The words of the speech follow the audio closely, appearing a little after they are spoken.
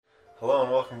Hello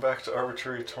and welcome back to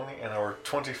Arbitrary 20 and our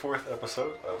 24th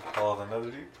episode of Call of the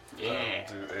Netherdeep. Yeah.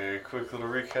 Do a quick little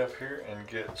recap here and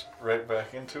get right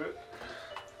back into it.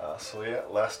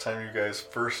 Last time you guys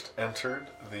first entered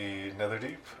the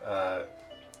Netherdeep,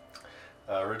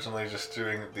 originally just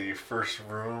doing the first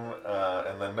room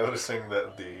and then noticing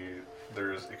that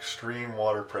there's extreme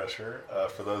water pressure.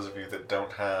 For those of you that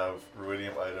don't have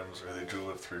ruidium items or the Jewel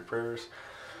of Three Prayers,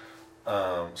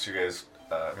 so you guys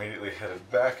immediately headed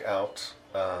back out,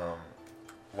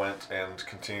 went and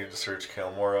continued to search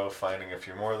Kael'Morro, finding a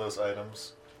few more of those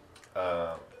items.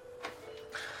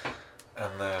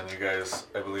 And then you guys,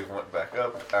 I believe, went back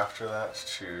up after that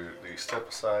to the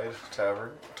Step-Aside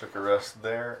Tavern, took a rest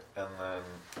there, and then,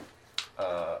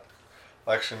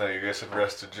 actually no, you guys had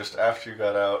rested just after you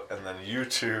got out, and then you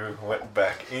two went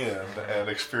back in and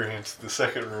experienced the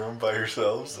second room by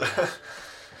yourselves.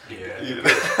 Yeah. You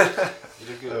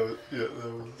did good. That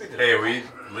was, Hey, we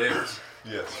lived.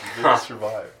 yes, you did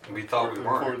survive. We thought we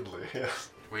weren't. Importantly, yes.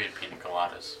 We had pina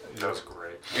coladas. That was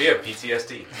great. We have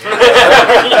PTSD.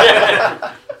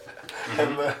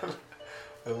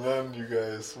 And then you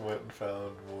guys went and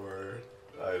found more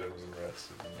items and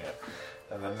rested.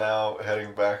 And then now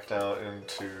heading back down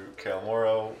into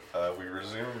Kael'Morro, we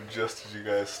resumed just as you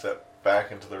guys step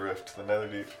back into the rift to the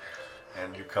Netherdeep.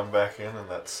 And you come back in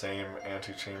that same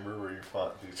antechamber where you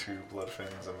fought the two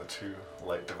Bloodfins and the two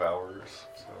Light Devourers.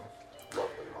 So,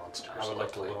 Lovely monsters. I would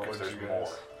like to leave what because would there's you more.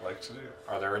 guys like to do?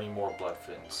 Are there any more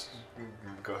Bloodfins?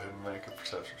 Go ahead and make a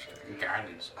perception check.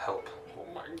 Guidance. Help. Oh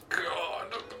my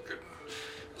god.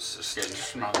 Getting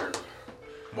smothered.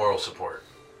 Moral support.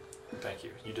 Thank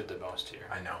you. You did the most here.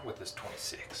 I know. With this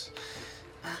 26.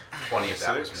 20 if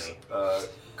that was 6, me.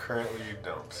 currently you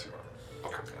don't see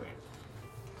one. Okay.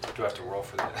 Do I have to roll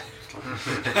for that?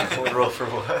 We'll roll for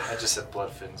what? I just said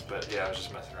Bloodfins, but yeah, I was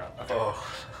just messing around. Okay. Oh.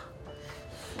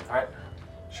 Alright.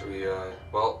 Should we,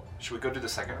 Should we go do the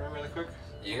second room really quick?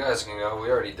 you guys can go. We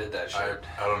already did that shit.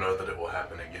 I don't know that it will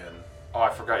happen again. Oh,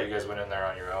 I forgot you guys went in there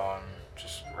on your own,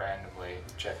 just randomly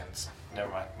checking.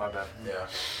 Never mind, my bad. Yeah.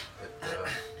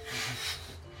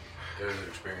 It was an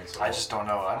experience. I just don't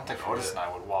know. I don't think Otis and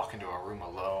I would walk into a room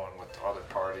alone with the other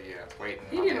party waiting.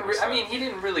 He on the didn't. other side. He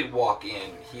didn't really walk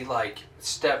in. He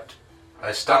stepped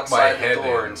I stuck my outside head the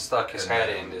door in and stuck his and head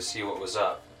then- in to see what was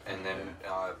up, and then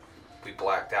we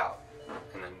blacked out,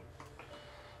 and then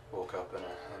woke up in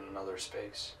another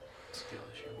space. Skill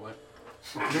issue. What?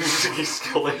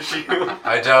 Skill issue.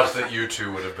 I doubt that you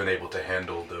two would have been able to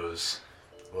handle those,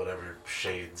 whatever,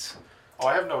 shades. Oh,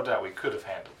 I have no doubt we could have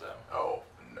handled them. Oh,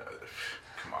 no.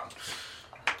 Come on.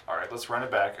 Alright, let's run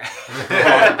it back.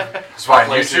 It's fine.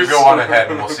 You two go on ahead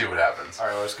and we'll see what happens.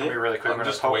 Alright, well, it's going to be really quick. I'm We're going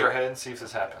to just poke wait. our head and see if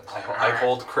this happens. I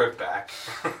hold Crib back.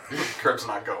 Crib's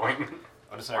not going.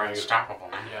 Otis We're and I unstoppable.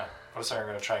 yeah. Otis and I are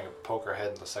going to try and poke our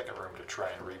head in the second room to try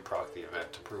and reproc the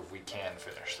event to prove we can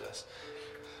finish this.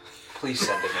 Please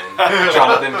send him in,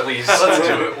 Jonathan. Please. Let's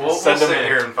do it. We'll Send him sit in.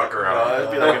 here and fuck around.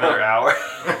 It'd be like another hour.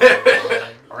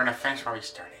 We're gonna finish where we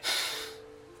started.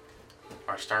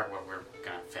 Or start where we're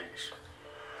gonna finish.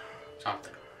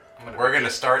 Something. We're gonna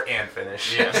start and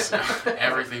finish. Yes.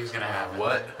 Everything's gonna happen.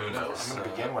 What? Who knows? I'm going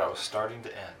to begin where I was starting to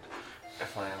end.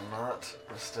 If I am not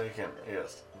mistaken,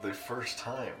 yes, the first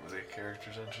time the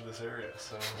characters enter this area.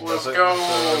 So Let's nothing, go.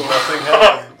 So nothing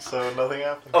happened. So nothing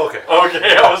happened. Okay.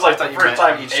 Okay, I was like thought the you first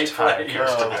meant time each each time. time.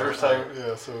 No, first time.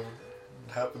 Yeah. So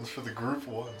it happens for the group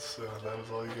once. So that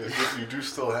is all you guys get. You do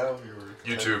still have your.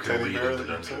 You two can teddy lead bear into that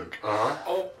you dungeon. took.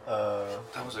 Uh-huh.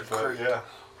 That was a But yeah.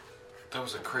 That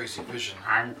was a crazy vision.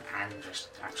 I'm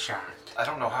shocked. I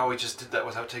don't know how we just did that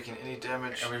without taking any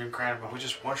damage. It was incredible. We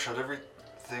just one-shot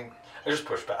everything. I just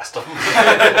pushed past him.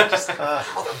 Uh,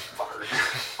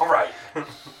 Motherfucker. All right.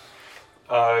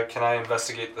 Can I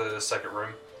investigate the second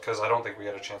room? Because I don't think we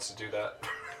had a chance to do that.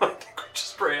 I think we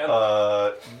just ran.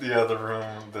 yeah, the room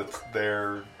that's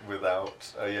there without.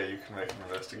 Yeah, you can make an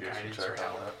investigation Guidance check or on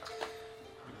help?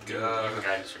 that. You can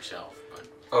guidance yourself, but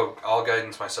Oh, I'll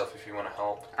guidance myself if you want to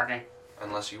help. okay.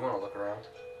 Unless you want to look around.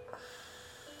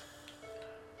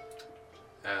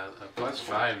 A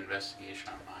 +5 investigation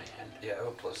on my end. Yeah, I have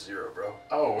a +0, bro.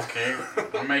 Oh, okay.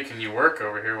 I'm making you work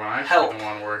over here when I should Help. be the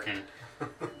one working.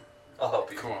 I'll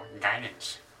help you. Cool.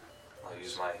 Guidance. I'll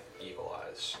use my evil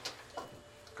eyes.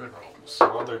 Good rolls.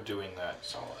 While they're doing that,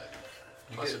 Solid.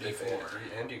 You Plus get a D4.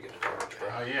 and you get a damage, bro.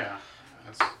 Oh yeah.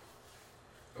 That's.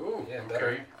 Ooh. Yeah, okay.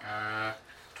 better.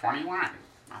 21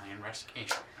 on the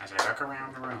investigation as I look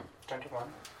around the room. 21.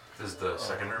 This is the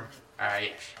second room?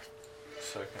 Yes.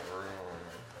 Second room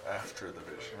after the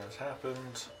vision has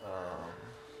happened.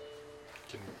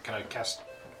 can I cast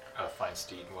Find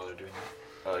Steed while they're doing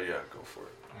that? Yeah, go for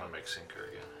it. I'm gonna make Sinker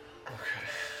again. Okay.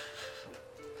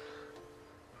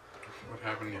 What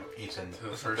happened Ethan. to the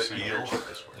first The singer? eel.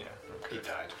 Yeah, he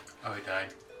died. Oh, he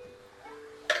died.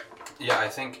 Yeah, I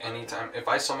think anytime if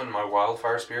I summon my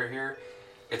wildfire spirit here,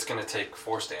 it's gonna take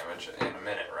force damage in a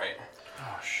minute, right?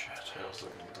 Oh shit. I was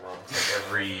looking at the wrong Like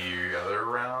every other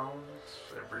round?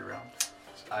 Every round?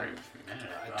 Every I minute.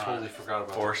 totally forgot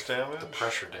about Force damage? the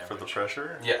pressure damage. For the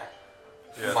pressure? Yeah.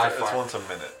 Yeah, My it's fire. once a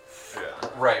minute. Yeah.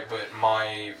 Right, but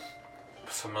my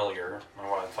familiar, my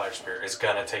wildfire spirit, is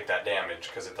gonna take that damage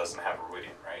because it doesn't have a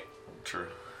Ruidian, right? True.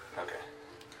 Okay.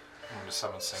 I'm gonna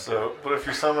summon Synchro. So, but if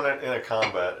you summon it in a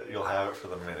combat, you'll have it for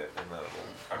the minute, and then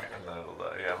Okay. it'll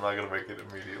die. Yeah, I'm not gonna make it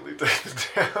immediately take the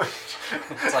damage.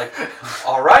 It's like,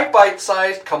 all right, bite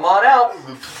sized, come on out.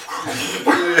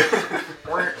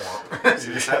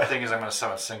 See, the sad thing is I'm gonna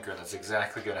summon Synchro, and that's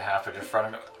exactly gonna happen in front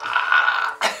of him.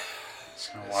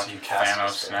 Just gonna watch So you cast Thanos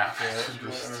this snap. Yeah,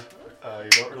 just,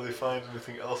 you don't really find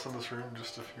anything else in this room,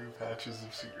 just a few patches of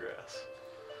seagrass.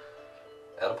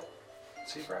 Edible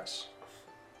seagrass.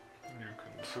 You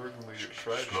can certainly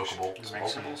try to. Smokable. Is Make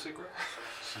some- multiple secret?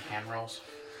 Some hand rolls.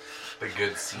 The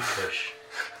good sea fish.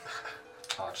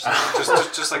 Oh,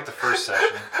 just like the first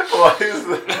session. Why is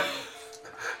that?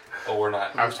 Oh, we're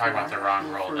not. I was talking about the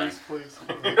wrong roll then. First place.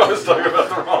 I was talking about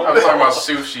the wrong. I was talking about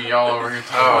sushi all over here.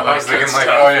 Oh, I was Talking thinking about like,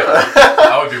 that oh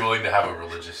yeah. I would be willing to have a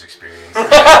religious experience.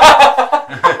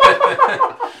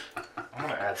 I'm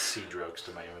gonna add sea drugs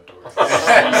to my inventory.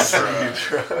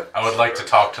 I would like to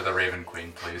talk to the Raven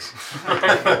Queen, please.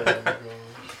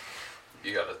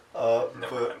 You got it.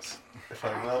 Never But mind. if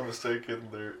I'm not mistaken,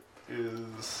 there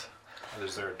is.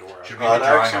 Is there a door out Should there? we It be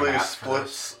drawing a actually map for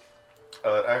splits.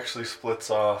 It actually splits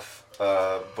off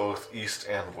both east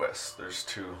and west. There's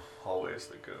two hallways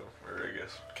that go, or I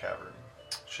guess cavern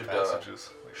Should passages.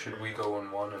 should we go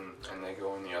in one and they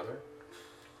go in the other?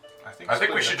 I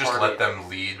think we should just let them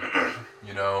lead.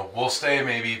 You know, we'll stay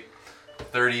maybe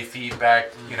 30 feet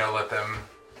back. You know, let them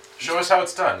show us how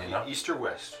it's done. You know, East or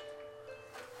west?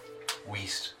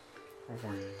 West.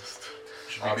 West.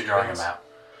 Should we be drawing a map?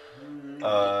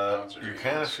 You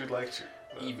can if you'd like to.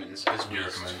 but- Evens is Do you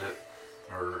west. recommend it,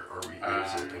 or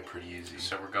is it pretty easy?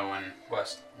 So we're going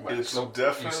West. It's west.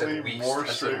 definitely west. more I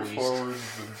said straightforward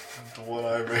than the one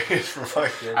I made for my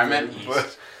campaign. I meant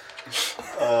but,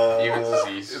 Evens is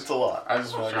east. It's a lot. I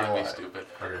was I'm not trying gonna to be lie. stupid.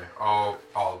 Okay, I'll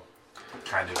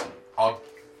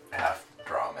half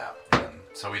draw a map then.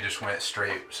 So we just went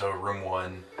straight. So room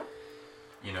 1,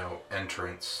 you know,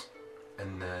 entrance,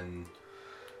 and then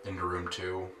into room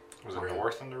 2. Was it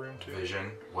north in the room too?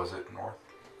 Vision. Was it north?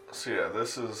 So yeah,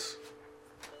 this is.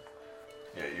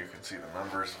 Yeah, you can see the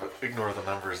numbers, but ignore the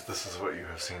numbers. This is what you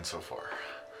have seen so far.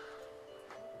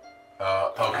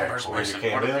 Okay. numbers Cool. When you Listen,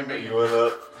 came what do in, they mean? you went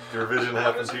up. Your vision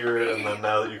happened here, and then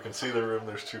now that you can see the room,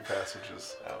 there's 2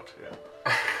 passages out. Yeah.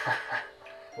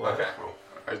 What? Okay. Cool.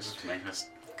 I was just making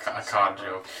a cod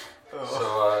joke.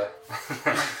 Oh.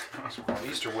 So So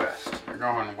east or west? We're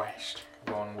going west.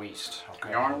 We're going west. Okay.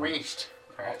 We're going west.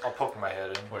 I'll poke my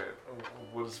head in. Wait,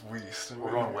 what is west?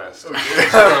 We're going west. I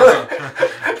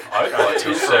thought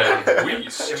you said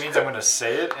West. It means I'm gonna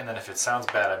say it, and then if it sounds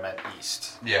bad, I meant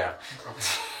east. Yeah.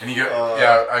 And you go,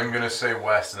 yeah, I'm gonna say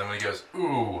west, and then when he goes,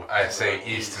 ooh, I say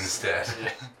east instead.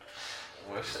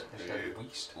 West, You said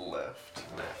west. left.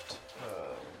 Left.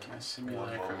 Can I simulate One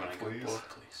when I moment, go please. both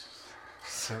places?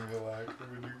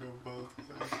 Simulacrum when you go both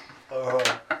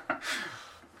ways.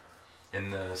 In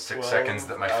the 6 12 seconds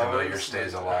that my familiar hours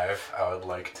stays later. alive, I would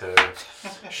like to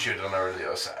shoot it on over to the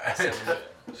other side.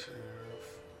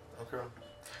 Okay.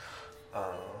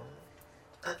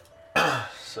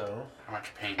 So, How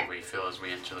much pain do we feel as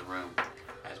we enter the room?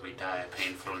 As we die a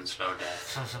painful and slow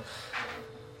death.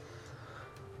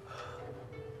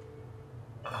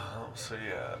 so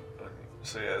yeah,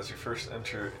 as you first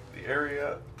enter the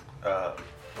area,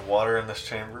 the water in this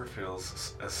chamber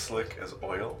feels as slick as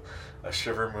oil. A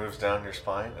shiver moves down your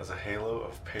spine as a halo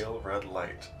of pale red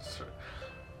light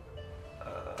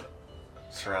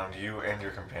surround you and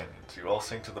your companions. You all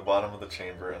sink to the bottom of the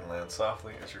chamber and land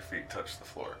softly as your feet touch the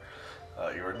floor.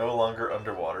 You are no longer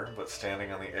underwater, but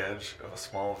standing on the edge of a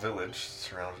small village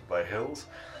surrounded by hills.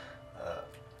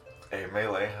 A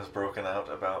melee has broken out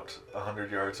about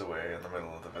 100 yards away in the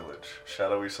middle of the village.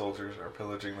 Shadowy soldiers are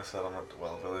pillaging the settlement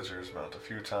while villagers mount a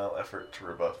futile effort to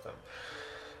rebuff them.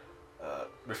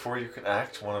 Before you can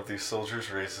act, one of these soldiers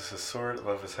raises his sword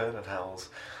above his head and howls,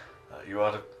 You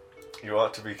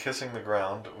ought to be kissing the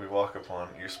ground we walk upon,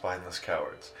 you spineless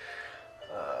cowards.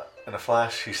 In a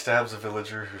flash, he stabs a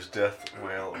villager whose death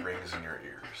wail rings in your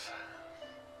ears.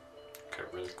 Okay,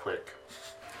 really quick.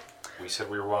 We said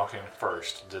we were walking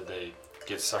first. Did they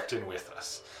get sucked in with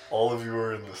us. All of you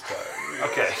are in this time.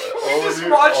 Okay. All Just of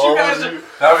you, watch you all guys of you,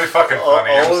 That would be fucking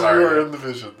funny. all I'm of sorry. you are in the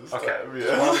vision this Okay. time.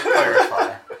 So I want Yeah. to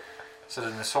clarify. So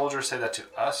did the soldier say that to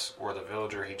us or the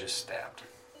villager he just stabbed?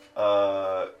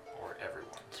 Or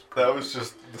everyone's? That was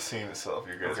just the scene itself.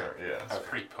 You guys Okay. aren't. Yeah. It's a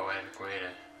pretty poetic way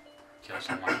to kill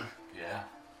someone. Yeah.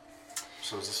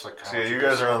 So is this like... So yeah, you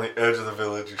guys are on the edge of the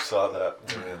village. You saw that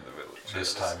when in the village.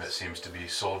 This time it seems to be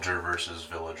soldier versus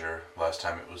villager. Last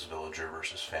time it was villager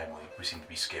versus family. We seem to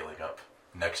be scaling up.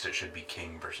 Next it should be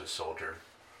king versus soldier.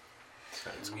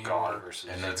 It's We God were- versus...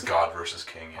 And then it's God versus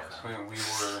king, yes. We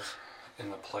were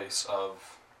in the place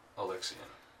of Elixion.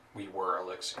 We were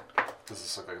Elixion. Does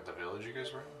this look like the village you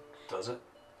guys were in? Does it?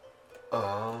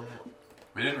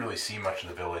 We didn't really see much of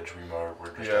the village. We were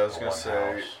just Yeah, I at was the gonna one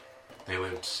say- house. They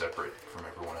lived separate from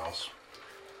everyone else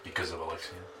because of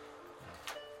Alexian.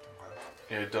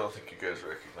 Yeah, I don't think you guys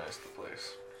recognize the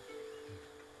place.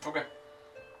 Okay.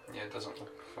 Yeah, it doesn't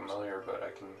look familiar, but I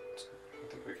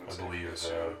think we can I safely believe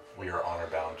assume. we are honor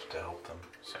bound to help them.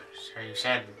 So you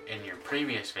said in your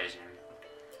previous vision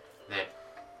that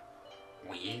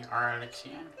we are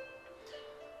Alexian?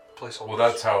 Placeholders. Well,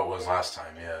 that's how it was last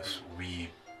time, yes. We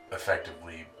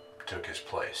effectively took his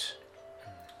place.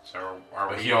 So are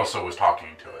But we? he also was talking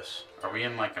to us. Are we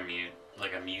in like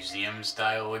a museum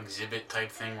style exhibit type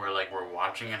thing where like we're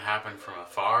watching it happen from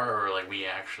afar, or like we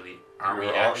actually are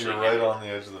You're we actually? You're right on the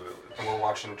edge of the village. And we're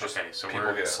watching just Okay, so people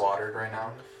we're- get slaughtered right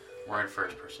now. We're in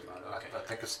first person mode. Okay. I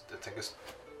think it's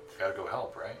we gotta go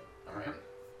help, right? I mean,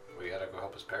 we gotta go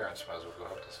help his parents. Might as well go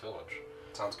help this village.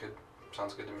 Sounds good.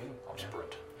 Sounds good to me. I'll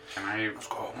sprint. Can I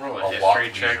go. roll a I'll walk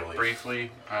history check leisurely.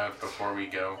 briefly before we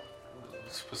go?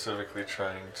 Specifically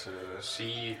trying to.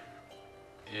 See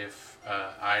if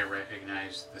I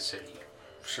recognize the city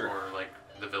Sure. or like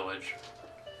the village.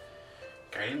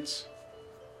 Guidance?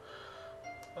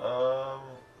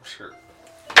 Sure.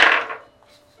 I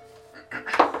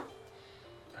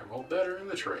rolled better in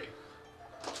the trade.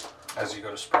 As you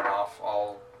go to sprint off,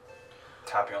 I'll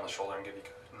tap you on the shoulder and give you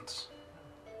guidance.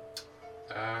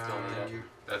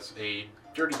 That's a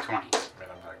dirty 20. I mean,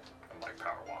 I'm like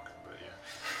power walking, but yeah.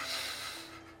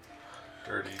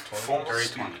 Dirty 20. Full Dirty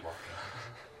speed 20.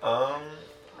 walking.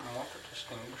 What a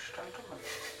distinguished gentleman.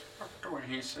 The way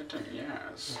he said to me,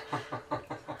 yes. Oh,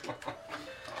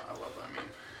 I love that meme.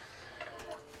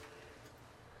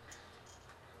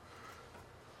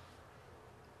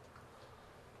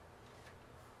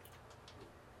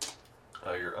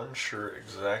 You're unsure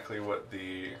exactly what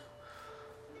the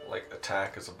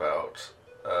attack is about,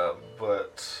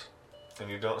 and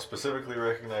you don't specifically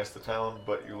recognize the town,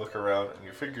 but you look around and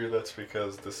you figure that's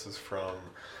because this is from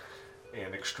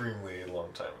an extremely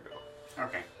long time ago.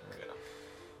 Okay, Yeah.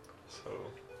 So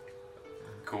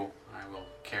cool. I will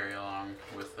carry along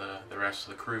with the rest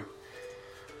of the crew.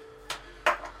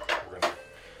 We're gonna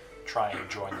try and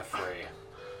join the fray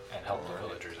and help the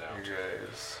villagers out. you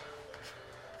guys.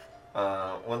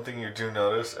 One thing you do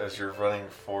notice as you're running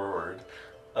forward,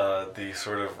 the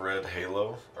sort of red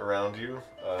halo around you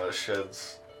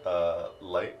sheds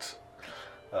light,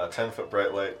 10-foot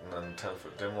bright light and then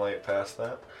 10-foot dim light past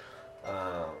that.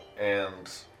 And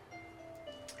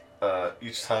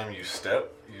each time you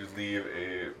step, you leave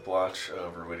a blotch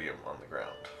of ruidium on the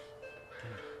ground.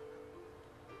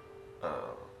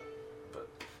 But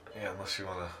yeah, unless you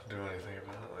want to do anything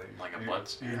about it, Like a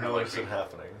bloodstain You or notice like it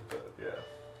happening, but yeah.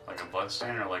 Like a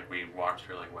bloodstain, or like we walked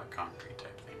through like wet concrete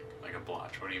type thing? Like a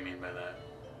blotch. What do you mean by that?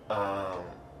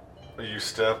 You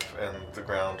step and the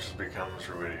ground just becomes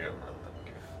ruidium, and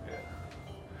then yeah.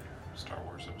 Star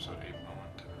Wars Episode 8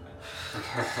 moment.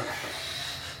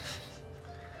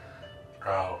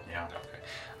 Oh, yeah. Okay.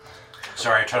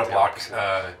 Sorry, I tried to block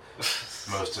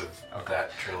most of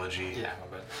that trilogy. Yeah,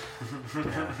 my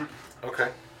bad. Okay.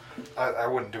 I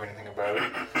wouldn't do anything about it.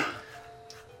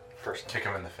 Personally. Kick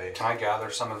him in the face. Can I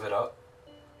gather some of it up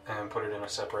and put it in a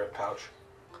separate pouch?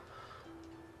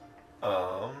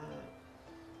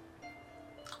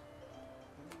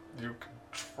 You can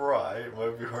try. It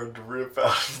might be hard to rip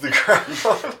out of the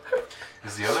ground.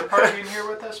 Is the other party in here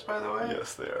with us, by the way?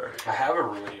 Yes, they are. I have a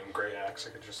ruidium great axe.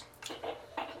 I could just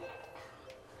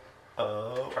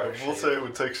I will say it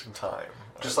would take some time.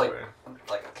 just by like the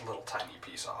way. a little tiny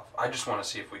piece off. I just want to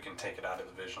see if we can take it out of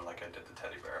the vision like I did the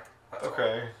teddy bear. That's all.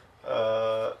 Okay.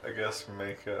 I guess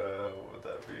make would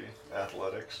that be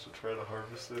athletics to try to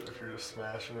harvest it if you're just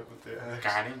smashing it with the axe?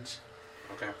 Guidance?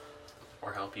 Okay.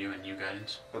 Or help you and you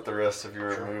guidance? But the rest of you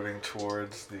are Sure. moving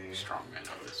towards the. Strong, I know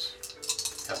this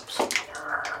helps.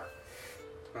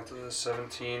 That's a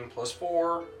 17 plus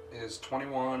 4 is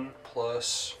 21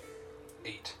 plus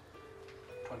 8.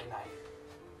 29.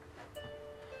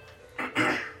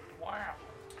 Wow.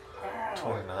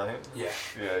 29? Yeah.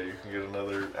 Yeah, you can get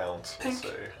another ounce, we'll say.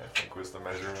 I think was the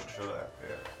measurement for that.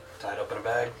 Yeah. Tied up in a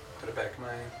bag. Put it back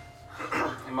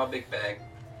in my big bag.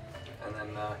 And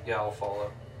then, I'll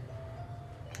follow.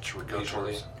 Should we go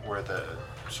Usually. towards where the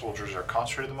soldiers are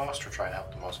concentrated the most, or try and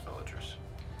help the most villagers?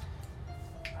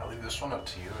 I'll leave this one up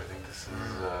to you. I think this is.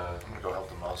 I'm gonna go help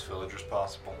the most villagers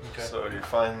possible. So you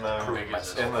find them How big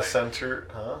is this in the fight? center,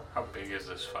 huh? How big is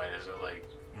this fight? Is it like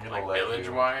I'm gonna let village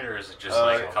you- wide, or is it just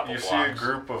like a couple you blocks? see a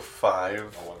group of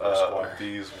 5 Oh, square. of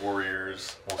these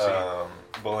warriors We'll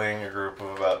see. bullying a group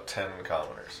of about 10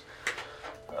 commoners.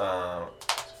 It's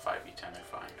 5v10, I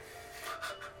find.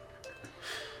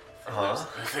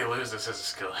 If they lose, this is a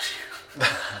skill issue.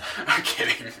 I'm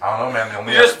kidding. I don't know, man. They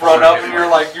only You have just 4 run up hit and you're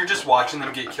points. like, you're just watching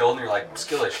them get killed, and you're like,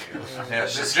 skill issue. Yeah,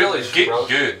 It's just skill issue, get bro.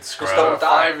 good, Just scrub. don't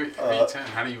die. 5v10,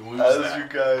 how do you lose As that? you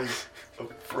guys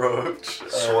approach,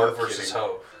 Sword versus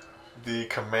hoe. the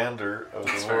commander of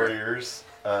the That's fair. warriors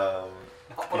What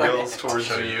I mean. yells towards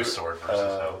show you. you sword versus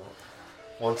hoe.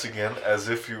 Once again, as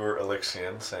if you were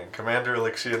Alexian, saying, "Commander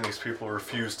Alexian, these people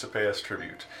refuse to pay us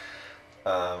tribute."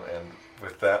 And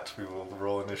with that, we will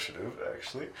roll initiative,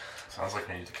 actually. Sounds like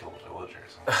I need to kill the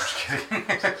villagers. I'm just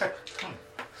kidding.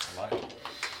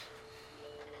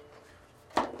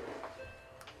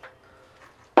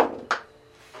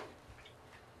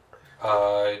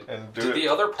 And do Did the it,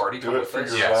 other party come do it with for us?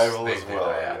 your Yes, rival they as did, well,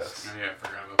 I asked. yes. Oh, yeah, I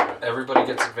forgot about that. Everybody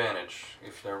gets advantage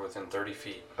if they're within 30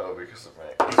 feet. Oh, because of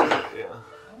Mac. Yeah.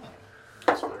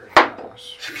 That's very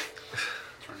nice.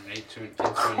 Turn an 8 into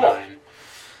a 9.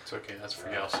 It's okay, that's for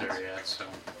Galsariad, so.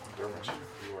 Dermot,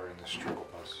 you are in the struggle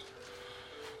bus.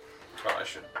 Oh, I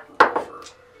should roll for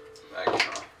Magma.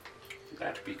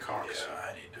 That'd be Cox.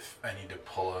 Yeah, I need to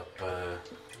pull up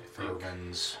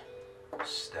Irvin's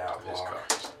stat It is block.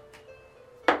 Cox.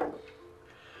 Oh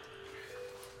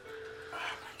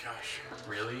my gosh,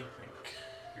 really?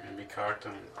 You're gonna be cocked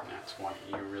on that's 1.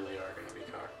 You really are gonna be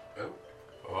cocked. Oh,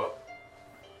 Oh,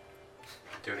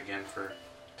 do it again for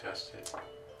test it.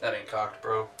 That ain't cocked,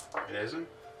 bro. It isn't?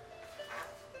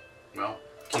 Well,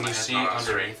 Can you it's see not on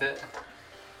straight. underneath it?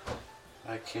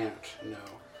 I can't, no.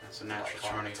 That's a natural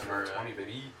 20 for 20,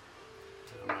 baby.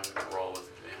 I'm not gonna roll with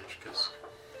advantage because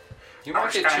You Oh, might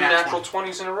it's get got 2 a nat natural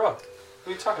 20s in a row. What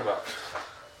are you talking about?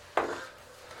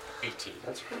 18.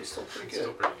 That's still pretty It's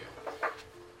still pretty good.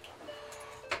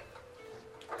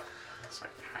 That's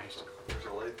like the highest. There's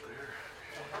a light there.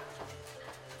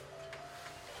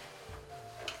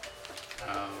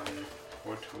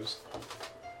 What was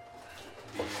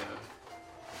the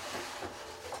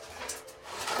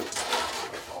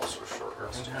Also short Irvin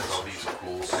rest. has all these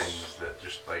cool things that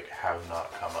just like have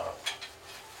not come up.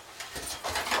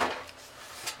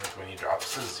 Like when he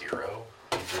drops a 0,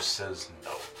 he just says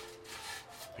no.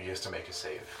 He has to make a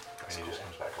save, and he just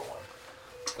comes back a 1.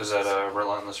 Is that a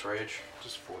relentless rage?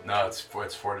 Just 40. No, it's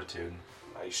fortitude.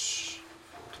 Nice.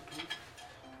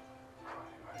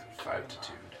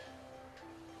 5-2.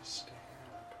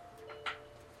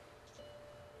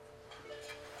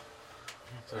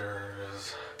 There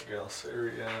is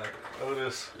Galsariad.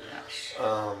 Notice. yes?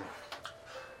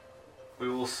 We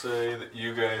will say that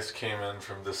you guys came in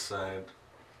from this side.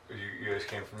 You guys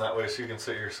came from that way, so you can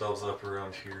set yourselves up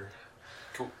around here.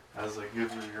 Cool. As I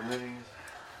give you your minis.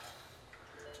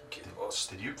 Get us.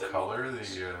 Did you color the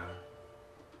This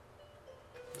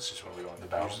is what we want the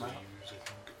battle usually map? use, I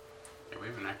think. Yeah, we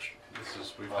haven't actually.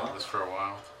 We've Huh? had this for a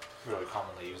while. We really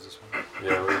commonly use this one.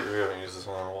 Yeah, we haven't used this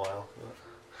one in a while.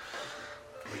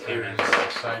 We came in from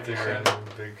this side. You said.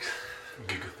 Big.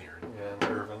 Gigatheron. Yeah, and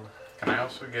Irvin. Can I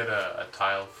also get a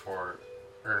tile for,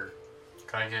 or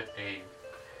can I get a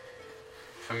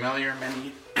familiar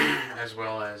mini as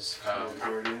well as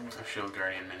Guardian. a shield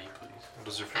guardian mini, please?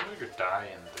 Does your familiar die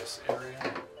in this area?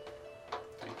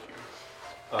 Thank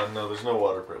you. No, there's no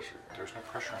water pressure. There's no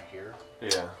pressure in here.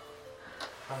 Yeah.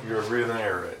 You're breathing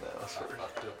air right now. I So.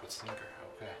 fucked up with Stinker.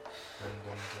 Okay.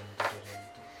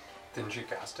 Didn't you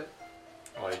cast it?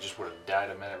 Well, he just would have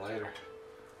died a minute later.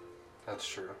 That's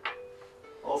true.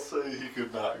 I'll say he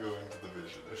could not go into the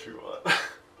vision if you want.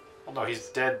 Well, no, he's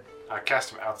dead. I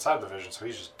cast him outside the vision, so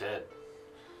he's just dead.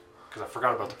 Because I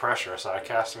forgot about the pressure, so I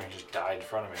cast him and he just died in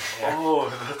front of me. Yeah. Oh,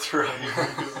 that's right.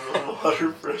 Because of the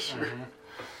water pressure.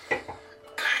 Mhm.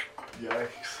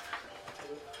 Yikes.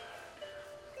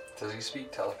 Does he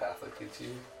speak telepathically to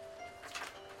you?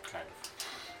 Kind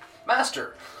of.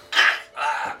 Master!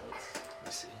 Let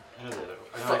me see. I know that.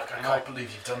 I can't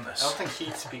believe you've done I this. don't think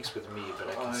he speaks with me, but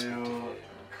I can speak to him.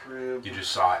 Crib. You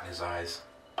just saw it in his eyes.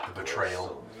 The betrayal.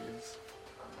 Still needs-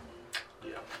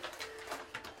 Yeah.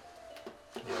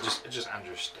 Yeah, it just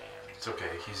understands. It's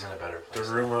okay. He's in a better place.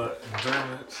 Daruma and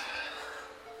Dermot.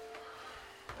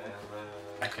 And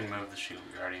I can move the shield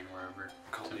guardian wherever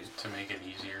to make it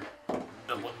easier.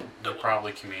 They're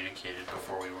probably communicated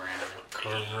before we were in it.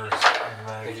 Carver and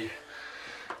Maggie. See,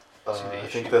 the I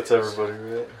think issue that's is-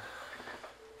 everybody,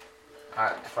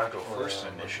 right? If I go first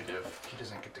in initiative, he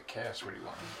doesn't get to cast. What do you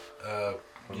want?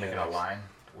 We're making a line.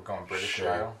 We're going British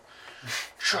Sure.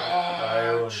 style.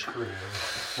 Io and Crib.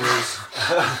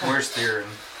 Where's Theron?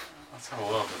 Let's have a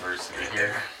little diversity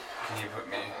here. Can you put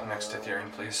me next to Theron,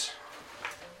 please?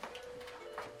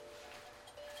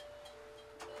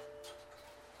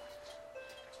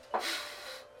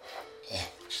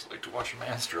 Just like to watch a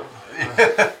man struggle.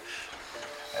 I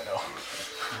know.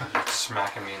 You're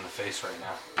smacking me in the face right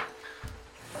now.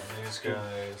 And these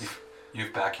guys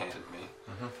You've backhanded me.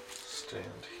 stand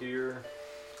here.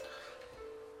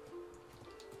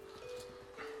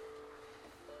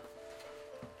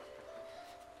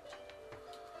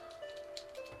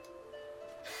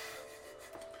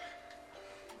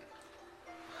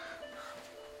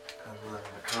 And then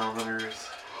the commoners.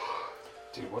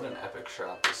 Dude, what an epic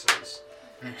shot this is.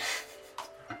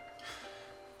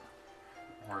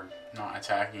 We're not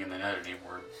attacking in the Netherdeep.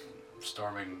 We're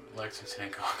storming Lexington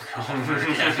and Concord all over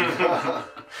again.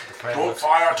 Don't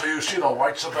fire till you see the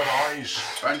whites of their eyes.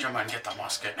 Benjamin, get the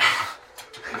musket.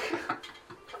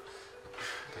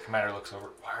 The commander looks over.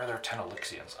 Why are there 10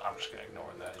 Elixians? I'm just gonna ignore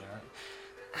that, you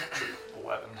know?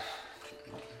 11.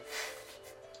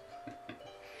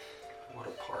 What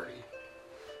a party.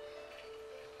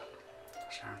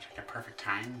 Sounds like a perfect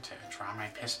time to draw my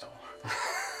pistol.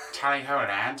 Tally ho,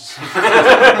 lads.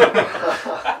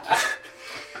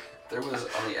 There was,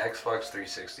 on the Xbox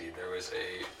 360, there was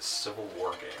a Civil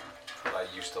War game that I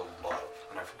used to love,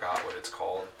 and I forgot what it's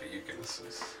called, but you can...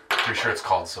 Pretty sure it's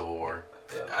called Civil War.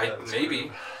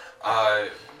 Maybe.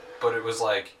 But it was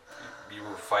like, you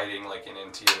were fighting like in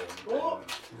Antietam.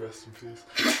 Rest in peace.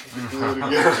 Do it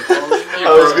again.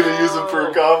 I was gonna use him for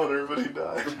a commoner, but he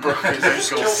died. Broke his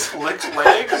ankles. Flicked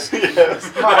legs? Yes.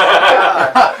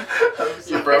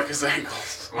 You broke his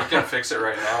ankles. We can fix it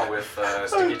right now with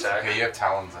Sticky Tack. Okay, you have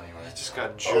talons anyway. He just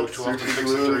got Oh, juked off the super fix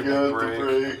glue it again at the break.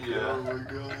 break. Yeah. Oh my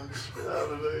gosh. How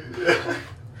did I?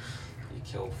 He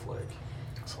killed Flick.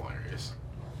 That's hilarious.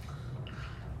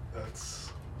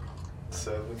 That's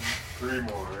 7. 3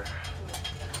 more.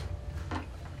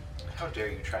 How dare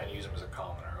you try and use him as a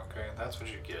commoner, okay? That's what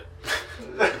you get.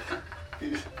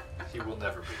 He will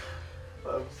never be.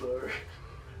 I'm sorry.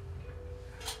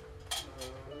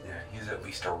 Yeah, he's at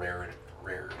least a rarer,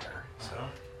 so.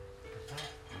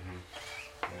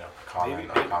 You know, common,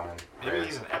 Maybe- uncommon. Maybe rare.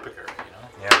 he's an epicer, you know?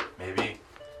 Yeah, maybe.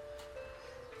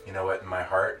 You know what? In my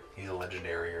heart, he's a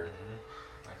legendary.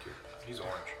 Thank you. He's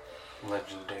orange.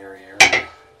 Legendary.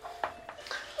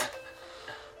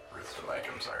 Ruth the mic,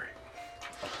 I'm sorry.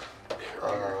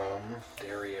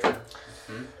 Derriere.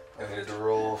 I need to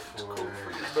roll for cool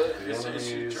for you, the He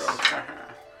says you enemies. drunk.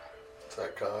 Is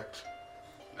that cocked?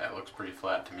 That looks pretty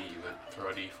flat to me, but throw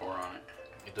a d4 on it.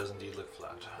 It does indeed look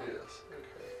flat. Yes.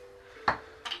 Okay.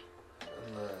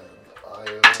 And then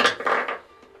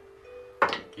Io.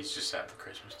 He's just had the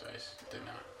Christmas dice. Did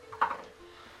not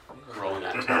roll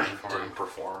that 20 for him. Didn't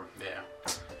perform. Yeah.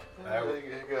 I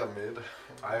got mid.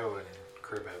 Io and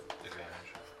Crib have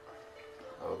advantage.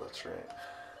 Oh, that's right.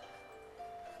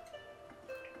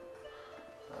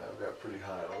 I've got pretty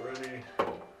high already.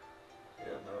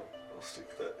 Yeah, no, I'll stick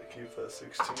that. Keep that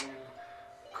 16.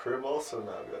 Crib also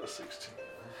now got a 16.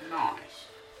 Nice.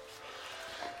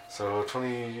 So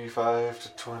 25 to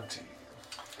 20.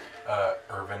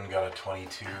 Irvin got a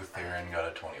 22, Theron got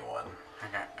a 21. I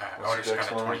got, What's Otis the got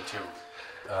next a one?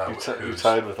 22. You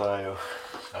tied with Io.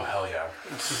 Oh, hell yeah.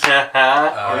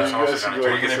 Otis you also guys got should a go Are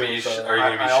you 22. gonna be? Same time. Are you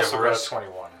gonna be I also got chivalrous? a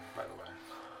 21, by the way.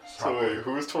 So wait,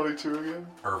 who was 22 again?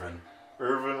 Irvin.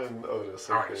 Irvin and Otis.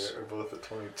 Okay, Otis. are both at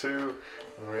 22.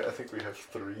 And I think we have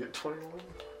 3 at 21.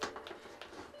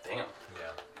 Damn. Yeah.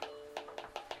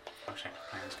 Looks like the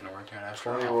plan's gonna work out after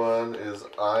all. 21 is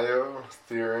Io,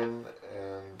 Theron,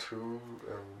 and who?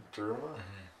 And Durma?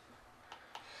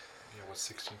 Yeah, what's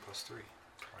 16 plus 3?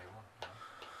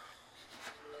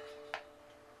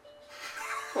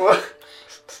 21. What?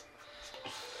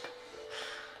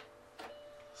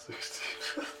 16.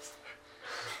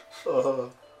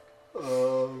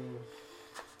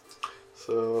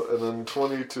 So, and then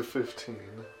 20 to 15.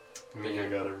 I Me think I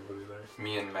and, got everybody there.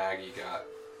 me and Maggie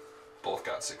both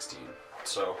got 16.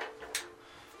 So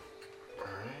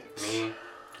Alright. me,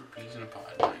 2 peas in a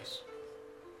pod. Nice.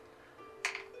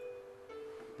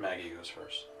 Maggie goes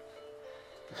first.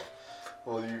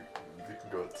 Well, you can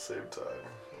go at the same time.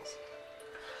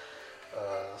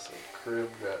 So Crib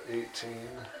got 18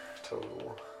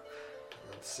 total.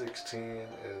 And then 16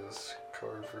 is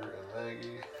Carver and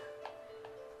Maggie.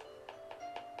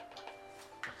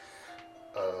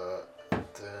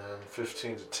 Then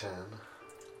 15 to 10.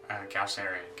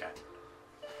 Calcarea got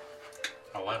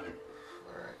 11.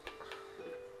 Alright.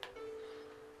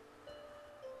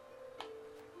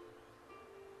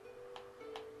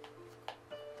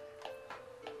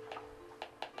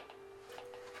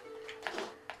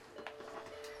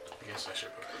 I guess I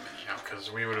should put the mini out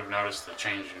because we would have noticed the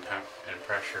change in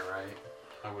pressure, right?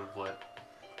 I would have let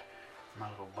my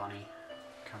little bunny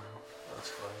come out. That's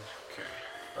fine. Okay.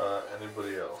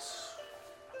 Anybody else?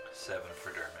 7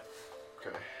 for Dermot.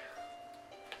 Okay.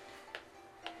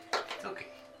 It's okay.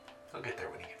 He'll get there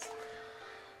when he gets there.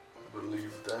 I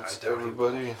believe that's I doubt he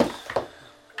everybody.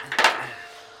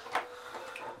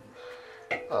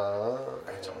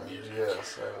 That's all And music.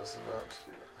 yes, I was about to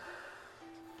do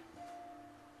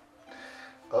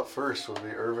that. Up first will be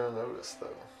Irvin and Otis, though.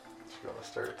 If you're going to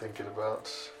start thinking about.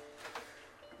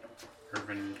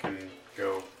 Irvin can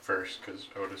go first because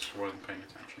Otis wasn't paying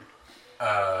attention.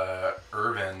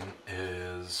 Irvin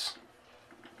is.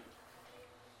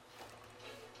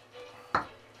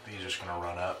 He's just gonna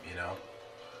run up, you know.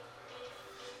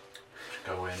 Just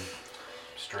go in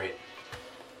straight.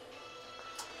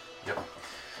 Yep.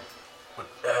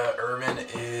 Irvin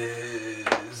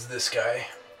is this guy.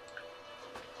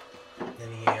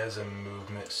 And he has a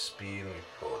movement speed. Let me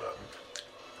pull it up.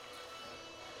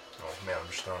 Oh man, I'm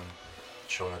just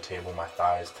showing the table my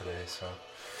thighs today, so.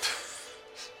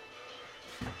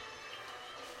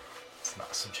 Let's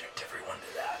not subject everyone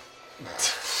to that.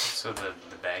 So the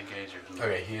bag gauge or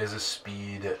Okay, he has a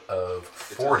speed of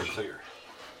It's 40. unclear.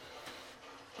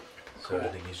 So I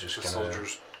think he's just The gonna.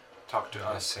 soldiers talked to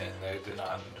us and they did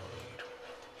not.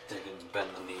 They didn't bend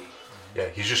the knee. Yeah,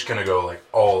 he's just gonna go like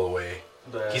all the way.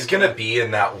 He's gonna be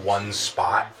in that one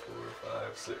spot. 4,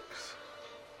 5,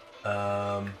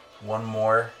 6. One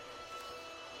more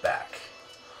back.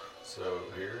 So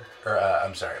here. Or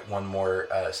I'm sorry, one more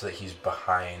so that he's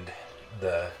behind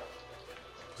the.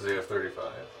 Does he have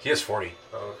 35? He has 40.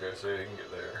 Oh, okay, so he can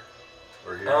get there.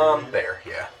 Or here. There,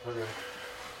 yeah. Okay.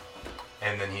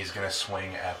 And then he's gonna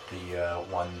swing at the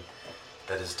one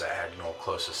that is diagonal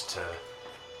closest to.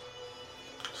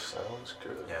 Sounds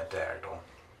good. Yeah, diagonal.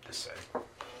 This side.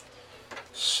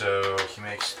 So he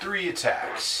makes 3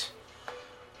 attacks.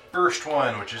 First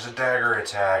one, which is a dagger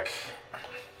attack.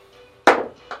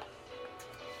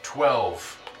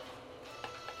 12.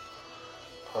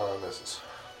 Misses.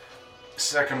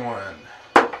 Second one,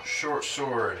 short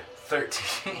sword.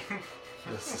 13.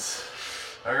 Misses.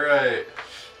 Alright.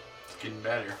 It's getting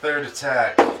better. Third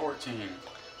attack. 14.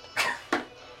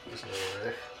 There's no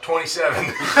way.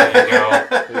 27. There you go.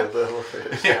 Yeah, that'll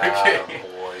hit. Yeah, okay.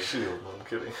 Boy. Shield, I'm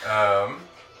kidding.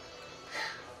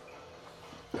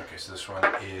 Okay, so this one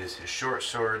is his short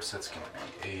sword, so that's going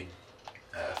to be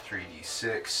a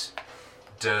 3d6.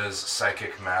 Does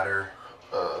psychic matter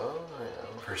Yeah.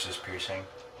 versus piercing?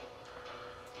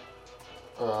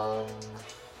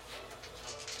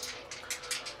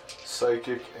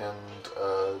 Psychic and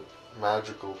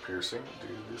magical piercing do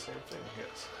the same thing,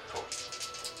 yes. Cool.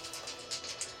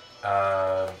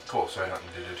 Cool, so I don't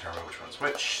need to determine which one's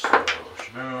which. So,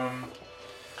 shaboom.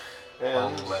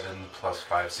 And 11 plus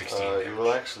 5, 16 you damage.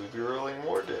 will actually be rolling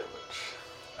more damage.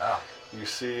 Ah, You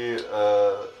see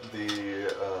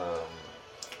the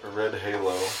red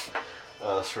halo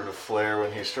sort of flare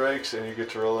when he strikes, and you get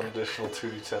to roll an additional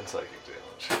 2d10 psychic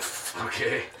damage.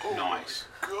 okay. Nice.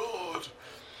 God,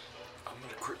 I'm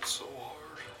gonna crit so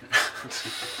hard.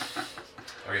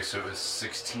 Okay, so it was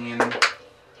 16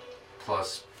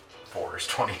 plus 4 is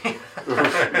 20.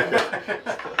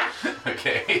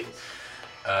 Okay.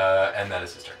 And that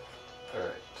is his turn.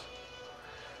 Alright.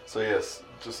 So yes,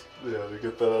 just to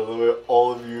get that out of the way,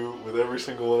 all of you, with every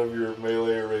single one of your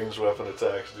melee or ranged weapon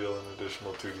attacks, deal an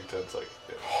additional 2d10 psychic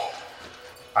damage.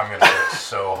 I'm going to hit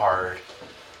so hard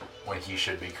when he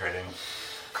should be critting.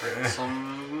 Crit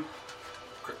some.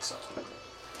 Crit some.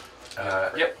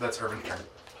 Yep, that's Urban's turn.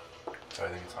 So I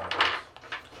think it's on Urban.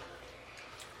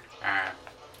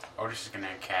 Otis is gonna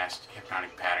cast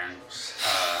Hypnotic Pattern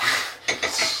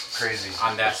Crazy.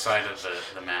 on that side of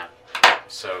the map.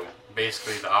 So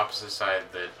basically, the opposite side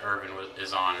that Irvin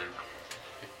is on,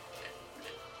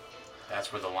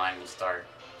 that's where the line will start,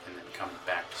 and then come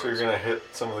back. So you're going to hit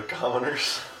some of the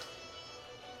commoners?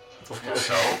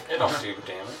 So? It'll do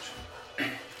damage.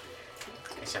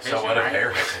 Except So what if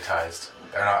they're hypnotized?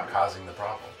 They're not causing the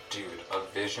problem. Dude, a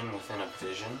vision within a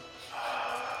vision.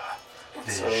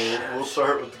 So we'll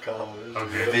start with the commoners.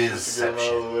 Okay. Just to get them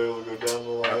out of the way, we'll go down the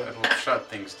line. We'll shut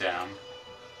things down.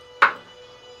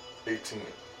 18.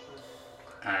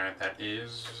 Alright, that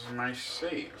is my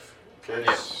save. Okay.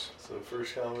 Yes. So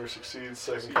first commoner succeeds,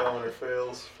 second commoner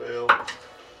fails. Fail.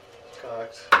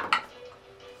 Cocked.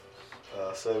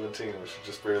 17, which would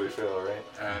just barely fail,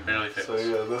 right? Barely fits. So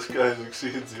yeah, this guy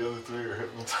succeeds, the other 3 are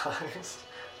hypnotized.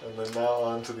 And then now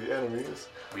on to the enemies.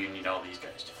 We need all these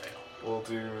guys to fail. We'll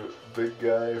do big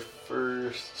guy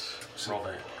first. Roll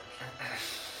that.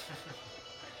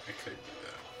 I could do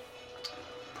that.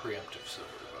 Preemptive silver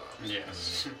bombs.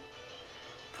 Yes.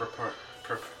 Purport.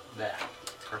 Oh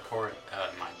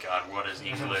my god, what is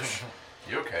English?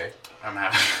 You okay? I'm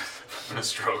having a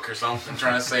stroke or something.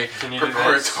 Trying to say Can you do this?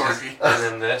 preparatory. And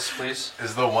then this, please.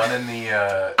 Is the one in the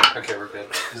Okay, we're good.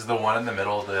 is the one in the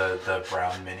middle the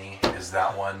brown mini? Is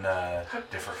that one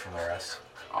different from the rest?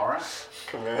 All right.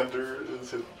 Commander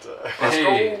is hypnotized.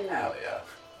 Hey. Hell yeah!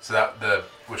 So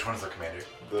which one's the commander?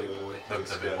 The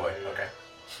The big boy. Okay.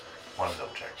 Want to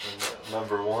double check.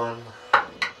 Number 1.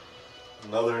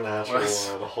 Another natural What's-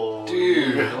 one. Holy.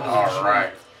 Dude. All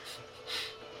right.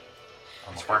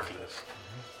 I'm It's okay with working. this.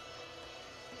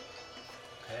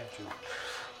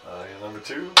 Yeah, number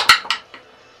 2.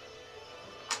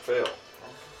 Fail.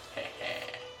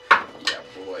 Yeah,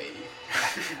 boy.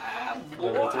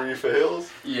 Number 3 fails.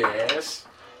 Yes.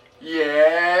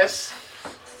 Yes.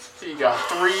 You got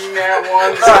 3 nat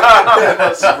ones.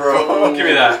 Yes, bro. Give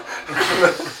me that.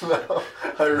 No,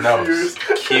 I No, refuse.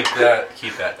 keep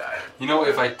that die. You know,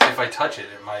 if I touch it,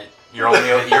 it might. You're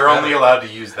only allowed to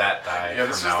use that die. Yeah,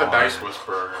 this from is now the on. dice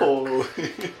whisperer. Holy.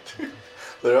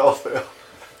 They all fail.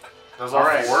 Those All all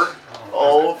right. 4?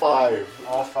 All 5.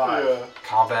 All 5. Yeah.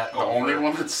 Combat The over. only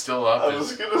one that's still up I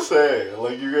was is. gonna say,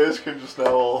 like, you guys can just now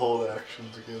all hold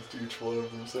actions against each one of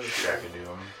them. So I can do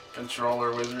them.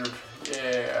 Controller wizard.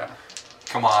 Yeah.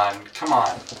 Come on. Are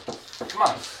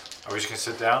we just gonna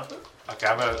sit down? Okay,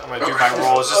 I'm gonna do my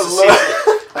rolls just to see.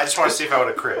 I just want to see if I would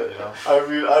have crit. You know. I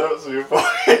mean, I don't see a point.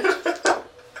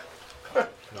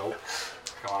 Nope.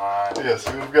 Come on. Yes,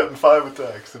 we've gotten 5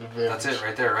 attacks at advantage. That's it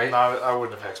right there, right? No, I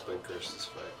wouldn't have hexblade cursed this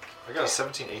fight. I got a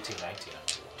 17, 18, 19.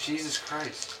 Jesus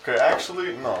Christ. Okay,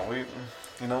 actually, no,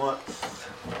 you know what?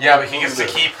 Yeah, but he gets to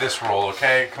keep this roll.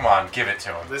 Okay, come on, give it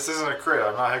to him. This isn't a crit.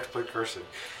 I'm not hexblade cursed.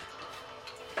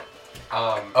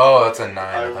 Oh, that's a 9.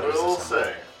 I thought it was a will 7.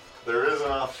 say, there is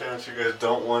an off chance you guys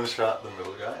don't one-shot the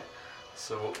middle guy.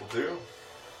 So what we'll do,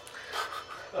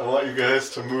 I want you guys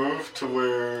to move to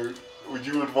where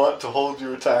you would want to hold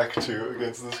your attack to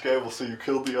against this guy. We'll say you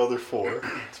killed the other 4.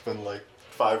 It's been like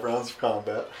 5 rounds of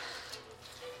combat.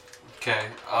 Okay.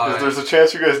 There's a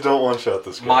chance you guys don't one-shot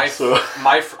this guy.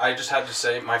 I just had to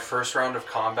say, my first round of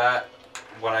combat,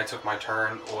 when I took my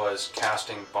turn, was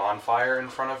casting bonfire in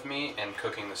front of me and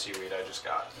cooking the seaweed I just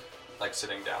got. Like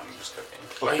sitting down and just cooking.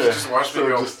 Oh, you just watched me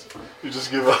go. You just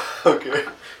give up. Okay.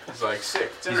 It's like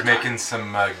sick. He's making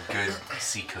some good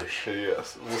sea kush. Okay,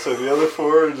 yes. We'll say the other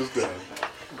 4 are just dead.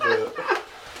 But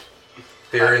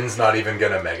Theron's not even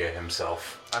gonna mega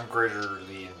himself. I'm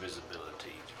greaterly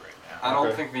invisibility right now. I don't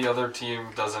Okay. think the other team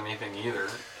does anything either.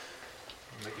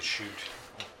 They could shoot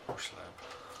or slap.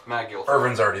 Maggie will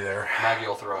Irvin's already there.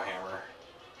 throw a hammer.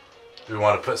 Do we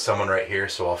want to put someone right here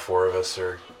so all 4 of us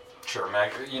are... Sure,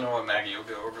 Maggie. You know what? Maggie will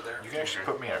go over there. You can actually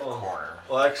put me in a corner.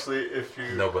 well, actually, if you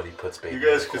Nobody puts baby you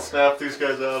in guys the could corner. snap these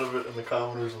guys out of it, and the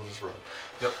commoners will just run.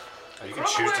 Oh, you can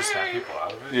choose to snap people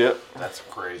out of it? Yep. That's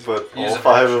crazy. But Use all an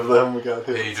 5 action. of them we got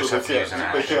hit. Yeah, you just so have to they use an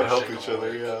can't, they action can't to help shake each them other.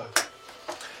 awake. Yeah.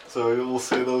 So we'll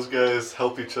say those guys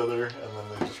help each other, and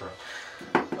then they just run.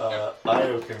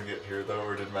 Io can get here though,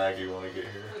 or did Maggie want to get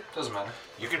here? Doesn't matter.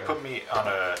 You can put me on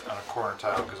a corner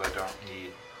tile because I don't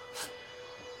need.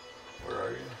 Where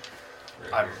are you?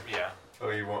 Right I'm here. yeah.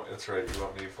 Oh, you won't. That's right. You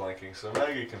won't need flanking. So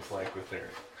Maggie can flank with Theron.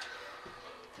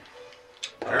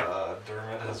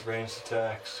 Dermot has ranged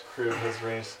attacks. Crib has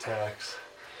ranged attacks.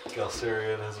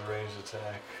 Galceriad has a ranged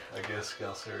attack. I guess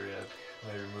Galceriad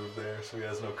maybe move there so he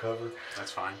has no cover.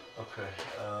 That's fine.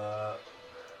 Okay.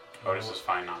 Otis is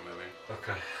fine not moving.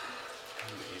 Okay.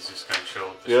 He's just gonna chill.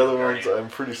 With The other Guardian. ones, I'm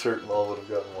pretty certain all would have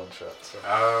gotten one shot. So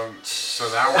So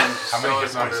that one How still many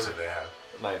is hit under. points do they have?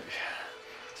 90.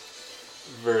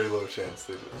 Very low chance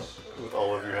they did, with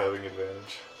all of you having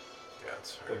advantage Yeah,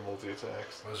 that's fair. in multi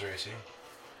attacks. What was your AC?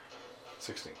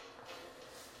 16.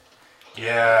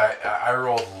 Yeah, I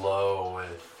rolled low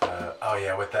with...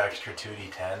 with the extra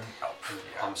 2d10. Oh,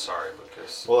 I'm sorry,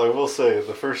 Lucas. Well, I will say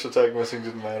the first attack missing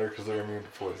didn't matter because they're immune to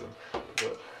poison.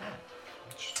 But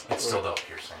it still dealt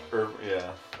piercing.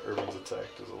 Urban's attack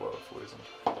does a lot of poison.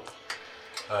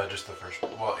 Just the first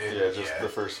one. Well, the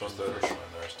first one. Just the first one.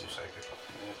 The rest do psychic.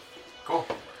 Cool.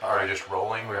 Alright, just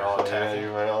rolling. We're all Yeah, attacking.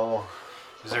 you may all.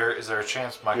 Is there a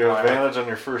chance Michael You and have I make, advantage on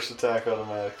your first attack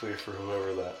automatically for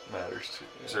whoever that matters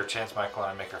to. is there a chance Michael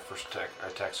and I make our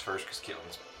attacks first because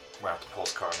Keelan's we have to pull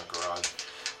his car in the garage.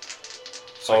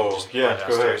 So I can just run Go ahead.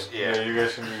 downstairs. Yeah, you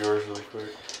guys can do yours really quick.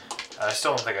 I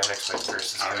still don't think I next fight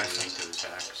first. I already think to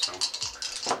attack, so.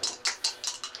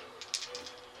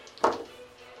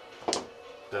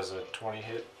 Does a 20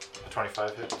 hit? A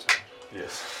 25 hit? Sorry.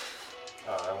 Yes.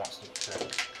 I want sneak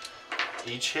attack.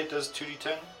 Each hit does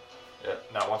 2d10? Yeah.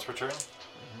 Not once per turn?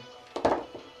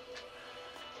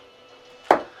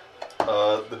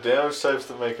 The damage types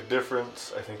that make a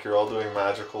difference, I think you're all doing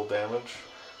magical damage,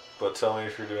 but tell me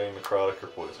if you're doing necrotic or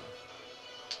poison.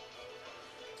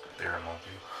 There won't be.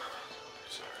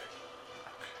 Sorry.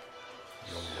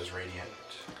 You only does radiant.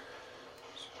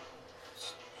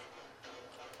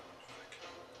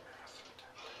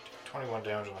 21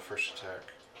 damage on the first attack.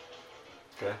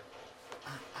 Okay.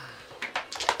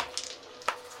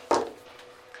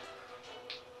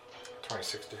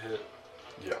 26 to hit.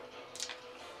 Yeah.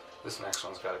 This next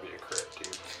one's got to be a crit,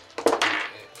 dude.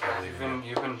 I believe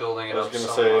You've been building it I was up gonna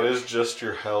so say much. it is just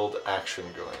your held action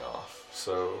going off,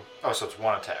 so Oh, so it's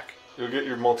one attack. you'll get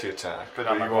your multi-attack, But but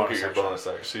not you my won't bonus get your action. bonus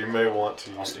action. So you may want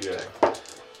to I'll use sneak yeah. attack.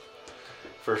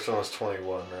 First one was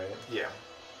 21, right? Yeah.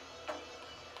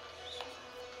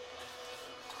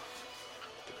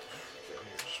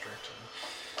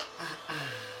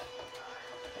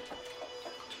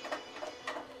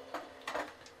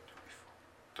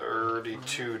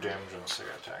 $32 damage on the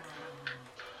second attack.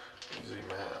 Easy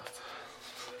math.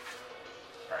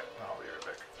 Alright, I'll be right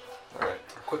back. All right.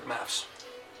 Quick maths.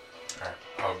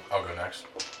 Alright, I'll go next.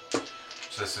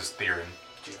 So this is Theron.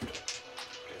 Do you have to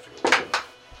go?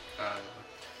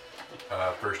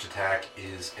 First attack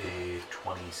is a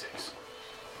 26.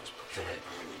 To hit.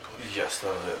 Yes,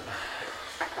 that'll hit.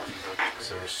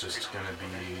 So it's just gonna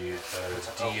be a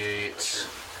D8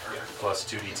 plus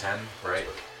 2D10, right?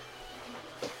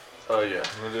 Oh yeah,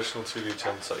 an additional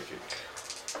 2d10 psychic.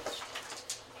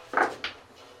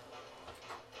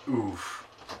 Oof.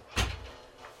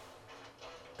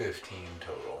 15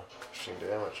 total. 15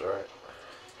 damage.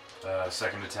 All right.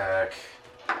 Second attack.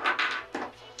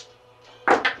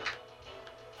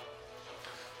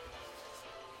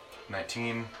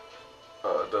 $19.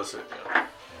 It does hit. Yeah.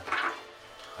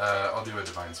 I'll do a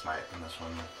Divine Smite in this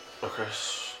one. Okay.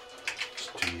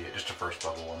 Just D8, just a first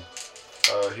level one.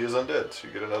 He is undead, so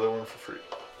you get another one for free.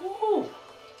 Woo!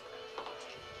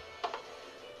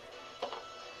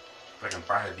 If I can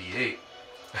find a D8.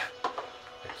 Heck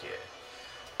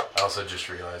yeah. I also just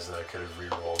realized that I could have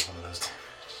re-rolled one of those.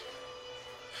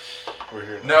 We're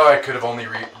here. No, I could have only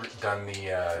done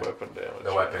the Weapon damage.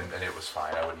 the weapon, and it was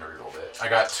fine. I wouldn't have re-rolled it. I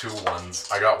got 2 1s.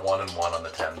 I got 1 and 1 on the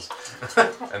 10s,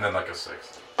 and then like a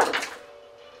 6.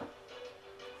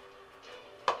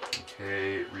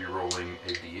 Okay, re-rolling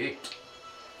a D8.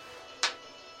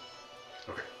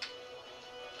 Okay.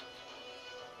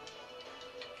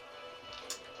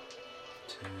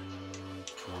 10,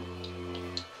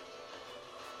 20,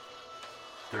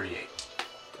 38.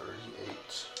 38.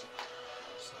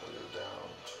 So we're down.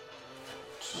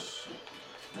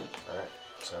 Alright,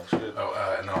 sounds good.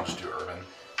 Oh, and then I'll just do Irvin.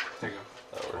 There you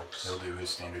That works. He'll do his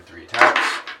standard 3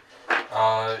 attacks.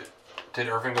 go. Did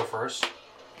Irvin go first?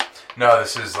 No,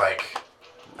 this is like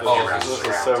a This few is- rounds this is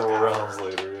later. several rounds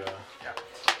later, yeah.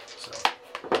 So,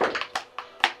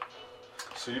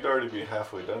 So you'd already be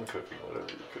halfway done cooking whatever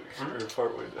you're cooking, or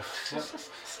partway done.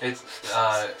 It's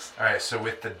alright, so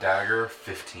with the dagger,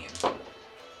 15.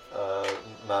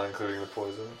 Not including the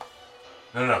poison.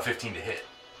 No, 15 to hit.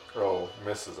 Oh,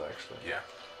 misses actually. Yeah.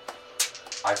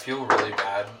 I feel really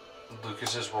bad.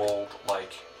 Lucas has rolled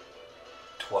like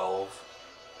 12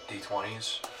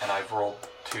 d20s, and I've rolled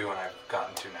 2, and I've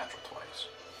gotten 2 natural 20s.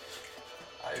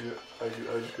 I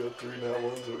just got 3 nat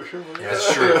ones over here. Yeah,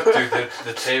 That's true, dude.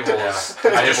 The table is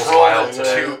the I just table's rolled wild it,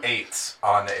 today. 2 8s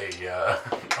on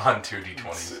on 2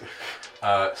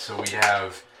 d20s. So we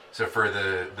have, so for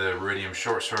the Ruidium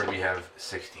short sword, we have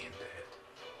 16 to hit.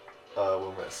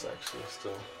 We'll miss actually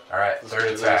still. Alright, This third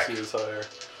guy's attack. AC is higher.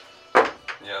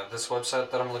 Yeah, this website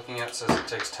that I'm looking at says it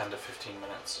takes 10 to 15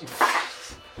 minutes.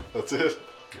 That's it.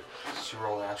 Did you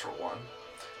roll a natural 1?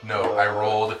 No, I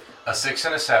rolled a 6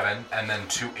 and a 7, and then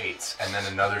 2 8s, and then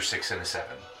another 6 and a 7.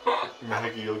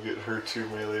 Maggie, you'll get her 2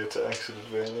 melee attacks at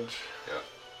advantage. Yep.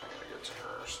 I gotta get to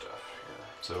her stuff here.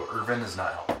 So Irvin is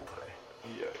not helpful today.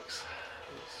 Yikes.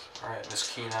 Alright,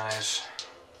 Miss Keen Eyes.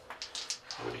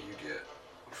 What do you get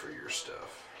for your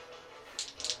stuff?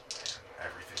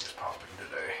 Everything is popping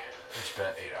today. It's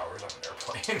spent 8 hours on an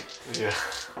airplane. Yeah.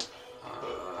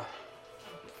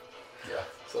 Yeah.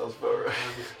 Sounds about right.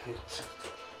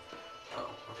 Oh,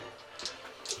 okay.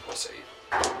 Plus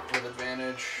 8 with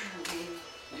advantage.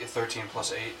 Yeah, 13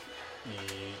 plus 8.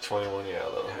 21, yeah,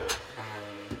 that'll Yeah. hit.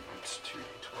 And then it's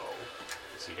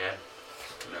 2d12. Is he dead?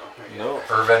 No. not yet. No.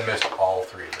 Irvin missed all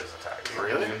 3 of his attacks.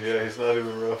 Really? Yeah, he's not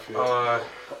even rough yet. I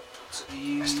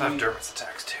still have Dermot's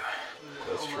attacks too.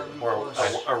 That's true. Or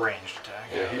a ranged attack.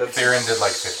 Yeah, he, That's Theron did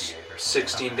like 58 or something.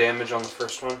 16 damage on the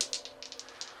first one.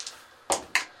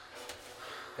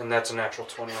 And that's a natural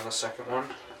 20 on the second one.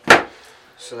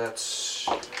 So that's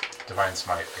Divine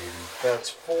Smite, 80. That's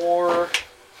 4.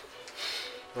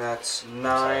 That's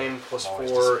 9 plus I'm always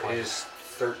 4 disappointed. is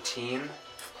 13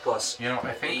 plus. You know,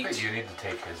 I think that 8. you need to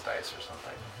take his dice or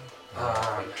something.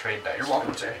 Um, Trade dice. You're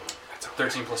welcome to. Okay.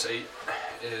 13 plus 8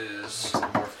 is. Makes it more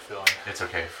fulfilling. It's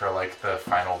okay. For like the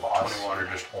final boss, 21. you're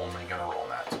just only gonna roll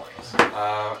nat 20s.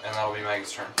 And that'll be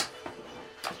Maggie's turn.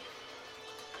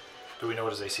 Do we know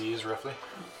what his AC is roughly?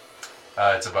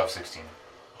 It's above 16.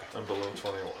 I'm below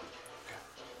 21.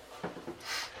 I'll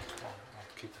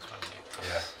keep this one.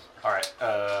 Yeah. All right.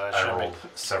 I Should I rolled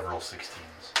make several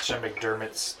 16s. should I make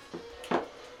Dermot's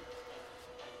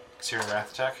Searing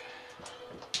Wrath attack?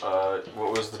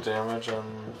 What was the damage on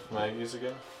Maggie's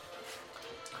again?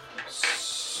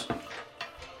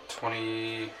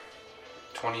 20,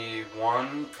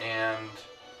 21, and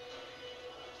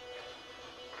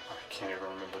I can't even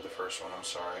remember the first one. I'm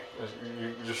sorry.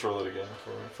 You just roll it again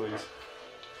for me, please.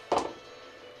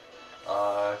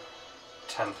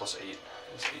 10 plus 8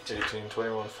 is 18. 18,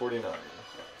 21, 49.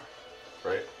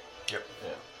 Right? Yep. Yeah.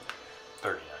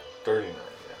 39. 39,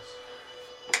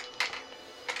 yes.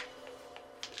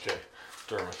 Okay,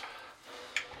 Dermot.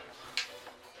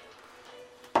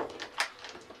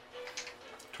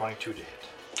 22 to hit.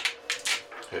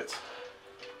 Hits.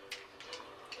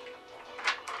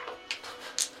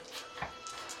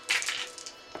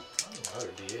 Oh,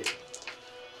 another D8.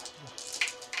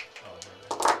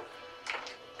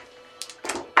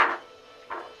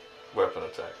 Weapon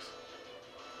attacks.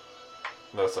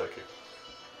 No psychic.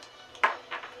 Yeah,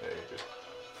 you're good.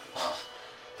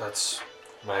 That's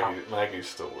Maggie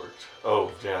still worked.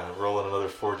 Oh, yeah, rolling another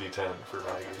 4d10 for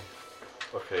Maggie.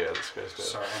 Okay, yeah, this guy's dead.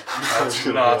 sorry. I'm That's, just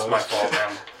no, gonna that's be my honest. fault,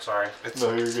 man. Sorry. It's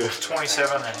No, you're good.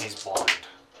 27 and he's blind.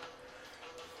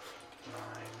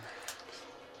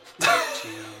 9,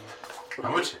 13,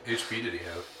 How much HP did he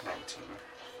have? 19.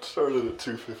 Started at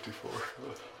 254.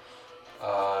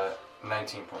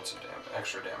 19 points of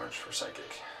extra damage for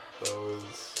psychic. That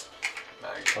was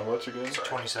Maggie. how much again? Sorry.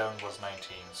 27 plus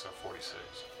 19, so 46.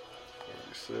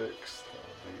 46.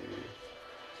 That'll be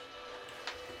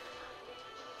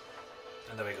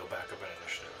And then we go back up in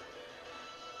initiative.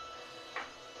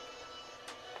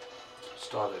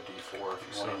 Still have a D4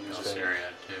 if you want to use it. Syria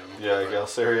too. yeah. But-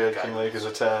 Galsariad can Okay. make his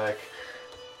attack,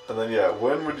 and then yeah.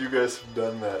 When would you guys have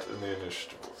done that in the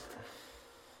initiative order?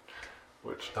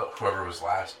 Which Whoever was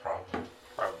last, probably.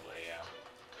 Probably, yeah.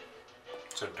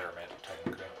 So Dermot,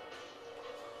 technically.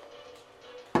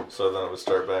 so then it would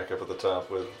start back up at the top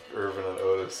with Irvin and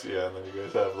Otis. Yeah, and then you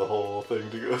guys have the whole thing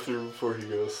to go through before he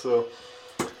goes. So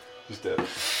he's dead.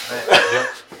 Yep.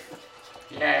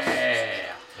 Yeah.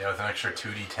 Yeah, with an extra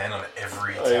 2d10 on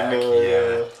every I attack. know,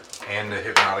 Yeah. And the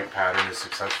hypnotic pattern is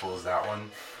successful as that one.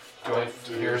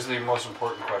 Here's the most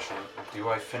important question. Do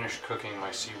I finish cooking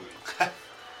my seaweed? Yeah,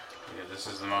 this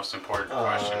is the most important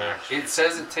question, actually. It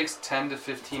says it takes 10 to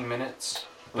 15 minutes,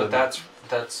 but Mhm.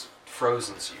 that's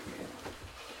frozen seaweed.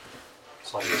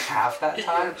 It's like half that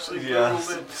time? Yeah.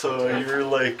 So you're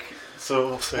like say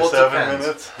Well, it 7 depends.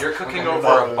 minutes. You're cooking Okay.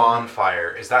 over a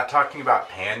bonfire. Is that talking about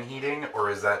pan heating, or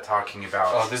is that talking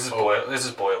about? Oh, this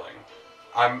is boiling.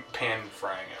 I'm pan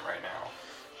frying it right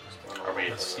now. Are we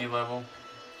at sea level?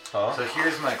 Huh? So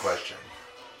here's my question.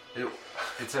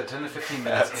 It's at 10 to 15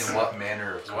 minutes. In what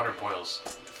manner of Because water boils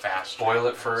fast. Boil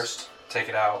it first, take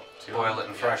it out, Too boil long, it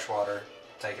in yeah. fresh water,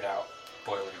 take it out,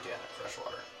 boil it again in fresh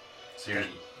water. So you're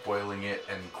boiling it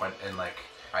and like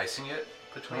icing it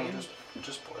between.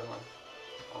 Just boiling.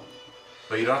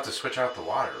 But you don't have to switch out the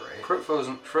water, right? Put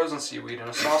frozen seaweed in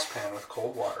a saucepan with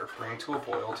cold water. Bring to a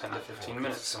boil 10 to 15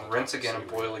 minutes. And rinse again and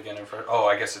boil again in fresh. Oh,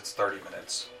 I guess it's 30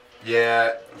 minutes.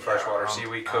 Yeah. In freshwater yeah,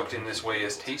 seaweed cooked in this way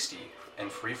is tasty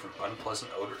and free from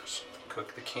unpleasant odors.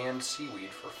 Cook the canned seaweed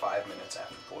for 5 minutes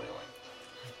after boiling.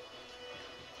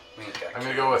 We ain't got I'm gonna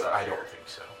canned go with out I here. don't think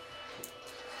so.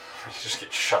 You just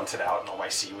get shunted out and all my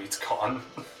seaweed's gone.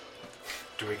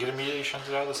 Do we get immediately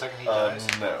shunted out the second he dies?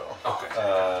 No. Okay.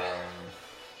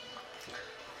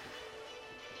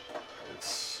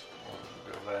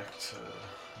 We'll go back to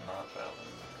not that one.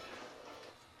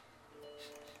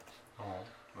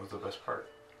 the best part.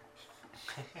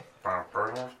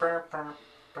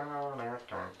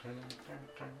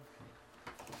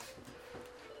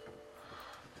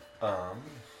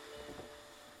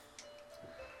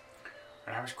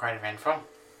 That was quite eventful.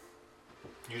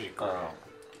 You did great. Oh,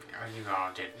 you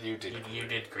all did. You did. You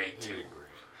did great You too. did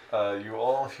great. You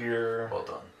all hear Well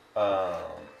done.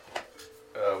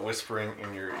 whispering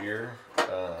in your ear,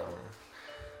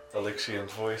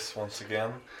 Elixian's voice once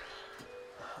again.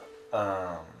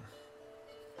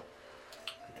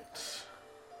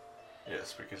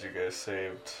 Yes, because you guys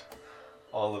saved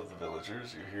all of the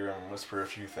villagers. You hear him whisper a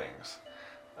few things.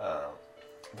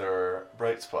 There are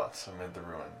bright spots amid the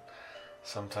ruin.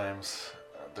 Sometimes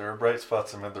there are bright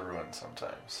spots amid the ruin.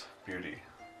 Sometimes beauty,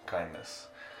 kindness,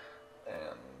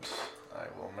 and I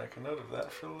will make a note of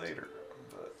that for later.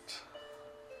 But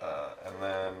and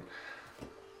then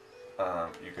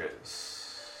you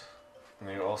guys, and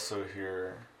you also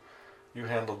hear, you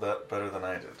handled that better than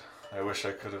I did. I wish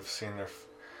I could have seen their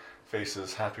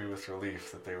faces happy with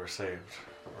relief that they were saved,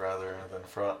 rather than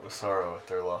fraught with sorrow at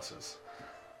their losses.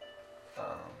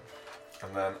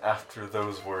 And then after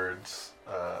those words,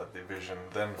 the vision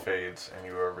then fades and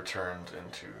you are returned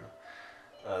into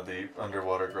the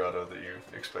underwater grotto that you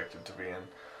expected to be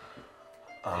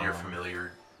in. Your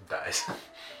familiar dies.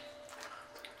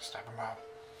 Snap him out.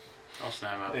 I'll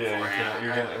snap up Yeah, beforehand.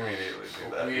 you can immediately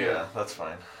do that. Yeah, that's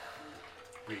fine.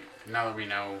 Now that we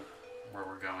know where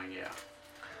we're going, yeah.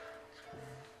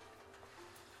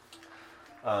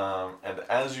 And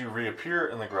as you reappear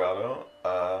in the grotto,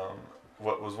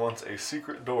 what was once a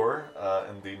secret door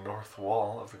in the north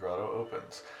wall of the grotto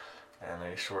opens, and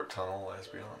a short tunnel lies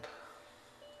beyond.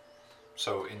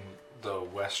 So in the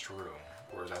west room,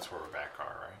 where that's where we're back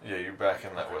are, right? Yeah, you're back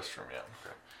in that west room, yeah.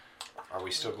 Are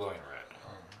we still glowing red?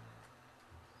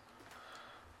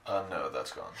 No,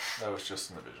 that's gone. That was just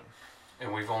in the vision.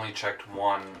 And we've only checked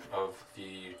one of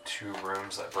the 2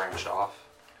 rooms that branched off.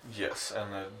 Yes,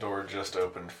 and the door just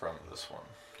opened from this one.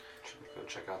 Should we go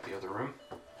check out the other room?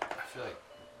 I feel like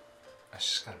it's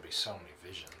just gonna be so many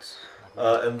visions.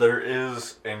 And there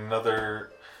is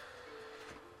another...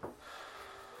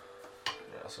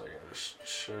 Yeah, so I can just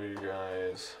show you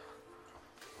guys.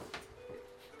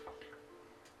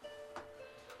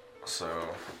 So,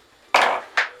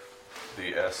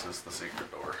 the S is the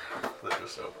secret door that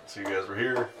just opened. So you guys were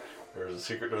here, there's a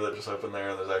secret door that just opened there,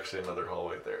 and there's actually another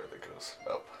hallway there that goes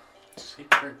up.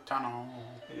 Secret tunnel.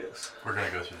 Yes. We're gonna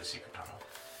go through the secret tunnel.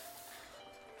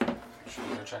 Should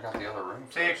we go check out the other room?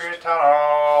 Secret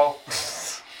tunnel.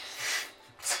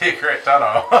 Secret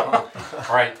tunnel.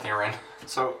 Alright, you're in.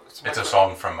 So It's a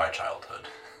song from my childhood,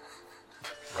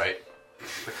 right?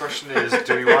 the question is,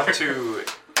 do we want to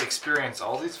experience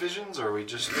all these visions, or are we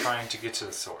just trying to get to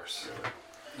the source?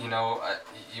 You know,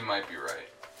 you might be right.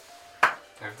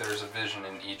 If there's a vision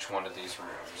in each one of these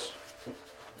rooms,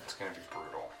 it's going to be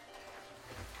brutal.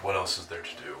 What else is there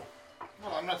to do?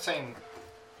 Well, I'm not saying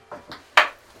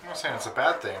it's a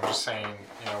bad thing. I'm just saying,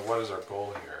 what is our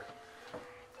goal here?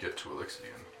 Get to Elixian.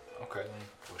 Okay, then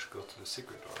we should go to the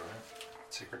secret door, right?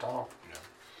 Secret tunnel. Yeah.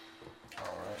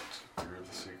 Alright, through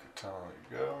the secret tunnel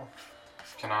you go.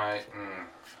 Can I...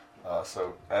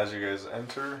 So, as you guys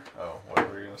enter... Oh, what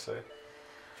were you going to say?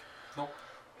 Nope.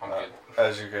 I'm good.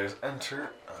 As you guys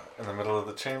enter, in the middle of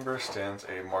the chamber stands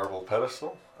a marble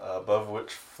pedestal, above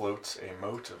which floats a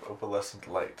mote of opalescent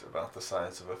light about the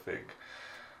size of a fig.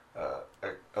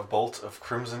 A bolt of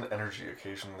crimson energy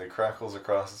occasionally crackles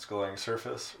across its glowing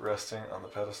surface. Resting on the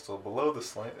pedestal below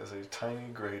this light is a tiny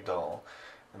gray doll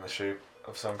in the shape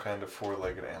of some kind of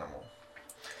 4-legged animal.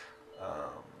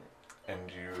 And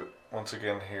you once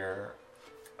again hear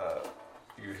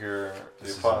the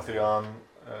Apotheon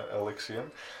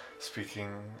Elixian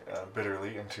speaking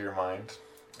bitterly into your mind.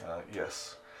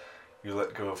 Yes, you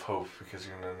let go of hope because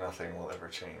you know nothing will ever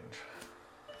change.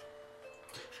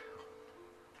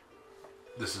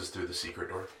 This is through the secret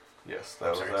door? Yes,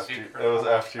 that Sorry, was secret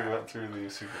after you went through the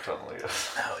secret tunnel,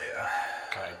 yes. Hell yeah.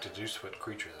 Can I deduce what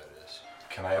creature that is?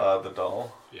 Can I The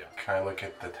doll. Yeah. can I look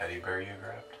at the teddy bear you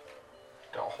grabbed?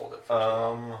 Don't hold it for too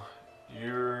long.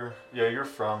 You're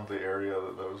from the area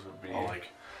that those would be. Oh, like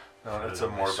No, put it's it a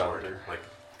in my sword, moorbounder. like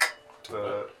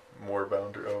The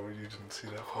moorbounder. Oh, you didn't see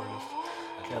that part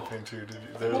of campaign 2, did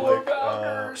you? They're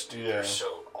Moorbounders, dude, yeah. they're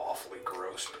so awfully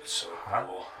gross, but it's so Huh?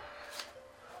 cool.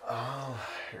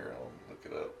 Here, I'll look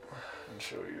it up and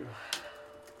show you.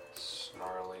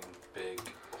 Snarling, big,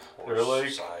 They're like-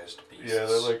 horse-sized beasts. Yeah,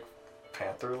 they're like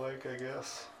panther-like, I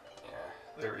guess.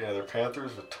 Yeah. They're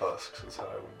panthers with tusks. Is how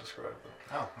I would describe them.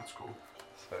 oh, that's cool.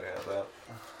 So yeah,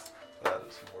 that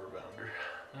is a moorbounder.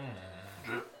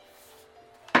 Drip.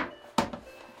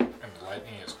 And the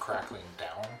lightning is crackling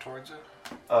down towards it?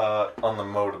 On the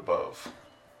moat above.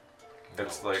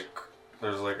 It's Moat. like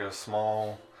there's like a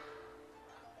small,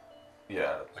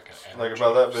 yeah, Like an like energy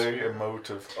about that big, sphere? a moat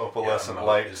of opalescent moat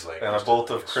light, is like and a just bolt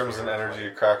a of crimson sphere of energy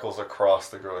light. crackles across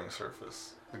the glowing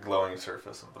surface of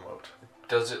the moat.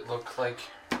 Does it look like...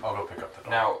 I'll go pick up the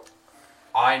doll. Now,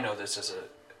 I know this is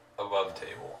a above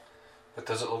table, but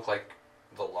does it look like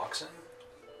the Luxon?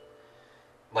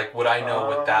 Like, would I know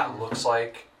what that looks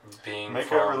like being Make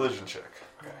from... a religion check.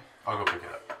 Okay. I'll go pick it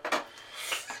up.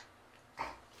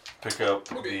 Pick up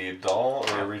the doll,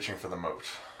 or you're reaching for the moat.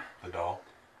 The doll.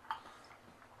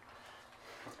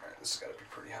 Alright, this has got to be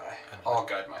pretty high. I'll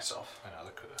guide myself.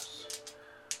 Another curse.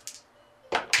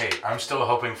 Hey, I'm still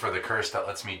hoping for the curse that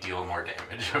lets me deal more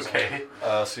damage, okay?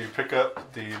 So you pick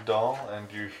up the doll,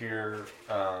 and you hear,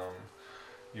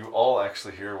 you all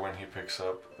actually hear when he picks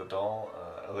up the doll,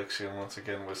 Alexian once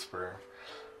again whisper,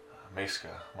 Meska,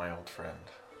 my old friend.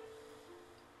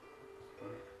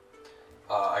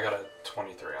 I got a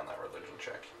 23 on that religion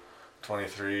check.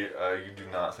 23, you do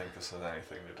not think this has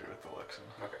anything to do with the Luxon.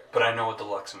 Okay. But I know what the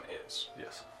Luxon is.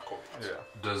 Yes. Cool. Yeah.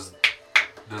 Does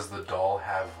the doll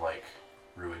have, like,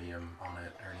 ruidium on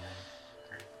it or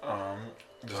anything?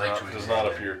 Does Like not, to does not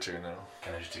examine. appear to, no.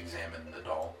 Can I just examine the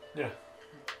doll? Yeah.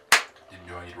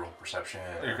 Do I need to roll perception?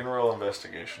 You can roll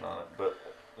investigation on it, but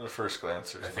at first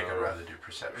glance, there's I think no I'd rather do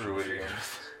perception. ruidium.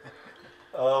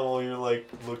 Oh, well, you're like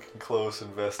looking close,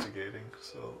 investigating,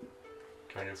 so.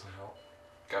 Can I get some help?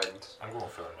 Guidance. I'm going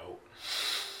for the moat.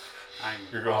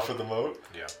 You're going for the moat?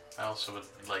 Yeah. I also would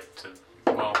like to,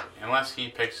 well, unless he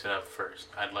picks it up first,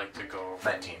 I'd like to go over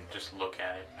 19. and just look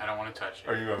at it. I don't want to touch it.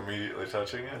 Are you immediately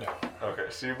touching it? No. Okay,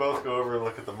 so you both go over and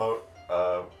look at the moat.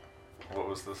 What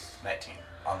was this? 19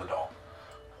 on the doll.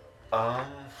 I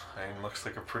mean, looks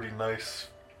like a pretty nice,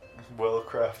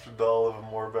 well-crafted doll of a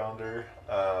moorbounder.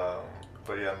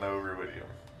 But yeah, no ruidium.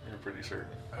 You're pretty certain.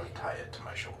 I would tie it to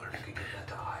my shoulder. I could get that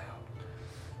to high out.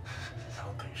 I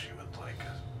don't think she would like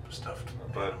a stuffed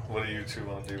But animal. what do you two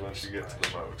want to do once you get to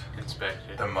the moat? Inspect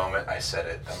it. The moment I said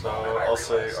it, the So, moment I I'll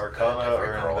say realized that Arcana every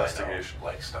or girl I know investigation.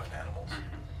 likes stuffed animals.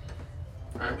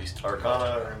 Mhm. Or at least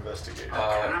Arcana or investigation?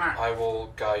 I will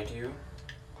guide you.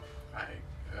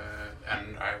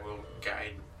 And I will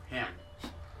guide him.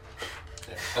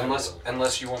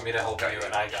 Unless you want me to help you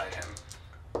and I guide him.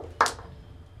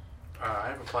 I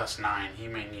have a +9. He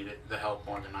may need it, the help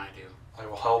more than I do. I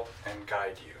will help and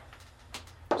guide you.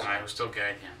 And I will still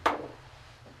guide him.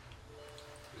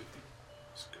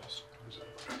 Disgust.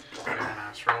 Very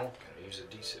nice roll. Can I use a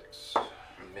d6?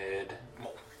 Mid.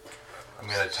 I'm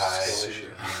gonna tie Skill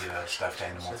issue. the stuffed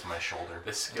animal to my shoulder.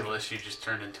 This skill issue just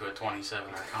turned into a 27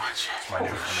 Arcana check. It's my new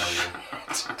familiar.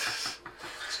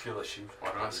 Skill issue.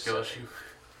 What about skill issue?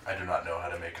 I do not know how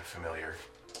to make a familiar.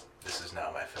 This is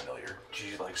now my familiar. Did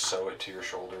you like sew it to your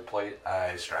shoulder plate?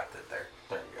 I strapped it there.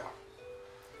 There you go.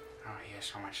 Oh, he has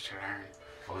so much to learn.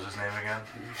 What was his name again?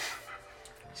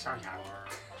 So young.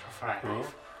 So fine. Who?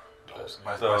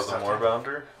 My So the stuffed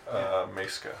moorbounder?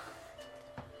 Meska.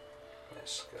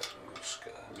 Miska,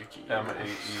 Muska. Yuki.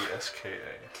 Maeska.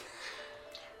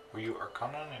 Were you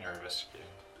Arcana or investigating?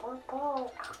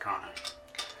 Arcana.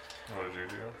 What did you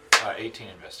do? 18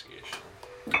 investigation.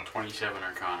 27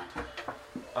 Arcana.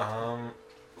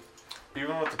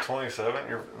 Even with the 27,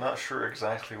 you're not sure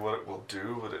exactly what it will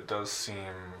do, but it does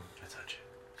seem I touch it.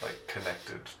 like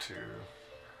connected to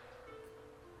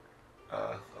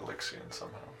Alexian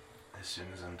somehow. As soon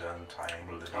as I'm done tying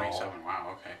the 27, doll,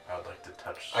 wow, okay. I would like to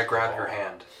touch. I grab the your doll.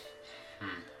 hand.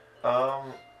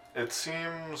 It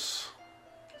seems.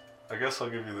 I guess I'll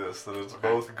give you this: that it's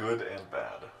both good and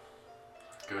bad.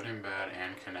 Good and bad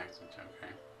and connected,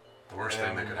 okay. The worst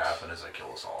thing that could happen is I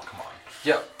kill us all. Come on.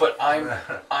 Yeah, but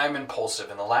I'm impulsive,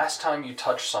 and the last time you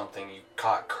touched something, you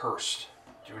got cursed.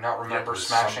 Do you not remember was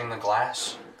smashing the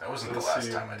glass? That wasn't This the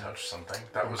last time I seems touched something.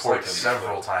 That was important, like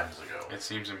several times ago. It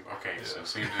seems, okay, so Yeah. it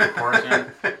seems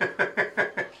important.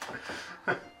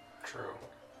 True.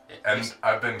 And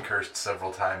I've been cursed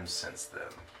several times since then.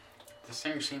 This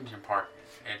thing seems important.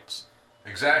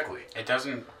 Exactly. It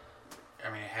doesn't, I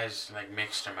mean, it has like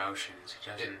mixed emotions.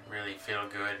 It doesn't really feel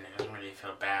good and it doesn't really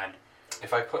feel bad.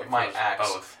 If I put It my feels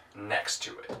axe both. next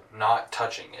to it, not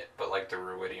touching it, but like the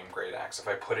ruidium great axe, if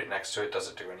I put it next to it, does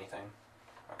it do anything?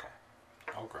 Okay.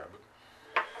 I'll grab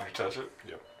it. You touch it?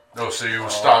 Yep. No, so you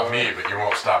stop me, but you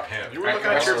won't stop him. You were Right,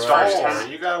 looking at your that's phone. first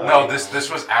time. You got No, this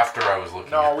was after I was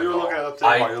looking. No, at we the were doll. looking at the thing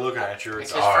I- while you're looking at your.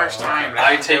 It's his Alright, first okay. time. I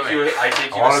let him take do you. it. I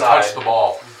take I you want to aside, touch the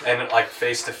ball. and like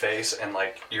face to face, and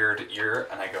like ear to ear,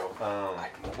 and I go. I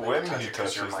won't When touch he it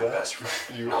 'cause you're touches my that, best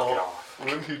friend. you Knock it all off.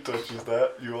 when he touches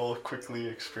that, you all quickly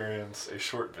experience a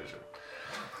short vision.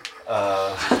 We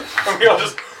all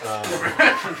just.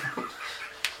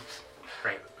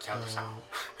 Great. Count us out.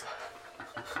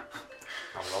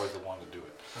 I was always the one to do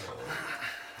it.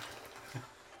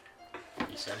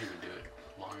 He said he would do it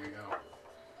long ago.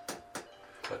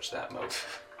 Touch that moat.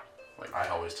 Like I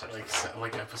always touch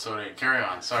like episode 8. Carry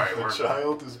on. Sorry. The we're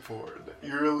child is born,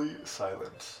 eerily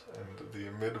silent, and the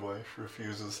midwife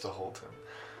refuses to hold him.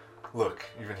 Look,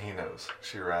 even he knows,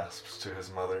 she rasps to his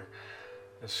mother.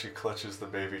 As she clutches the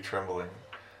baby trembling,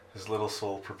 his little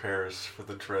soul prepares for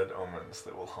the dread omens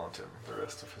that will haunt him the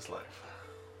rest of his life.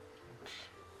 Which,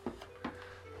 I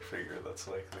figure that's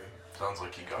likely. Sounds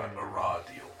like he got a raw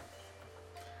deal.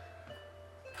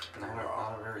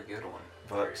 Not a very good one.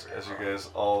 But as you guys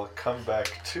all come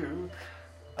back to,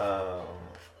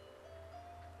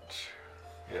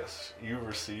 yes, you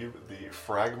receive the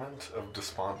Fragment of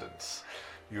Despondence.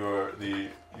 You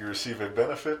receive a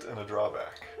benefit and a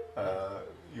drawback.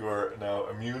 You are now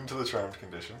immune to the charmed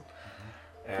condition,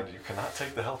 and you cannot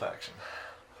take the health action.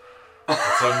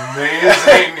 It's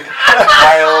amazing.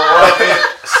 I love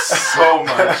it so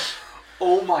much.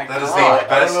 Oh my That is god. the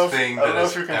best thing I don't that know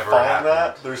has if you can ever find happened.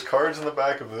 that. There's cards in the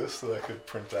back of this that I could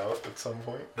print out at some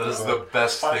point. That is But, the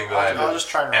best thing that I'll just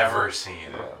try I've and remember. ever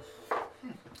seen. yeah.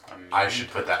 I should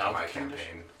put that in my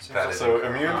campaign. That is So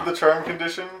incredible. immune to the charm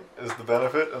condition is the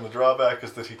benefit, and the drawback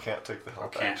is that he can't take the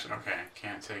health action.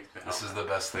 Can't take the help. This is the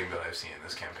best thing that I've seen in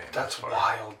this campaign. That's thus far.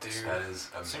 wild, dude. That is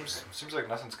amazing. Seems like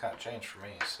nothing's kind of changed for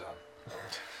me. So Do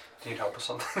you need help with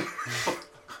something? if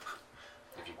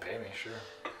you pay me, sure.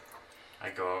 I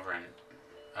go over and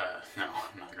no,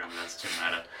 I'm not gonna. That's too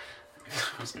meta.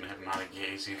 I was gonna hypnotic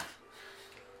gaze you.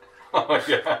 Oh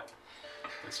yeah.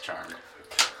 It's charmed.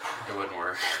 It wouldn't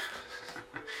work.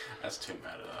 That's too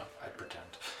meta though. I'd pretend.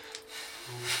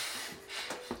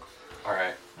 All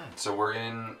right. So we're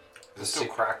in the It's still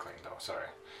crackling though. Sorry.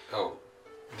 Oh,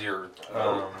 your.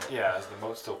 Yeah, is the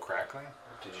moat still crackling?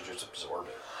 Did you just absorb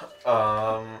it?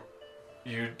 I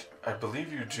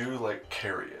believe you do like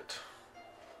carry it.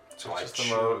 So It's I just the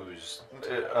moat. choose.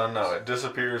 No, it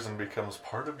disappears and becomes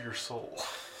part of your soul.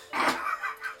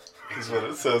 Is what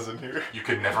it says in here. You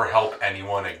could never help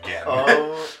anyone again.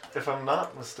 If I'm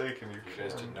not mistaken, You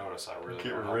guys didn't notice. I really get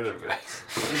don't rid help of you it. guys.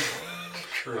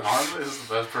 True. Arm is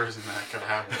the best person that could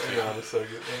happen to. Hang on a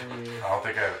second. I don't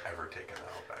think I've ever taken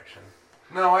the help action.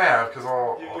 No, I have, because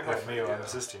You can help me on yeah.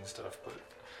 assisting stuff, but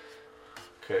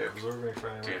Okay, absorbing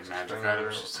fire. Dude, magic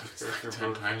items just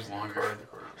 10 times longer. I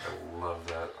love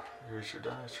that. Here's your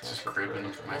dice. Just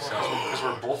cribbing for myself. because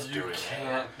we're both You doing it.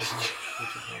 can't.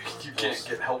 You can't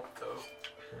get help though.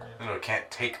 No, can't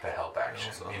take the help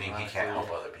action, meaning he can't help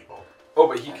other people. Oh,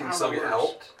 but he I can don't still know get worse.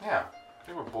 helped. Yeah. I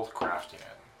think we're both crafting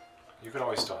it. You could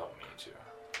always still help me too.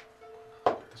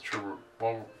 That's true.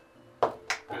 Well,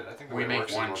 But I think the We way it make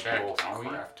works is one we're check, both don't we?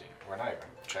 crafting. We're not even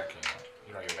checking it.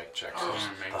 You don't even make checks. I'm gonna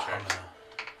make checks.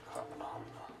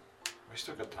 We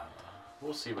still got time.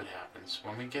 We'll see what happens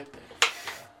when we get there.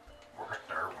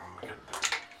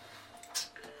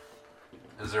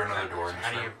 Is there another door in this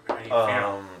How do room? you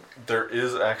feel? There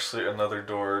is actually another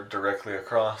door directly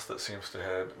across that seems to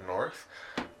head north,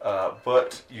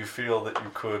 but you feel that you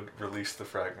could release the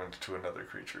fragment to another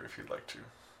creature if you'd like to.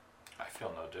 I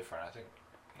feel no different. I think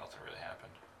nothing really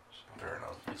happened. So. Fair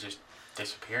enough. It just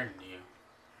disappeared into you.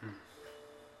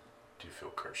 Do you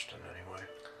feel cursed in any way?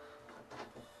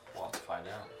 We'll have to find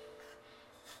out.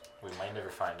 We might never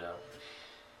find out.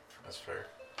 That's fair.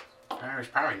 There was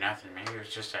probably nothing. Maybe it was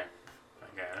just a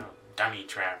little dummy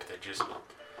trap that just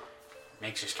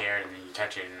makes you scared, and then you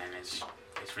touch it, and then it's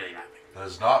really nothing. That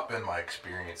has not been my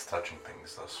experience touching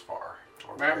things thus far.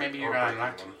 Well, maybe you got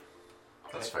unlucky.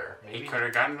 That's fair. You could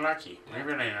have gotten lucky. We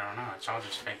really don't know. It's all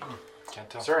just fate. Can't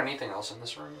tell. Is there anything else in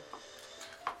this room?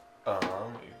 You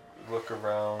look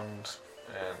around,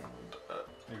 and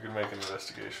you can make an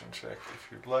investigation check if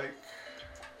you'd like.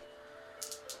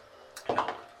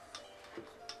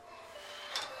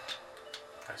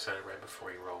 I said it right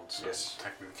before you rolled, so Yes.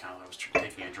 technically I was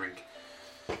taking a drink.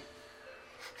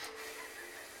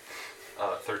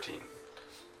 13.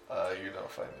 You don't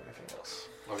find anything else.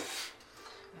 Okay.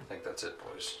 I think that's it,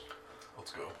 boys.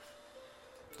 Let's go.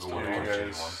 So We'll you continue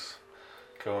on. guys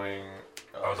going...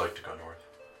 I would like to go north.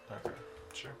 Okay.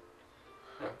 Sure.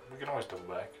 Yeah, we can always double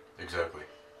back. Exactly.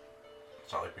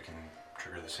 It's not like we can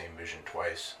trigger the same vision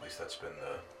twice. At least that's been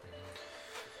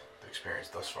the experience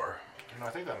thus far. You know,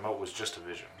 I think that moat was just a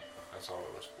vision. That's all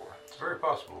it was for. It's very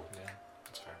possible. Yeah,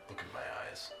 that's fair. Look at my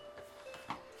eyes.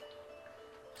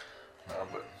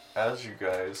 But as you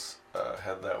guys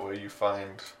head that way, you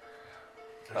find...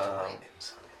 There's a light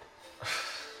inside.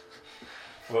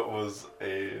 what was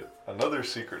another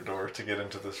secret door to get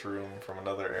into this room from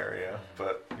another area,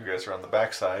 but you guys are on the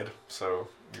back side, so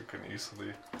you can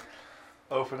easily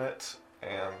open it,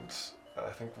 and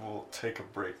I think we'll take a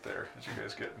break there as you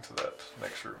guys get into that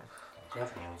next room. Okay.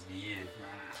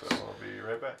 So I'll be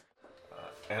right back.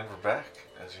 And we're back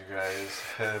as you guys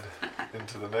head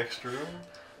into the next room.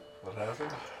 What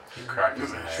happened? He cracked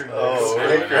his head. Oh, Are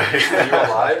great. you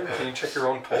alive? Can you check your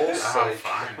own pulse? Oh, Like,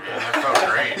 fine, man. That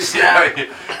felt great. Yeah,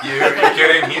 you're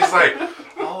kidding. He's like,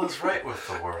 all is right with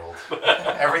the world.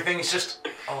 Everything's just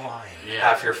aligned. Yeah.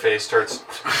 half your face starts.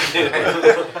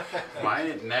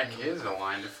 My neck is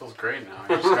aligned. It feels great now.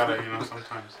 I just gotta,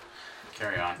 sometimes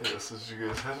carry on. Yes, as you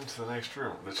guys head into the next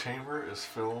room, the chamber is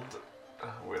filled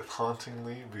with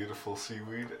hauntingly beautiful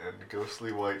seaweed and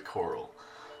ghostly white coral.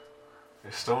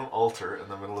 A stone altar in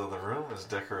the middle of the room is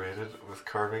decorated with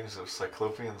carvings of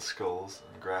cyclopean skulls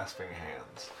and grasping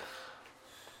hands.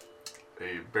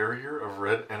 A barrier of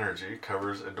red energy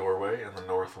covers a doorway in the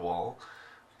north wall,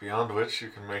 beyond which you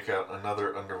can make out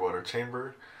another underwater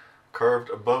chamber. Carved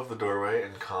above the doorway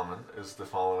in common is the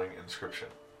following inscription: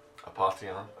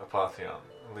 Apotheon, Apotheon,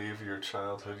 leave your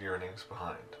childhood yearnings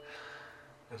behind.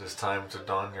 It is time to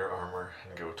don your armor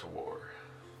and go to war.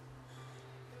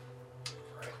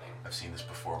 I've seen this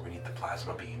before. We need the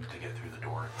plasma beam to get through the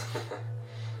door.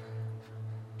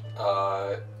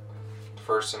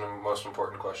 First and most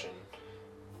important question: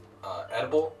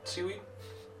 edible seaweed?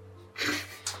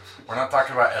 We're not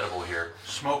talking about edible here.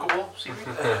 Smokable seaweed?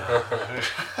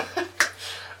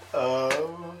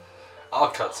 I'll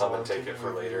cut some and take it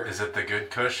for later. Is it the good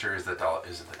Kush or is it the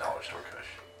dollar store Kush?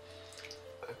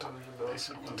 I don't even know if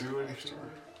it do anything.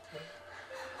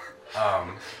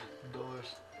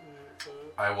 Dollars.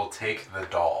 I will take the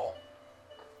doll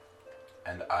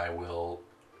and I will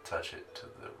touch it to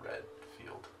the red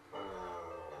field.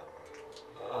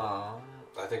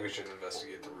 I think we should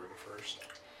investigate the room first.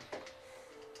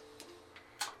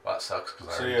 Well, that sucks because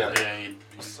I So, already yeah. did it.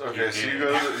 Yeah, Okay,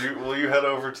 so you head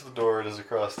over to the door. It is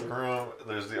across the room.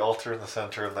 There's the altar in the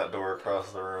center and that door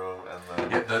across the room,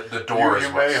 and then Yeah, the door is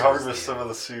you what may says harvest the- some of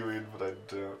the seaweed, but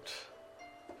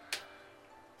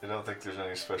I don't think there's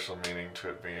any special meaning to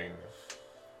it being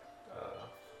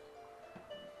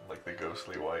like the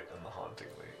ghostly white and the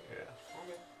hauntingly.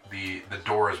 Yeah. The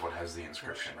door is what has the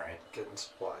inscription, right? Getting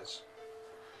supplies.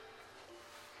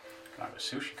 Can I have a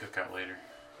sushi cookout later?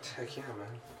 Heck yeah, man.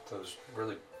 Those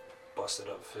really busted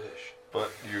up fish.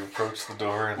 But you approach the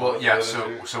door and Well, what yeah. does it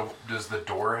do? So does the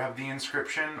door have the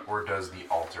inscription or does the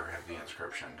altar have the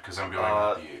inscription? Because I'm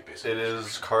going with the basic. It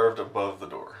is carved above the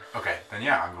door. Okay, then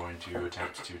yeah, I'm going to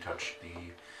attempt to touch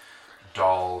the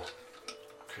doll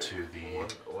Okay. to the.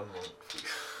 One moment, please.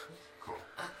 Cool.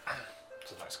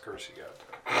 It's a nice curse you got.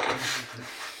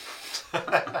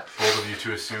 Bold of you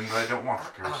to assume that I don't want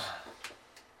the curse.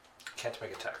 Can't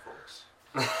make attack rolls.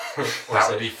 That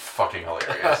would be fucking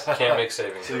hilarious. Can't make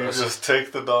saving So you throws. just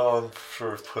take the doll and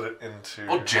sort of put it into.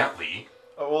 Well, gently.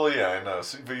 Oh, well, yeah, I know.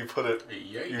 So, but you put it.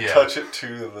 Yeah. You Yeah. touch it to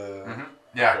the. Mm-hmm.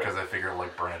 Yeah, Okay. because I figure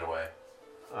like burn it away.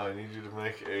 I need you to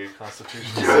make a Constitution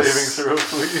Yes. saving throw,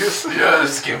 please.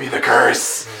 Yes, give me the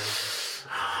curse.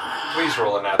 Please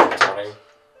roll a natural 20.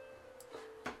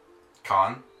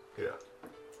 Con. Yeah.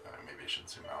 Maybe I should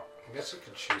zoom out. I guess you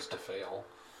could choose to fail.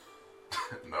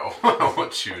 No, I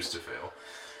won't choose to fail.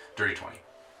 Dirty 20.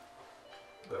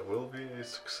 That will be a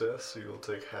success, so you'll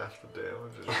take half the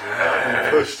damage and you'll not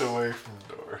be pushed away from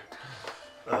the door.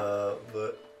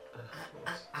 But.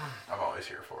 I'm always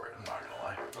here for it, I'm not gonna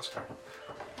lie. That's fair.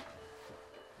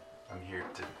 I'm here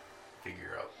to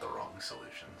figure out the wrong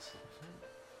solutions.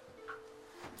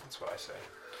 That's what I say.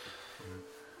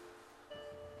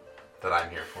 That I'm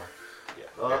here for. Yeah.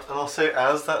 And I'll say,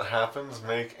 as that happens,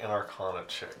 make an Arcana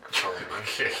check for me.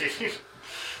 Okay.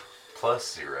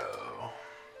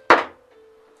 +0.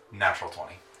 Natural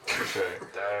 20. Okay.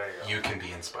 There you go. You can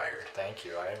be inspired. Thank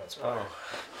you. I am inspired.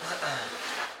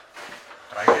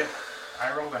 Oh.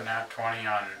 I rolled a nat 20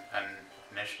 on an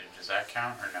initiative. Does that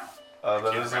count or no?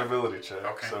 That can't is an remember. ability check.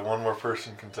 Okay. So one more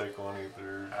person can take one,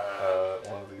 either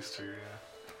one of these two, yeah.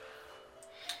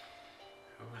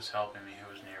 Who was helping me?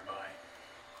 Who was nearby?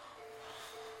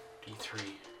 D3.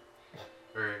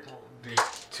 Or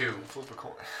D2. Flip a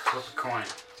coin. Flip a coin.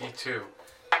 D2.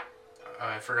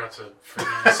 I forgot to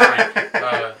freaking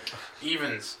assign.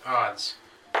 Evens. Odds.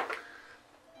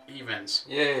 Evens.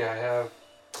 Yay, I have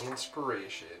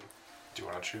inspiration. Do you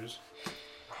want to choose?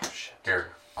 Oh, shit.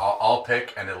 Here, I'll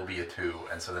pick and it'll be a 2,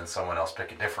 and so then someone else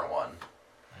pick a different one.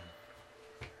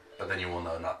 But then you will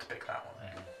know not to pick that one.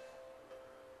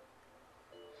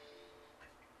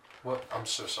 What? I'm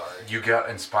so sorry. You got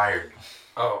inspired.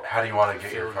 Oh, How do you want to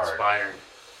get Feel your card? inspired.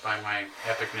 by my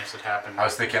epicness that happened. I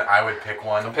was thinking I would pick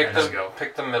one. Pick and then go.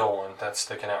 Pick the middle one that's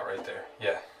sticking out right there.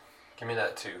 Yeah. Give me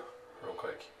that too, real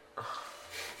quick.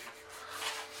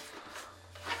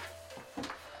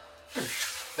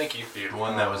 Thank you. the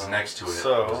one that was next to it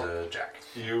So- was a jack.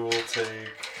 You will take.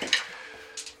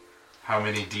 How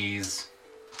many D's?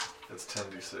 It's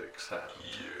 10d6. Half.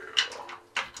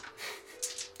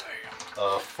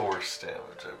 Yeah. Force damage,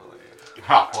 I believe.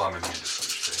 Ha! Well, I'm gonna use this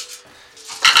first.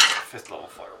 5th level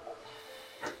fireball.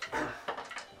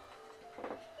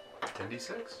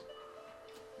 10d6?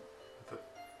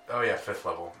 Oh yeah, 5th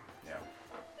level. Yeah.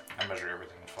 I measure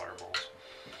everything with fireballs.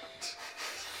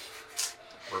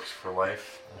 Works for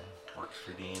life. Works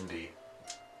for D&D.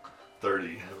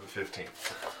 30 of a 15.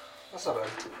 That's not bad.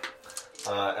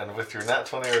 And with your nat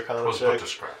 20 Arcana Was put check, to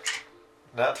scratch.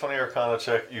 nat 20 Arcana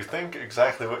check, you think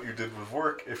exactly what you did would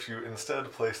work if you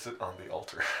instead placed it on the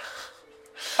altar.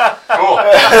 Cool.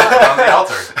 On the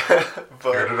altar. Figured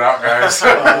But it out, guys.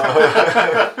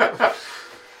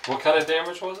 What kind of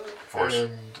damage was it? Force.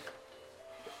 and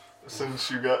since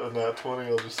you got a nat 20,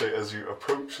 I'll just say as you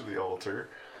approach the altar,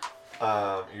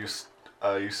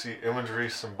 you see imagery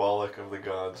symbolic of the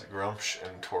gods Grumsh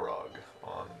and Torog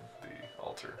on the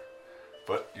altar.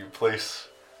 But you place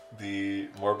the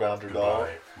Moorbounder doll.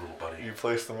 Goodbye, little buddy. You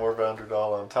place the Moorbounder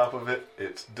doll on top of it,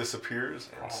 it disappears,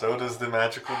 and so does the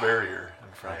magical barrier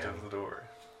in front of the door.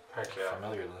 Heck yeah.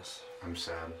 Familiarless. I'm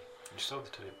sad. You still have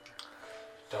the teddy bear.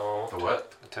 Don't. The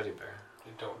what? The teddy bear.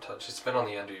 You don't touch. It's been on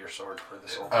the end of your sword for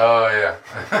this whole. Oh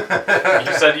yeah.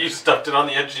 You said you stuffed it on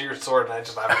the edge of your sword, and I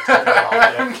just haven't taken it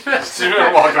off yet. So you're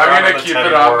gonna walk around I'm gonna with a keep teddy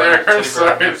it on bear- there. teddy bear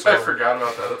Sorry, on your I sword. forgot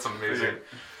about that. That's amazing.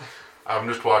 I'm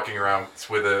just walking around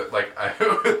with a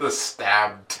with a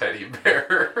stabbed teddy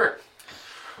bear.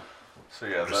 So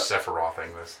yeah, Just that,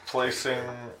 Sephirothing this.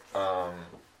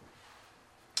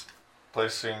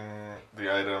 placing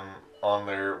the item on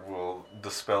there will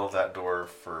dispel that door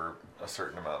for a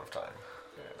certain amount of time.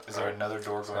 Is there another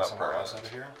door It's going not somewhere permanent. else out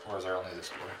of here? Or is there only this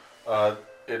door?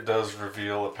 It does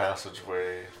reveal a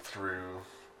passageway through.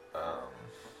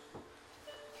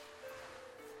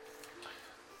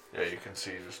 Yeah, you can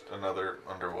see just another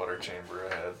underwater chamber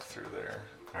ahead through there.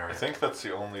 All I right. think that's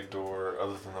the only door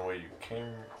other than the way you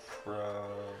came from.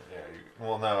 Yeah.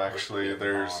 Well, no, actually,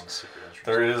 there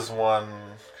is one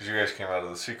because you guys came out of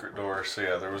the secret door. So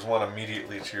yeah, there was one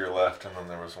immediately to your left, and then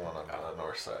there was one on the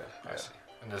north side. I see.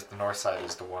 And the north side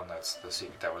is the one that's the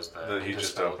secret. That was the. That he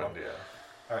just dispelled opened. one.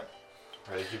 Yeah.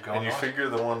 Ready to keep going? And you north? figure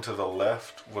the one to the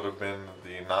left would have been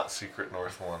the not secret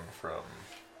north one from.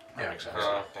 That makes sense.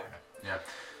 Okay. Yeah.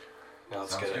 Yeah,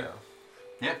 let's Sounds get good. it.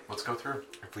 Yeah. Let's go through.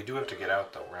 If we do have to get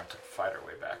out, though, we're going to have to fight our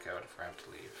way back out if we have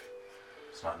to leave.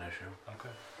 It's not an issue.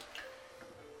 Okay.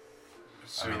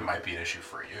 So I mean, it might be an issue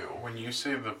for you. when you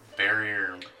say the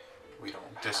barrier, We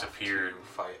don't Disappeared. have to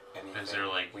fight anything. Is there,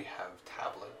 like- we have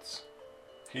tablets?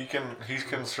 He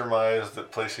can surmise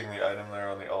that placing the item there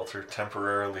on the altar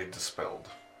temporarily dispelled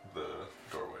the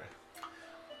doorway.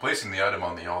 Placing the item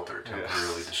on the altar Yes.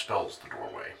 temporarily dispels the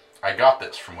doorway. I got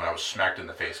this from when I was smacked in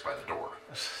the face by the door.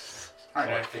 all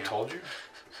right, They told you?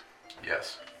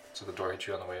 Yes. So the door hit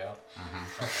you on the way out?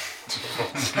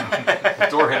 The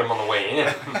door hit him on the way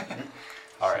in.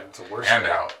 Alright. It's the worst. And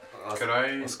out. Could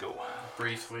I Let's go.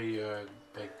 briefly,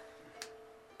 like,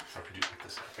 How could you put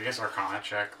this? I guess Arcana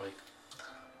check, like,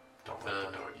 Don't let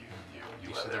them do it. You you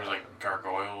let said it there was happen. like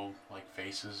gargoyle like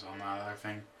faces on that other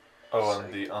thing. Oh,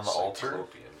 on the altar.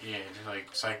 Cyclopean. Yeah,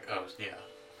 just like oh yeah.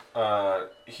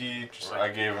 I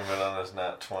gave him it on his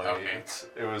nat 20. Okay.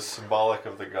 It was symbolic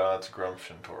of the gods Grumsh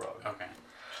and Torog. Okay.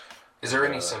 Is there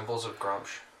any symbols of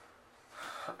Grumsh?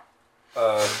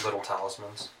 Little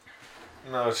talismans?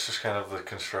 No, it's just kind of the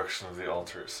construction of the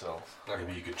altar itself.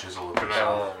 Maybe you could chisel it. Could I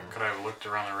Um, could I have looked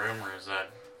around the room, or is that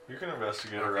You can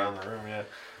investigate Okay. around the room, yeah.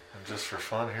 And just for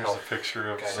fun, here's Oh, a picture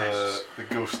of okay. the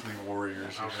ghostly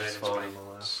warriors you okay? just It's fought in the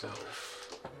last.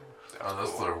 myself. Oh,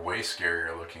 those are way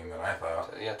scarier looking than I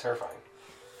thought. Yeah, terrifying.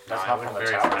 That's No, I not look from the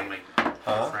very tower? friendly.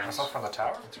 Huh? Friends. That's not from the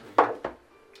tower?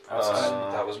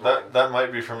 That was mine. that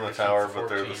might be from the 15, tower, but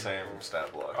they're the 14. same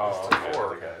stat block. Oh, as the okay.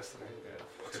 other guys.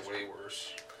 Yeah. It's way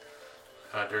worse.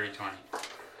 Dirty 20.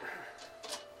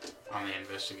 On the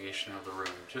investigation of the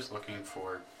room, just looking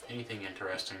for anything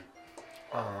interesting.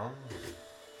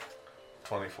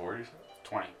 24, you said?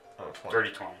 20. Oh, 20.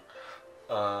 Dirty 20.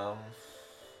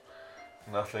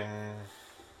 Nothing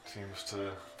seems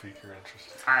to pique your interest.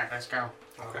 All right, let's go.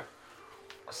 Okay.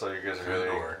 So you guys are Through the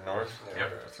heading door. north? Yeah.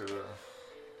 Or through the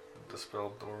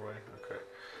dispelled doorway? Okay.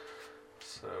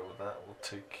 So that will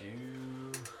take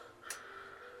you...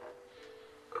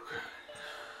 Okay.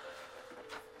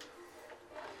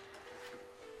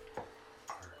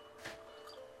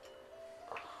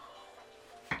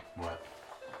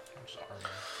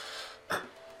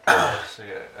 So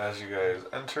yeah, as you guys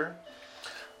enter,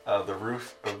 the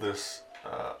roof of this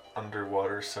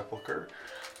underwater sepulcher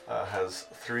has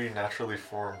 3 naturally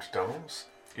formed domes,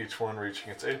 each one reaching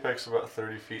its apex about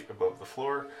 30 feet above the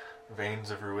floor.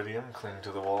 Veins of ruidium cling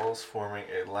to the walls, forming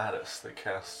a lattice that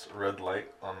casts red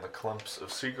light on the clumps of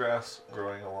seagrass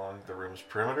growing along the room's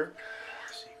perimeter.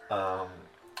 And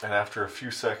after a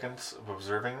few seconds of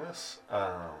observing this,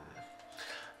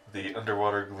 the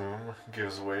underwater gloom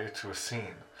gives way to a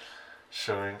scene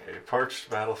showing a parched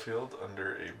battlefield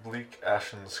under a bleak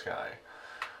ashen sky.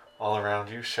 All around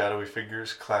you, shadowy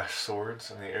figures clash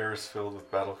swords, and the air is filled with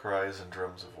battle cries and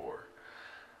drums of war.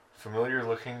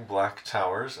 Familiar-looking black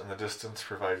towers in the distance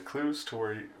provide clues to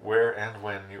where and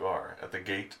when you are, at the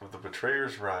gate of the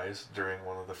Betrayer's Rise during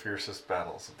one of the fiercest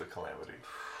battles of the Calamity.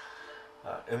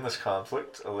 In this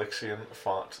conflict, Alexian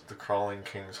fought the Crawling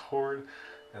King's horde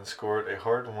and scored a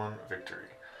hard-won victory.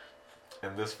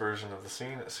 In this version of the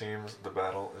scene, it seems the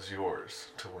battle is yours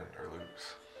to win or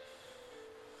lose.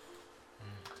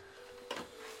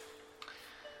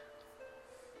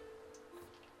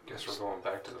 Guess we're going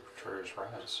back to the Betrayer's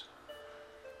Rise.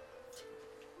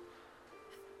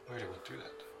 We already went through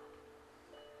that.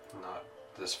 Not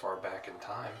this far back in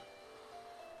time.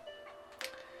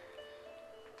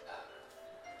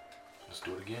 Let's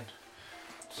do it again.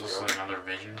 Is this another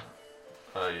vision?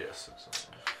 Yes.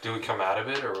 Do we come out of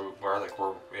it, or we're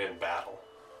in battle?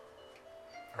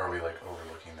 Are we like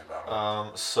overlooking the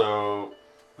battle? So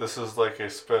this is like a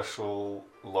special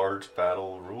large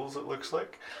battle rules, it looks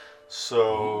like.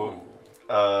 So,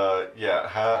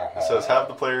 it says have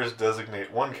the players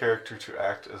designate one character to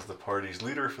act as the party's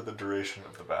leader for the duration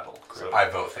of the battle. So I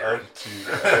vote Theron.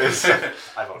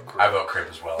 I vote Crib. I vote Crib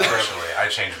as well, actually. I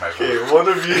changed my vote. Okay, one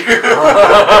of you.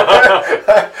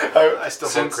 I still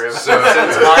vote Since, Crib.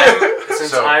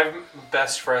 since I'm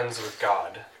best friends with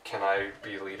God, can I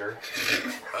be leader?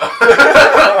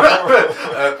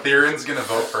 Theron's gonna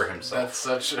vote for himself. That's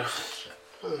such a...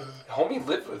 Homie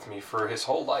lived with me for his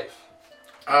whole life.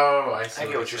 Oh, I see. I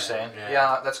get what you're saying. Yeah.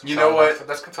 Yeah, that's You know what?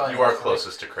 That's compelling. You are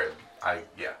closest to Crib.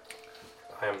 Yeah.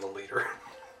 I am the leader.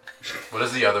 What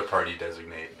does the other party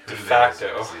designate? Who De do they facto.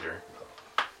 designate as leader?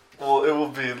 Well, it will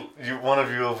be one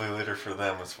of you will be leader for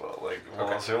them as well.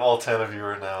 Okay. So all 10 of you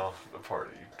are now a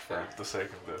party for Yeah. the sake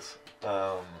of this.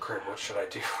 Crib, what should I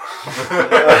do?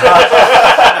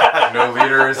 No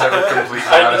leader is ever complete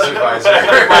without his advisor.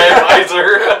 My advisor.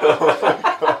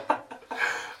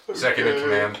 Second in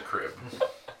command, Crib.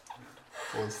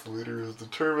 Once the leader is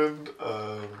determined,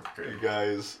 you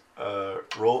guys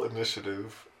roll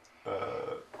initiative.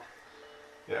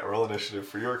 Roll initiative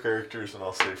for your characters, and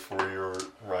I'll say for your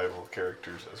rival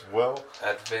characters as well.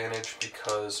 Advantage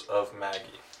because of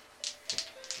Maggie.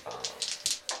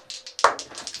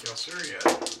 Galceria,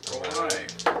 roll high.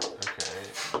 Okay.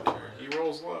 He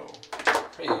rolls low.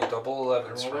 Hey, double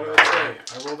 11s I for rolled out of the Maggie. tray.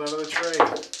 I rolled out of the tray.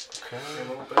 Okay. A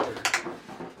little better.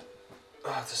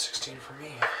 The 16 for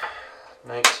me.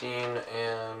 19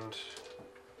 and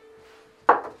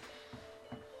 13.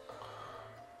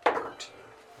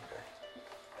 Okay.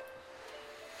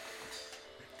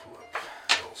 Pull up the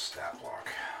little stat block.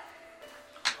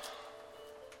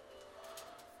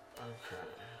 Okay.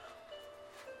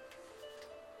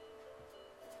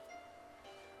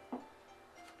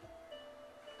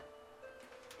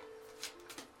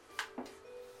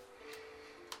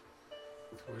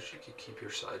 I wish you could keep your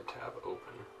side tab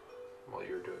open while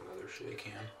you're doing other shit. You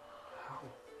can. How?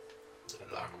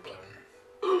 Lock button.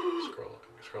 Scroll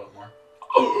up more.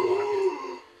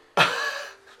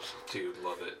 Dude,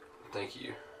 love it. Thank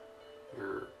you.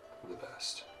 You're the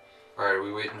best. Alright, are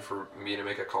we waiting for me to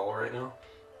make a call right now?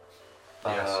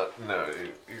 No,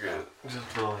 you're good.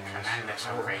 Just rolling your That's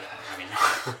so great. I mean,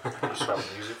 You just have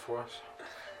music for us.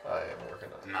 I am working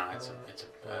on it. no,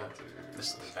 this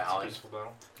is the valley. Peaceful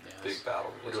battle. Yes. Big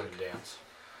battle We're music. doing a dance.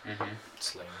 Mm-hmm.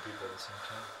 Slaying people at the same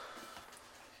time.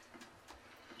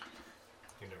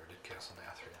 You never did cast on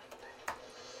Athria.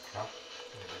 No.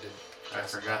 You never did. I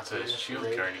forgot the shield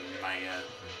guarding my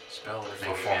spell.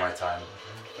 Before my time.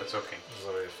 That's okay. This is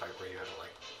literally a fight where you had to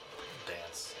like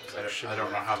dance. I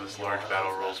don't know how this large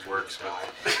battle rolls works, but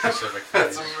specific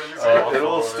That's things. amazing.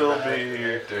 It'll still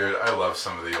be. Dude, I love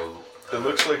some of the old. It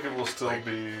looks like it will still like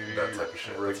be that type of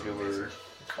shit. That's regular amazing.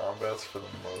 combats for the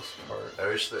most part. I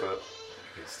wish that But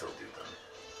you could still do them.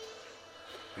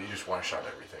 But you just one shot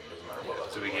everything, doesn't matter what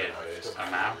level. Do we you get are.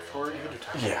 a map for it?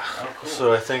 Yeah. Oh, cool.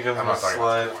 so I think I'm I'm gonna not talking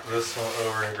slide about this one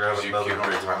over and grab You another can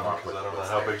only big time one lock because I don't know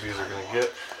what's how there. big these are gonna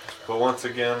get. But once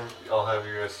again, I'll have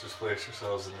you guys just place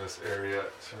yourselves in this area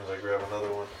as soon as I grab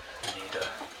another one.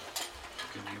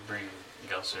 Could you bring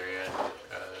Galceria?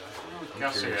 I'm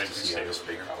Galceria curious can to see stay how this over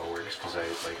big here. battle works. works because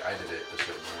I did it a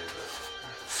certain way,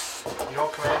 but You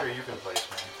don't command or you can place,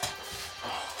 man.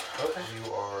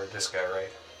 You are this guy, right?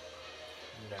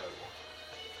 No.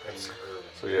 That's urban.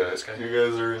 So yeah, This guy? you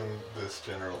guys are in this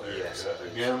general area. Yes, I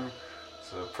think Again,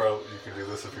 so probably you can do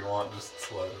this if you want, just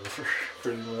slide over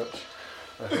pretty much.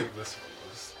 I think this one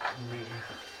was me.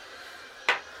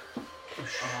 So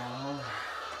let's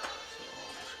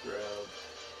grab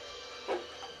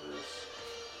this.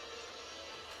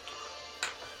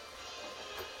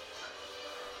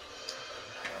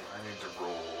 And I need to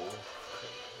roll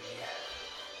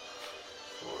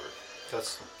for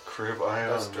That's crib ion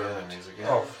That's enemies again.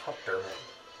 Oh, fuck Dermot.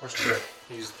 Where's Dermot?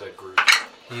 he's the group.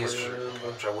 He is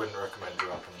Which I wouldn't recommend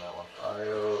dropping that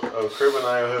one. Crib and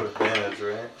Io have advantage,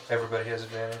 right? Everybody has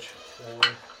advantage.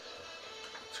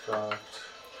 Scott.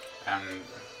 And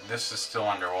this is still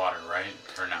underwater, right?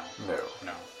 Or no? No.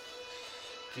 No.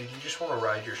 Dude, you just want to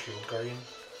ride your shield guardian?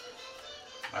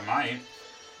 I might.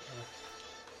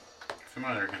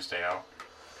 Familiar can stay out.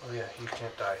 Oh yeah, you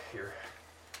can't die here.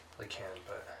 They can,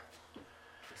 but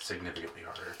it's significantly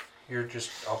harder. you're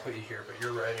just, I'll put you here, but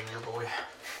you're riding your boy.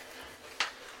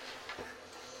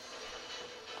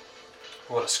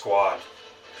 What a squad.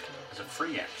 As a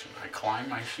free action, I climb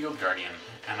my shield guardian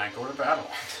and I go to battle.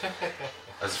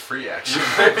 As a free action.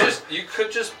 You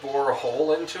could just bore a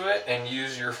hole into it and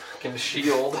use your fucking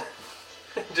shield.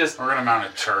 Just We're gonna mount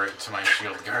a turret to my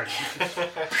shield guardian.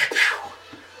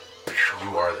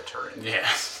 You are the turret.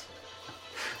 Yes.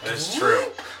 That is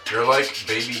true. You're like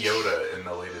Baby Yoda in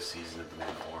the latest season of The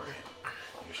Mandalorian.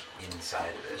 You're inside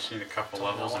of it. Just need a couple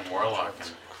levels in Warlock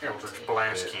and Eldritch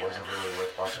Blast It Cannon. wasn't really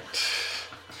worth watching.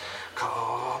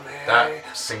 come in. That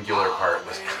singular part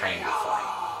was kind of funny.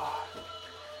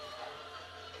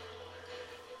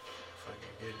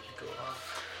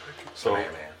 So,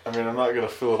 Man. I mean, I'm not going to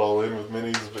fill it all in with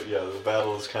minis, but yeah, the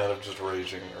battle is kind of just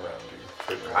raging around you.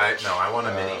 Pretty much. I want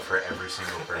a mini for every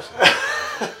single person.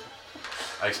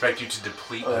 I expect you to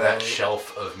deplete that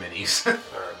shelf of minis. Or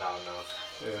not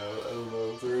enough. Yeah, I don't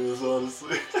know if there is,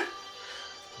 honestly.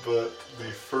 But the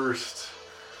first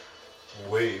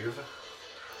wave.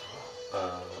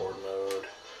 Horde mode.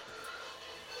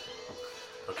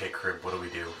 Okay, Crib, what do we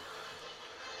do?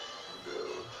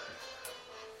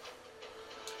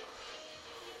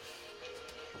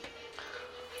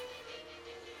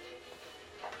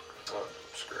 Oh,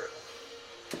 screw it.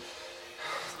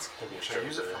 It's gonna be a Should I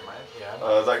use it struggle. for mine?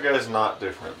 Yeah. That guy's not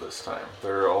different this time.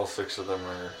 They're all 6 of them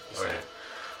are the same.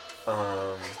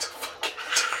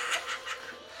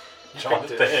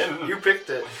 Jonathan. You picked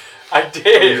it. I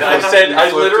did. I said. I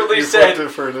literally you said.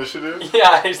 flipped it for initiative.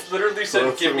 Yeah, I literally said,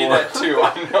 That's "Give the me one. that too."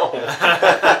 I know.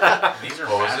 These are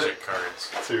What was magic cards.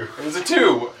 2. It was a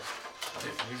 2.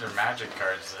 These are magic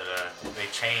cards that they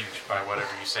change by whatever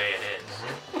you say it is.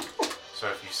 So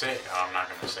if you say, oh, I'm not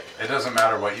going to say It it. doesed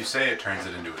matter what you say, it turns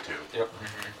it into a 2. Yep.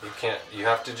 You can't. You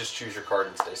have to just choose your card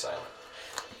and stay silent.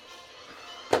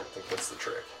 I think that's the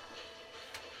trick.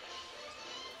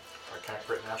 If I can't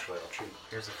crit naturally, I'll cheat.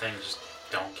 Here's the thing, just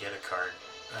don't get a card,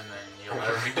 and then you'll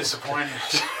never be disappointed.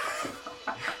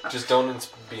 Just don't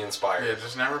be inspired. Yeah,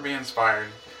 just never be inspired.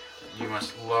 You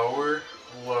must lower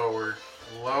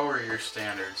your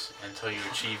standards until you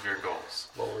achieve your goals.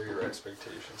 Lower your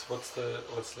expectations. What's the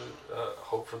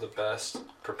hope for the best,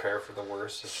 prepare for the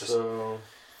worst? It's just So,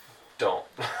 don't.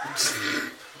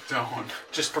 Don't.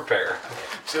 Just prepare.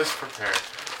 Just prepare.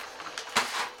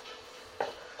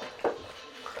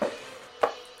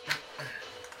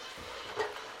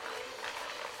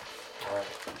 Alright.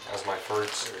 As my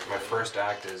first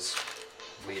act is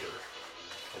leader.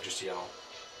 I just yell,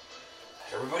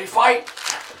 "Everybody fight!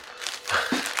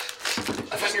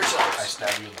 Defend I yourselves!"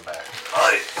 stab you in the back.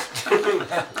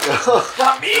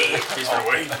 Not me! He's been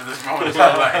waiting for this moment his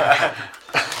whole life.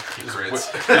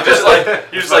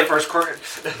 You just like First crit.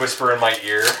 whisper in my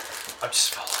ear. I'm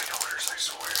just following orders, I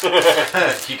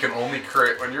swear. He can only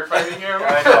crit when you're fighting him.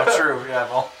 I know, true. Yeah,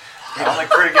 well, I only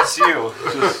crit against you.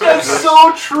 That's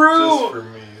so just true! for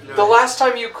me. The last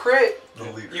time you crit, The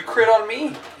leader. you crit on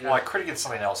me. Well, I crit against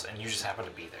something else, and you just happen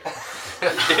to be there.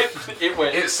 It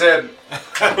went. It said,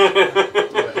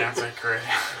 Anti-crit.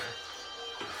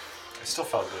 It still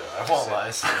felt good. I won't lie.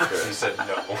 He said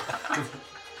no.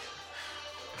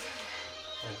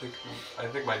 I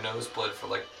think my nose bled for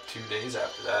like 2 days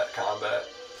after that combat.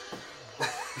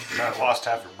 I lost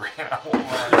half your brain. I won't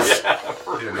lie.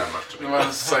 he didn't have much to do. Well,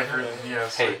 it's like,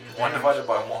 yes. Hey, 1 divided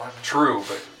by 1. true,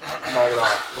 but knock it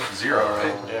off. 0,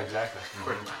 right? Yeah, exactly.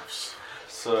 Quick moves.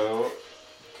 So,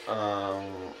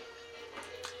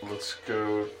 let's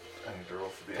go and roll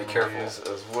for the Be careful. enemies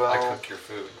as I well. cook your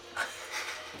food.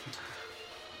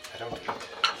 I don't eat.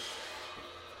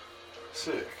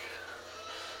 Sick.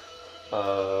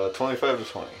 25 to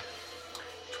 20.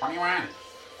 21.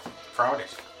 For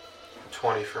Otis.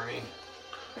 20 for me.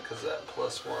 Because that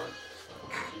 +1.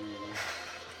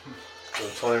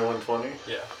 So 21, 20?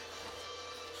 Yeah.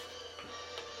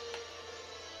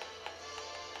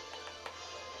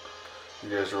 You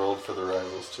guys rolled for the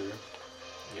rivals too?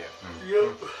 Yeah.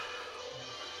 Yep.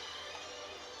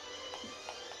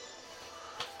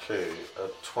 Okay,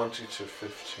 20 to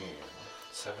 15.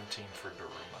 17 for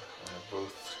Daruma.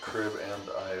 Both Crib and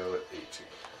Io at 18.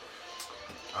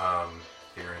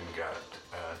 Aaron got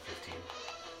 15.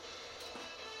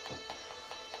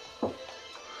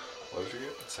 What did you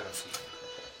get? 17.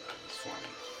 That's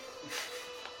funny.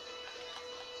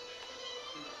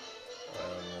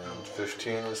 And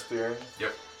 15 was Theron?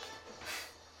 Yep.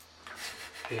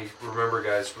 Hey, remember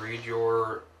guys, read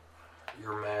your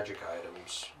magic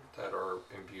items that are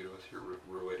imbued with your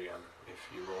Ruidium. If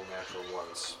you roll natural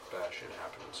ones, bad shit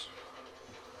happens.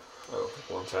 I don't think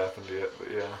one's happened yet,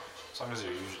 but yeah. As long as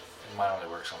you're using, mine only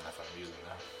works on if I'm using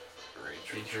the rage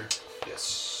Feature.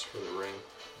 Yes, for the ring.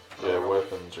 Yeah,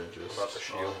 weapons are just About the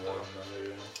shield, on one though.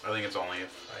 another, yeah. I think it's only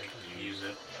if I use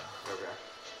it. Okay.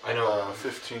 I know.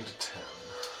 15 to 10.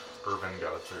 Irvin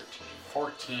got a 13.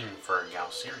 14 for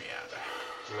Galceriad.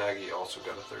 Maggie also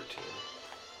got a 13.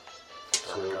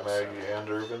 So Maggie and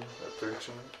Irvin at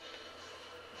 13.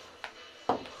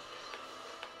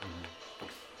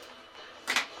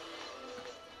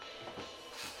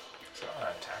 Is that an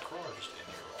attack roll or just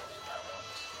any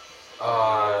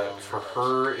rolls? For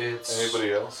her, it's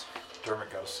Anybody else?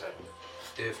 Dermot got a 7.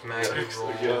 if Maggie Again.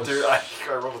 rolls. Dude, I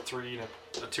rolled a 3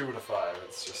 and a 2 and a 5.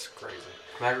 It's just crazy.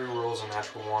 Maggie rolls a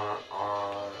natural one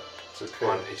on It's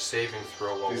okay. a saving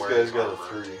throw while These wearing guys got a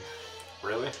armor. 3.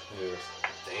 Really? Yes.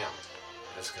 Damn.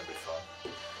 This is gonna be fun.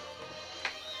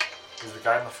 Is the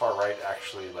guy on the far right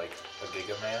actually like a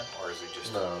Giga Man, or is he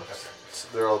just? No, Okay.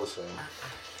 they're all the same.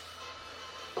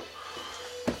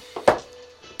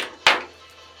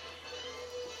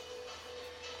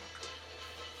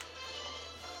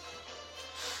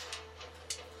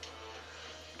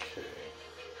 Okay.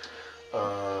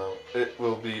 It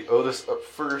will be Otis up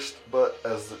first, but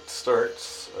as it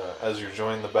starts, as you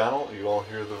join the battle, you all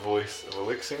hear the voice of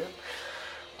Elixion.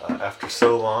 After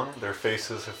so long, their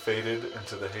faces have faded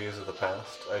into the haze of the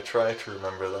past. I try to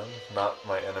remember them, not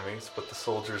my enemies, but the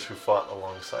soldiers who fought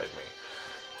alongside me.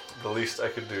 The least I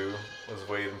could do was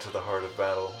wade into the heart of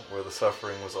battle, where the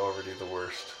suffering was already the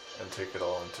worst, and take it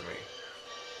all into me.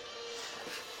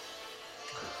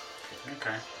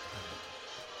 Okay.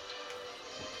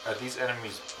 Are these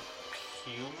enemies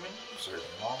humans or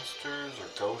monsters or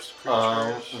ghost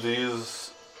creatures?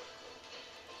 These,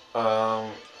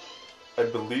 I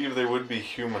believe they would be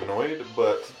humanoid,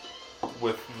 but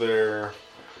with their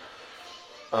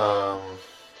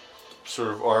sort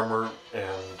of armor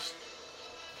and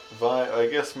I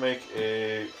guess make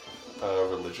a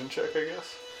religion check, I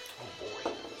guess. Oh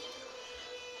boy.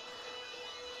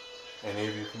 Any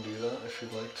of you can do that if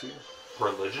you'd like to.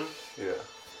 Religion? Yeah.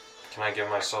 Can I give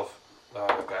myself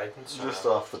guidance? or Just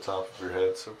no? off the top of your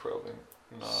head, so probably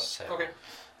not. 7. Okay.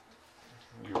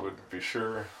 You wouldn't be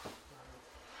sure.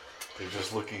 They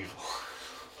just look evil.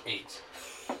 8.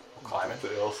 Climate.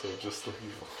 They also just look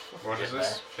evil. What is Get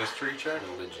this? History check?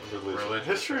 Religion. Religion.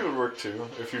 History would work too.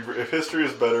 If history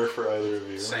is better for either of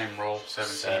you. Same roll,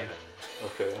 17. 7.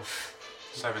 Okay.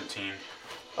 17.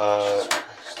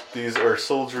 These are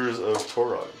soldiers of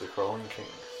Torog, the Crawling King.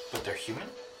 But they're human?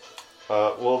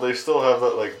 Well, they still have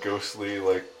that like ghostly,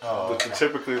 like Oh, that okay.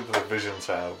 typically the visions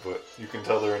have, but you can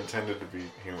tell they're intended to be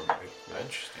human.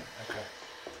 Interesting. Okay.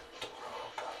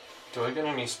 Do I get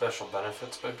any special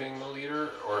benefits by being the leader,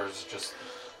 or is it just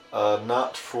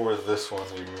Not for this one.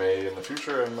 You may in the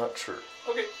future. I'm not sure.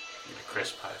 okay? You get a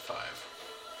crisp high 5.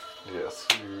 Yes,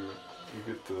 you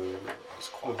get the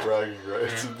bragging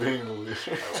rights of being the leader.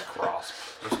 That was cross.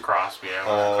 It was Crosby. I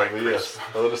wasn't quite But yes,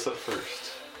 crisp. Otis at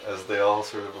first, as they all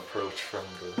sort of approach from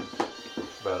the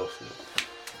battlefield.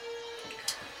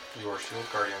 Your shield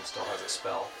guardian still has a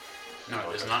spell. No,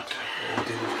 it is not. Did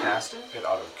you cast it? It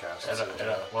auto casts.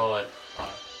 Well, it'll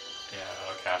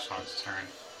cast on its turn.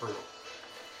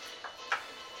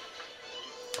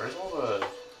 Where's all the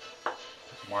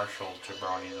martial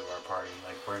jabronis of our party?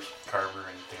 Like, where's Carver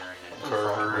and Theron and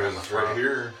Carver in the is front. right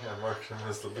here. I marked him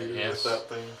as the leader Yes. with that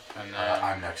thing. And then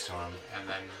I'm next to him. and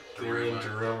then Theron, Daruma.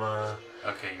 Daruma,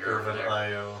 Okay, you're over Irvin, there.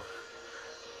 Io,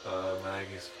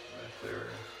 Maggie's back there.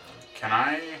 Can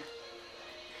I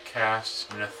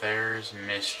cast Nether's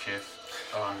Mischief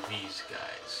on these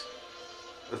guys?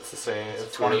 It's the same. It's a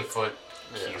It's 20-foot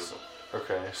yeah, cube. so-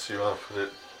 okay, so you want to put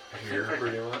it here,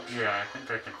 pretty much. Yeah, I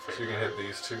think I can fit. So you can hit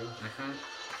these two. Mm-hmm.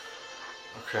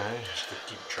 Okay. Just to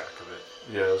keep track of it.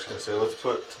 Yeah, I was gonna say let's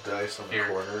put dice on the Here.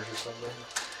 corners or something.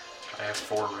 I have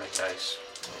 4 red dice,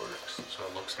 That works. so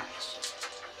it looks nice.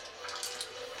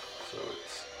 So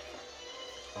it's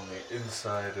on the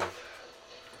inside of.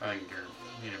 I think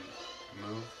you need to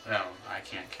move. No, I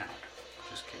can't count.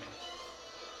 Just kidding.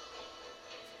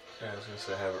 Yeah, I was gonna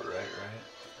say have it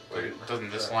right. Wait,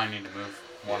 Doesn't this line need to move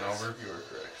one Yes, over? You are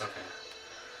correct. Okay.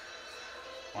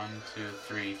 1, 2,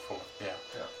 3, 4. Yeah.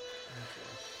 Okay.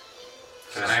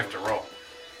 Then I have to roll.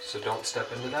 So don't step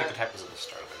into I think it that. happens at the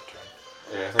start of their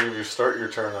turn. Yeah, I think if you start your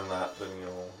turn on that, then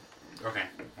you'll Okay.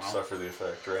 Well, suffer the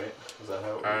effect, right? Is that how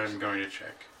it works? I'm going to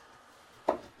check.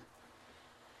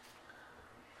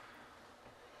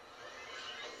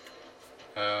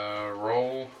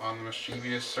 Roll on the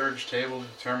mischievous surge table to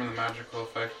determine the magical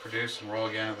effect produced, and roll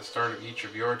again at the start of each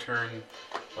of your turn.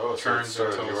 Oh, so turns it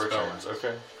started until your spell turns. ends.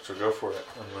 Okay, so go for it,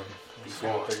 and then we'll see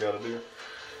what they gotta do.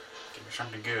 Give me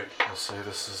something good. I'll say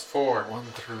this is 4. 1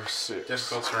 through 6.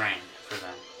 Difficult terrain for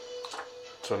them.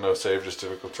 So no save, just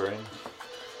difficult terrain.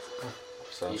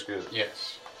 Sounds good.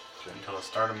 Yes. Until the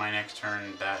start of my next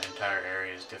turn, that entire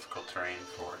area is difficult terrain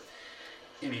for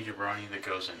any jabroni that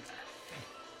goes in there.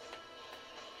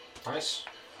 Nice.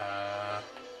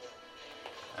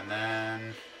 And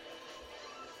then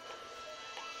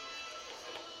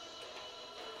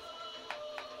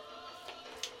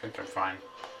I think I'm fine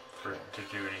to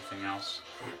do anything else.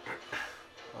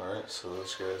 Alright, so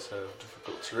those guys have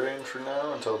difficult terrain for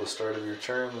now until the start of your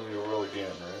turn, and you'll roll again,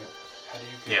 right? How do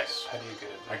you get? Yes. How do you get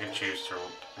it? I can choose to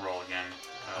roll again.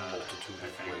 A multitude I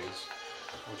of think. ways.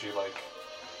 Would you like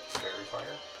fairy fire?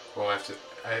 Well, I have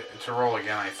to roll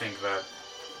again. I think that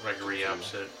like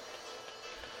re-ups it.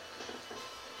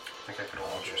 I think I can I don't know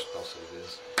roll what your just. spell save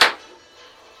is.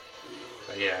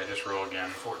 But yeah, I just roll again.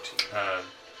 14.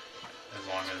 As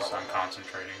long as I'm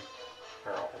concentrating.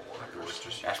 Or all Might be warriors. worth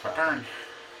just That's my turn.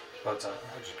 But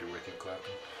I'll just be wicked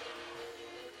clapping.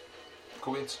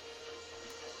 cool beans.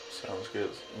 Sounds good.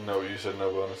 No, you said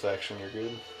no bonus action, you're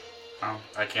good? Oh,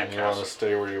 I can't And you want to cast.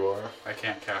 stay where you are? I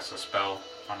can't cast a spell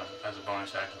as a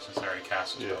bonus action since I already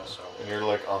cast a spell. So. And you're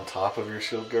like on top of your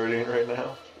shield guardian right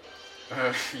now?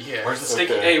 Yeah. Where's the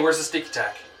sticky? Okay. Hey, where's the sticky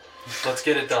tack? Let's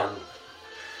get it done.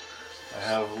 I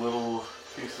have little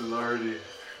pieces already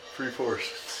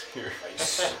pre-portioned here.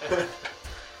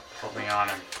 Put me on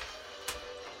him.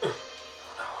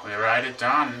 We write it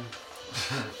done.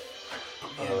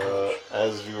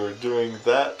 As you are doing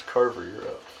that, Carver, you're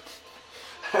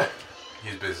up.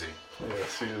 He's busy.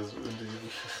 Yes, he is indeed.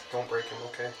 Don't break him,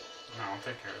 okay? No, I'll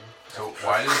take care of him. So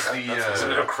why does It's a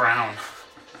little the crown.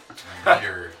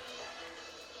 meter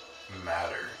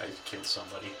matter? I killed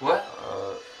somebody. What?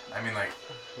 I mean, like,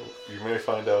 You may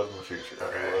find out in the future.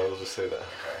 Okay. I'll just say that.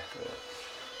 okay,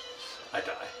 I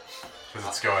die. because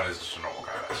it's going as just a normal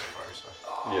combat so far. So.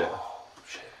 Oh, Yeah.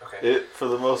 shit. Okay. It, for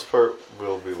the most part,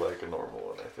 will be like a normal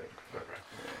one, I think. Okay.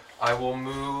 I will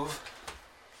move.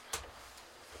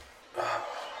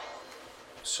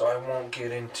 So I won't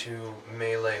get into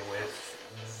melee with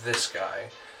this guy.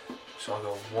 So I'll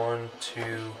go 1,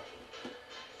 2,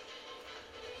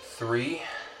 3.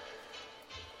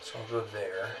 So I'll go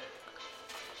there.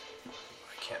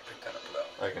 I can't pick that up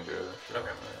though. I can do it. if you Okay.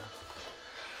 want, yeah.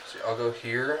 So I'll go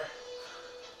here.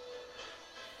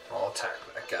 I'll attack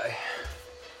that guy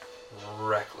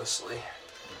recklessly.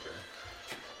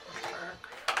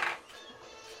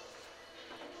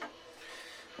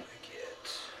 I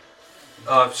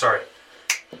get. Sorry.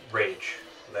 Rage.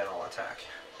 Then I'll attack.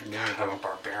 Yeah, I'm a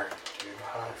barbarian, dude.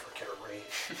 How did I forget a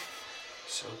rage?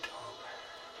 So dumb.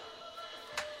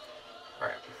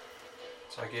 Alright.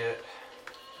 So I get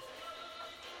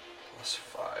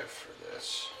 +5 for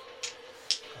this.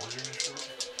 What was your initial roll?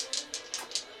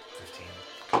 15.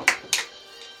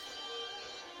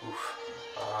 Oof.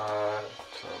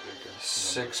 So that'll be a good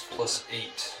 6 plus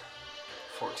 8.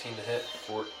 14 to hit.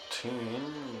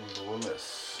 14 will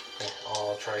miss. Okay,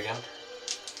 I'll try again.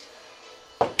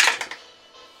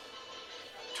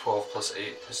 12 plus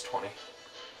 8 is 20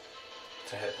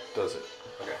 to hit. Does it?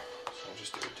 Okay, so I'll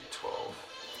just do a d12.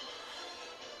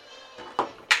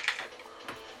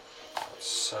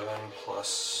 7 plus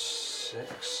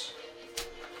 6.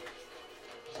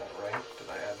 Is that right? Did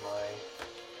I add my...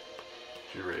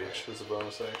 Do you rage as a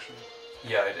bonus action?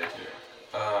 Yeah, I did.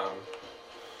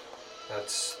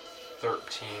 That's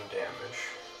 13 damage.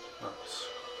 Nice.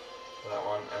 For that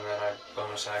one, and then I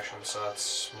bonus action, so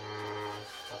that's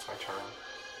my turn.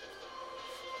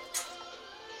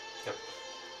 Yep.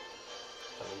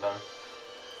 Done.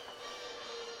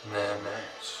 And then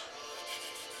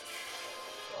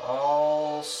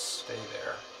I'll stay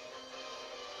there.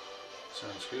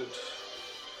 Sounds good.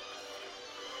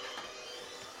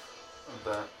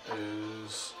 That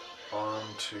is on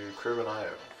to Crib and Io,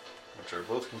 which are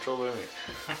both controlled by me.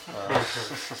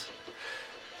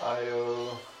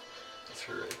 Io, that's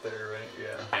her right there, right?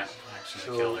 Yeah. Yeah, actually, I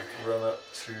She'll killed her. run up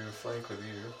to flank with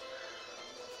you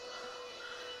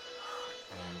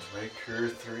and make her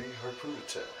 3 harpoon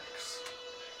attacks.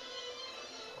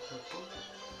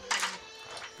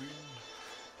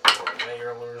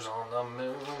 Whalers on the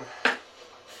moon. We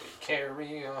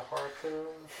carry a harpoon.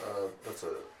 That's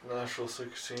a natural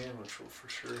 16, which will for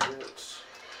sure hit.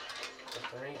 But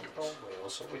there ain't no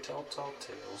whales, so we tell tall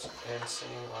tales and sing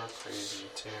our crazy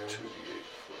tune. 2d8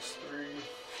 plus 3.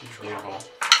 Beautiful.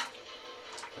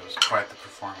 It was quite the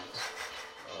performance.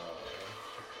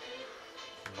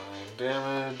 9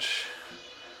 damage.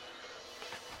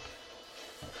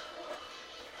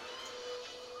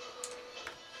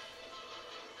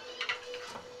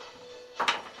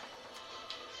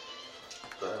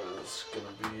 That is going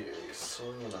to be a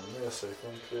swing and a miss, I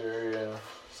think, there, yeah.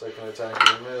 Second attack is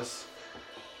a miss.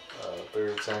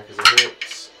 Third attack is a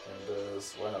hit. And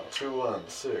does, wow, 2-1,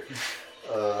 sick.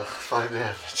 5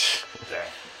 damage.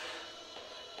 Dang.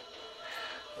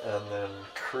 And then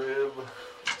Crib.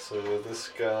 So this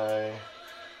guy,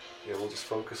 yeah, we'll just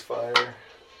focus fire.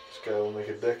 This guy will make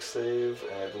a dex save,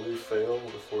 and I believe fail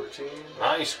with a 14.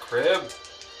 Nice, Crib.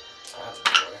 That's a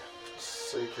boy.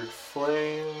 Sacred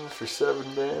Flame for 7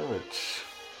 damage.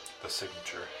 The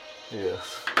signature.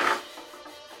 Yes.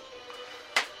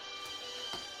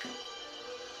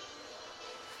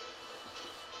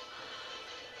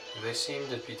 Do they seem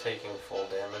to be taking full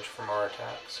damage from our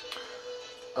attacks?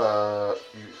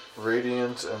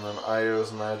 Radiant, and then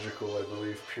Io's magical, I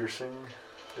believe, piercing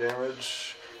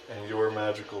damage, and your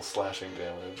magical slashing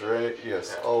damage, right?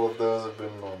 Yes, Yeah. all of those have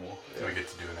been normal. Do we get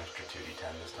to do an extra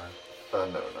 2d10 this time? No,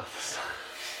 not this time.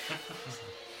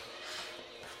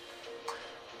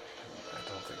 I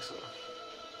don't think so.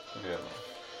 Yeah.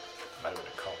 Might have been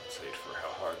a compensate for how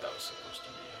hard that was supposed to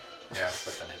be. Yeah.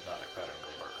 But then hypnotic pattern go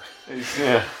burger.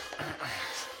 Yeah.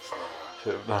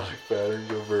 Hypnotic pattern,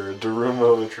 go bird.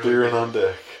 Daruma with Theron on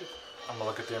deck. I'm gonna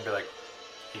look at them and be like,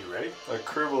 "Are you ready?"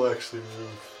 Crib will actually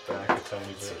move back a tiny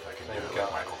Let's see bit. if I can Thank do it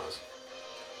God. like Michael does.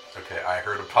 Okay, I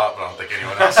heard a pop, but I don't think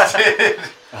anyone else did.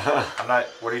 I'm not.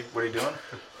 What are you doing?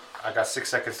 I got 6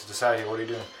 seconds to decide here. What are you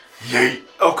doing? Yeet!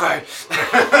 Okay.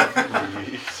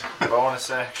 Yeet. Bonus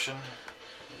action.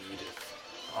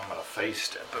 I'm gonna face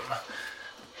step him.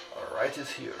 Right is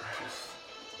here.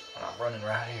 And I'm running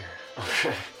right here.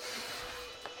 Okay.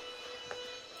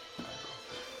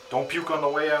 Don't puke on the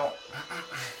way out.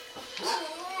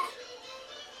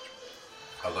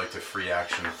 I'd like to free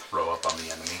action throw up on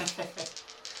the enemy.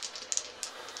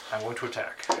 I'm going to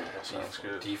attack. Sounds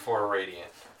good. D4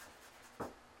 Radiant.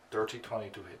 Dirty 20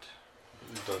 to hit.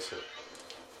 It does hit.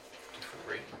 D4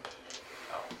 radiant.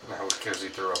 No, because he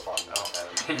threw up on the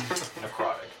enemy.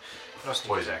 Necrotic. No sneak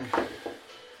Poison. attack.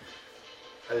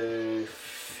 A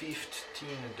 15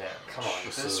 damage. Come on,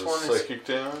 This this is one is... psychic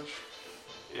damage?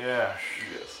 Yeah.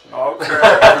 Yes. Okay.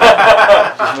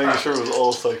 Just making sure it was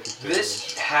all psychic damage.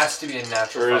 This has to be a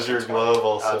natural. Or is your fucking glove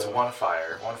also? It's one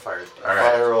fire. One fire. All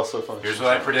right. Fire also functions. Here's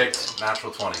what I predict: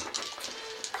 natural 20. 20.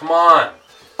 Come on.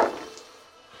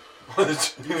 You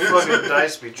fucking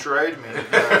dice betrayed me.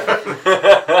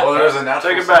 Well, there's a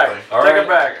natural. Take it back. something. All Take right. it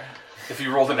back. If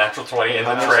you rolled a natural 20 in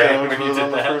How the much tray damage when you was did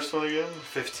on the that. first one again?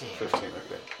 15. 15,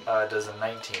 okay. Does a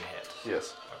 19 hit?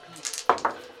 Yes.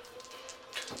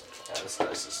 Yeah, this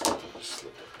dice is just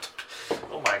slipped in.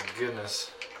 Oh my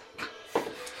goodness.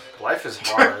 Life is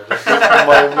hard.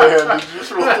 My man, did you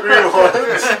just roll 3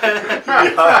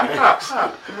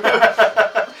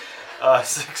 ones?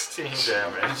 16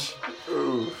 damage.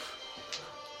 Ooh.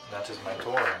 That is my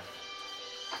turn.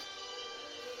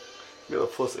 You got a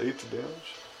plus 8 to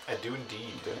damage? I do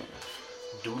indeed. Dang.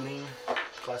 Dueling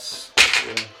plus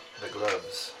Yeah. the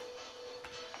gloves.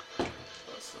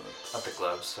 That's Not the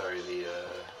gloves, sorry, the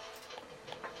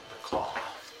claw.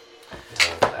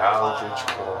 Eldritch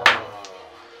Claw.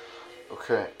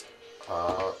 Okay.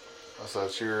 So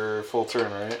that's your full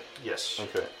turn, right? Yes.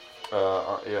 Okay.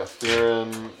 Yeah,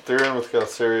 Theron with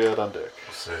Galceriad on deck.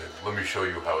 So let me show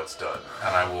you how it's done,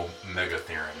 and I will mega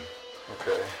Theron.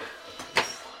 Okay.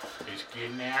 He's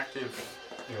getting active.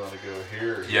 You want to go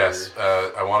here? Or Yes,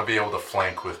 here? I want to be able to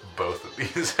flank with both of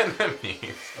these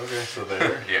enemies. Okay, so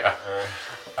there. Yeah.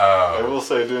 I will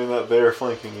say doing that there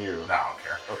flanking you. No, I don't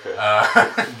care. Okay. Uh,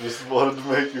 Just wanted to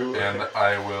make you aware. and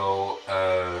I will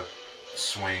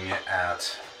swing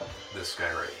at this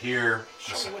guy right here.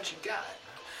 Show me what you got.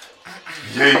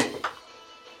 Yeet!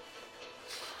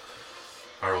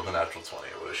 I rolled a natural 20.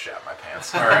 It would have shat my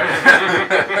pants. All right.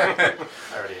 I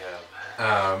already have.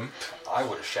 I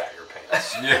would have shat your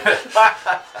pants. Yeah.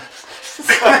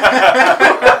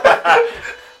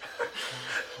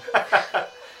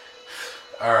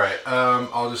 All right.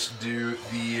 I'll just do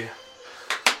the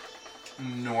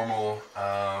normal.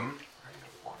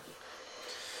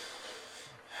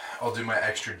 I'll do my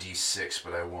extra d6,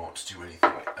 but I won't do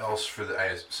anything else for the.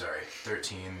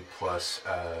 13 plus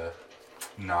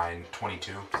 9,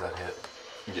 22. Does that hit?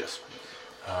 Yes.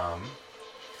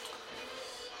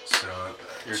 So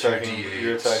You're 2d8.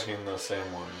 You're attacking the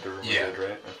same one. Durham Yeah. did,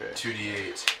 right? Okay.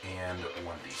 2d8 and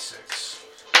 1d6.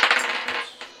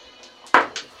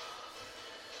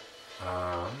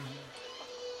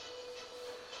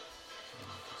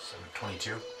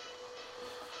 22.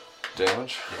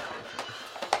 Damage. Yeah.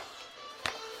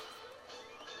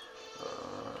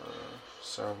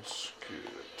 Sounds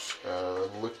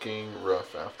good. Looking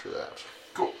rough after that.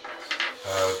 Cool.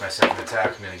 With my second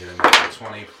attack, I'm gonna get a natural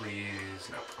 20, please.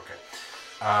 Nope. Okay.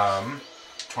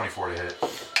 24 to hit.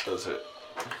 Does it?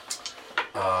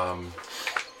 And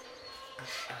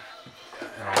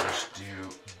I'll just do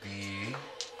the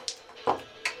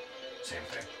same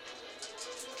thing.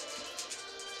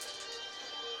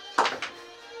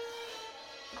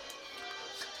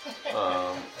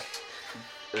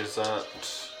 Is that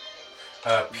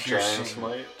Piercing. Giant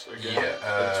Smite again?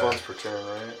 Yeah, it's once per turn,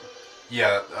 right?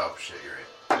 Yeah. Oh shit, you're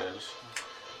right. Yes.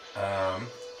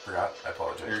 Forgot. I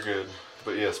apologize. You're good.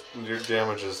 But yes, your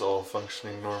damage is all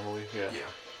functioning normally. Yeah.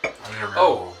 Yeah. I'm gonna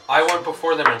Oh, roll. I went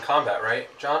before them in combat, right,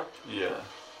 John? Yeah.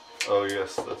 Oh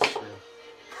yes, that's true.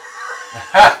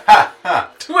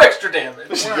 2 extra damage.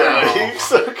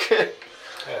 Yikes. Okay.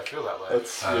 Yeah, I feel that way.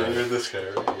 That's you're this guy,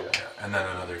 right? Yeah. Yeah, and then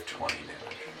another 20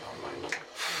 damage on mine.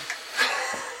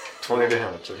 20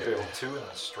 damage. Okay. Roll 2 and then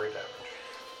straight damage.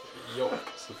 Yo.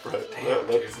 Surprise. Damn,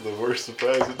 That's the worst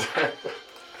surprise attack.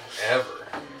 Ever.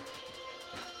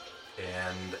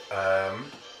 And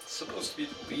It's supposed to be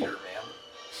the beater, man.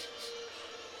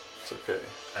 It's okay.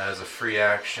 as a free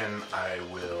action, I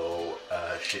will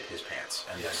shit his pants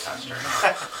and then pass turn.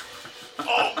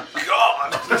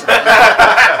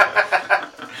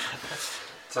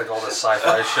 It's like all the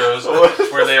sci-fi shows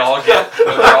where they all get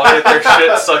their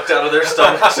shit sucked out of their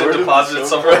stomachs and Where did deposited this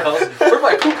somewhere else. Where'd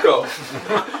my poop go?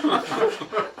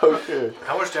 Okay.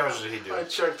 How much damage did he do? I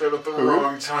checked out at the Who? wrong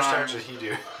How much time. damage did he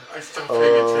do? I stopped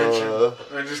paying attention.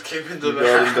 I just came into You the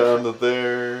got him down to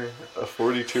there. A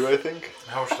 42, I think.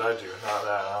 How much did I do? Not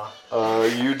that, huh?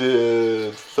 You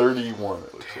did 31.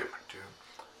 It looks Damn, like. dude.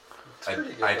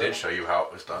 pretty good, I though. did show you how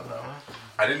it was done, though.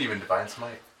 I didn't even divine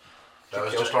smite. That you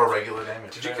was kill just him? all regular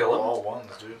damage. Did you kill him? All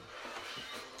ones, dude.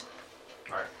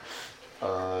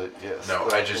 Yes. No,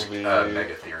 that I just will be,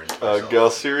 mega theory.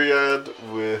 Galsiriad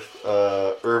with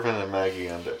Irvin and Maggie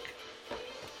on deck.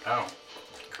 Oh,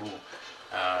 cool.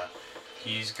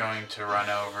 He's going to run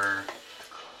over,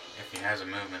 if he has a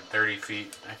movement, 30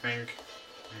 feet, I think.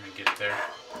 Let me get there.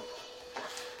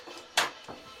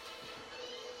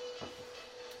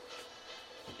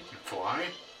 He can fly?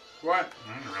 What?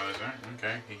 I didn't realize that.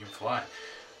 Okay, he can fly.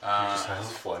 He just has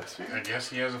a fly speed. I guess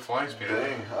he has a fly speed.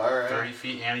 Dang, alright. 30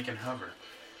 feet and he can hover.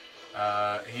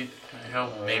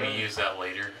 He'll maybe use that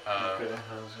later. Okay,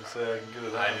 I was gonna say I can get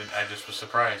it out. I just was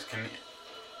surprised. Can Do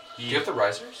he? you have the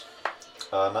risers?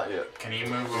 Not yet. Can he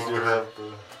move We do over have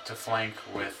to flank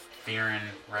with Theron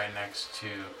right next to?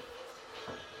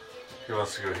 He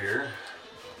wants to go here.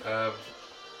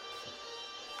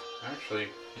 Actually,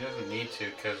 he doesn't need to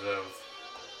because of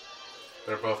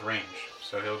they're both range.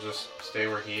 So he'll just stay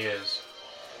where he is.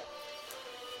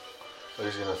 Oh,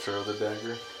 he's gonna throw the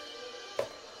dagger.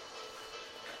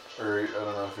 Or I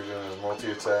don't know if you're doing a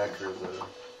multi-attack or the.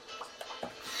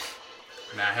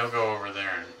 Now he'll go over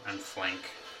there and flank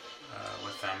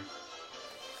with them.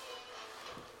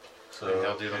 So And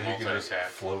he'll do the he can just multi-attack.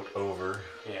 float over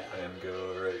Yeah. and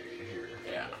go right here.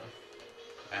 Yeah.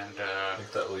 And I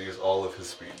think that will use all of his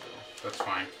speed though. that's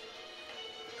fine.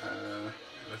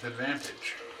 With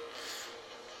advantage.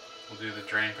 We'll do the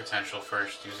drain potential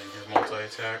first using his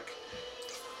multi-attack.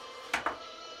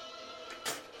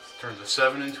 Turns a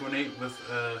 7 into an 8 with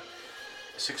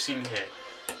 16 hit.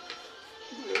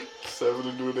 7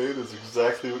 into an 8 is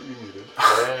exactly what you needed.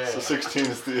 So 16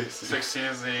 is the AC. 16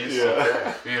 is the AC.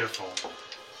 Yeah. Beautiful.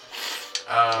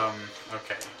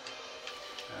 Okay.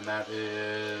 And that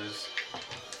is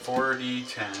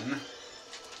 4d10.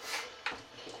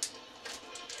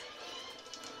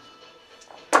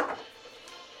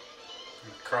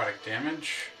 Necrotic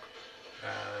damage.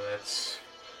 That's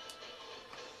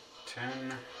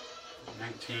 10,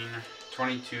 19,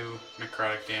 22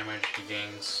 necrotic damage. He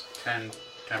gains 10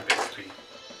 Temp HP.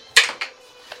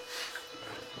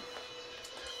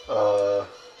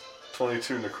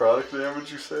 22 necrotic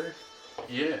damage, you say?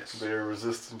 Yes. They are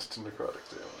resistant to necrotic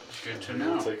damage. Good to And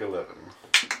know. He'll take 11.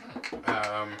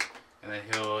 And then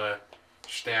he'll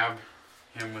stab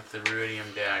him with the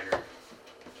ruidium dagger.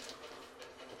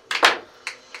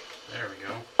 There we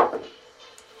go. We'll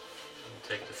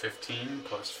take the 15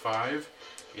 plus 5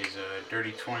 is a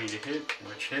dirty 20 to hit,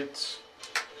 which hits.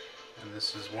 And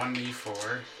this is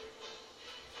 1d4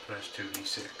 plus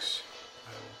 2d6.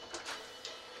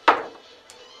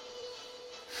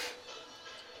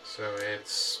 So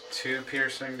it's 2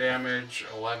 piercing damage,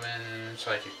 11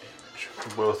 psychic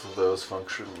damage. Both of those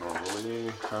function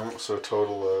normally. So a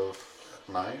total of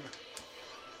 9?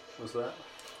 Was that?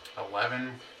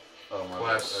 11, Oh my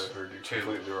Plus bad. I heard you 2.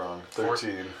 completely wrong. Four-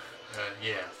 13.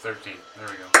 yeah, 13. There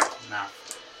we go. Now,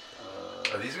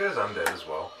 Are these guys undead as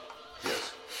well?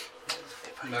 Yes.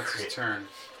 that's his turn.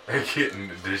 I get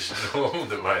an additional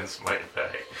divine smite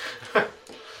back.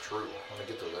 True. I'm gonna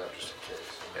get to that just in case.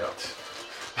 Yeah.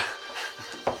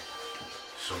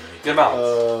 So many. Get him out.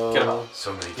 D8s. Get him out.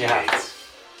 So many Yeah. D8s.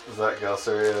 Is that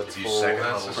Galsariad's If you full second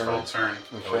That's his level full turn.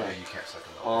 Oh, Okay. yeah, you can't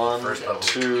second level. On First level.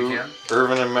 to You can.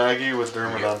 Irvin and Maggie with You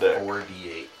Dermot get on deck.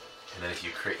 4d8. And then if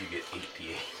you crit, you get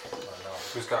 8d8. Oh no.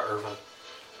 Who's got Irvin?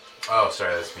 Oh,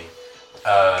 sorry, that's me.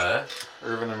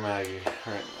 Irvin and Maggie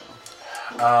right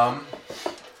now.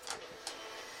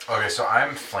 Okay, so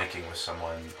I'm flanking with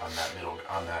someone on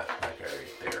that that guy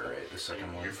right there, right? The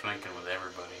second one. You're flanking with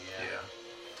everybody, yeah.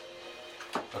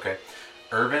 Yeah. Okay.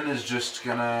 Irvin is just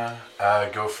gonna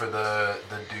go for the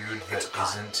dude that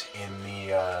isn't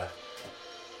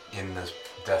in the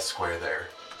death square there.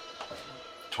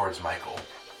 Towards Michael.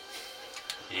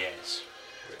 Yes.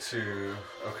 To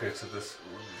this.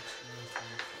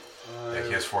 Yeah,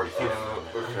 he has 40 feet of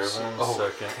movement. Okay, one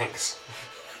second. Thanks.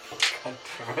 God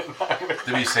damn it.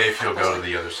 To be safe, he'll go to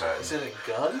the other side. Is it a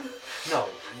gun? No.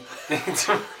 It's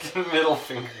a fucking middle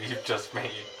finger you just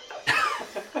made.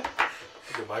 Look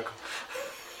at Michael.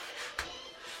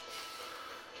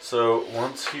 So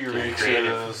once he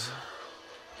reaches,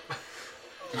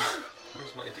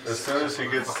 Where's my D6? as soon as he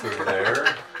gets to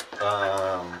there,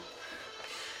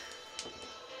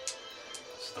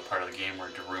 This is the part of the game where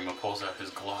Daruma pulls out his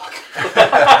Glock.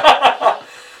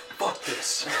 Fuck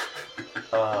this.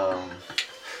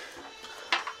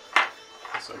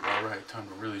 It's like, alright, time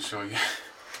to really show you.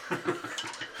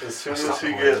 as soon Stop as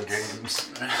he playing gets,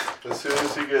 games. as soon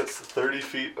as he gets 30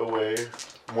 feet away,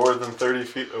 more than 30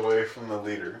 feet away from the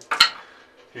leader,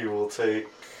 he will take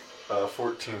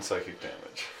 14 psychic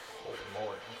damage. Holy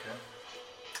moly.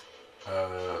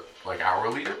 Okay. Like our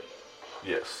leader?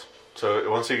 Yes. So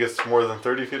once he gets more than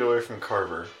 30 feet away from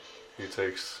Carver, he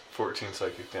takes 14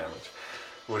 psychic damage.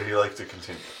 Would he like to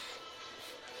continue?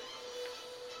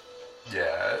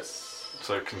 Yes.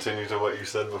 So continue to what you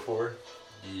said before?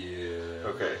 Yeah.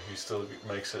 Okay, he still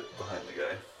makes it behind the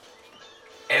guy.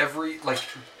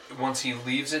 Once he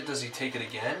leaves it, does he take it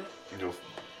again? You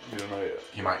don't know yet.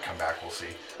 He might come back, we'll see.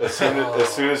 As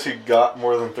soon as he got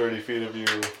more than 30 feet of you,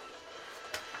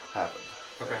 happened.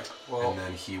 Okay. Well, And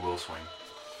then he will swing.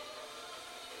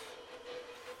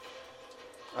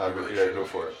 Yeah, go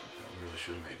for it. I really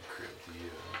should have made crit the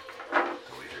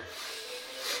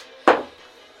leader.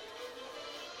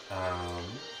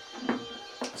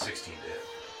 16 to hit.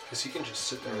 because he can just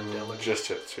sit there and delegate. Just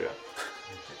hits, yeah.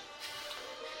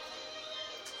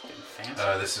 Getting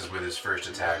fancy. This is with his first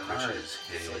attack, which is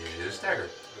his dagger.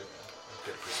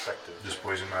 Good perspective. Does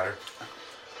poison matter?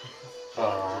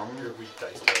 Your weak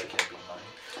dice die can't be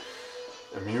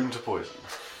mine. Immune to poison.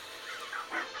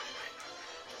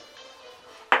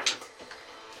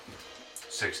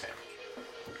 6 damage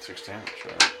 6 damage,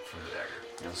 right? from the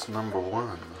dagger. That's number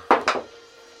 1.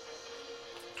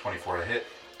 24 to hit.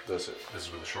 Does it? This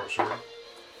is with a short sword.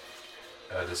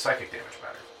 Does psychic damage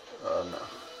matter? No.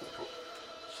 Cool.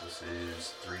 So this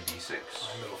is 3d6.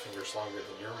 My middle finger's longer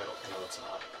than your middle. No, it's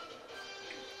not.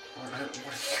 What are you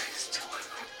guys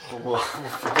doing? Well,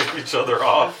 Flip each other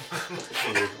off.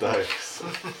 your dice.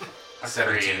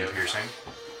 17 creative. piercing.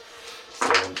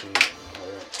 17.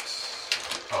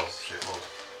 Alright. Oh shit, well.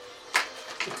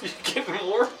 You getting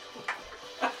more?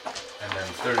 And then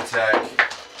third attack.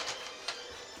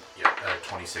 Yep,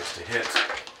 26 to hit.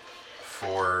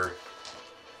 For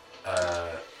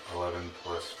 11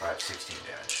 plus 5, 16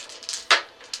 damage.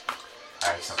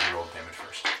 I accidentally rolled damage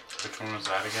first. Which one was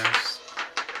that against?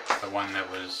 The one that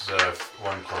was... The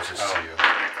one closest Oh. to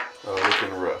you.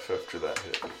 Looking rough after that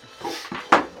hit.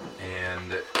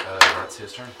 And that's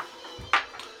his turn.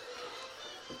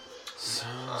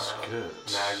 Sounds good.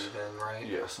 Maggie then, right?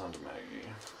 Yes, on to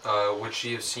Maggie. Would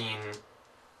she have seen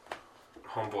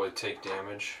homeboy take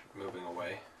damage moving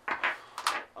away?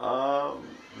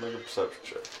 Make a perception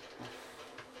check.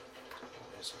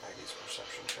 Is Maggie's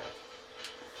perception check.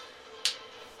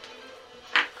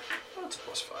 That's a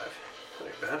 +5. That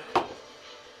ain't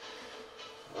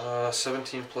bad.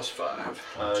 17 + 5.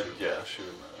 Yeah, she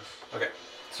would notice. Okay,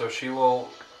 so she will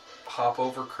hop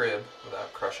over Crib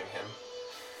without crushing him.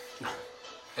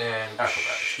 And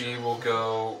she will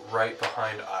go right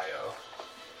behind Io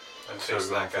and face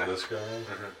going that guy. for this guy?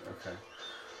 Mhm. Okay.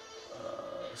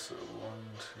 So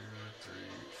 1, 2, 3,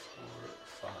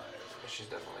 4, 5. She's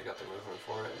definitely got the movement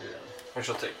for it. Yeah. And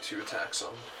she'll take 2 attacks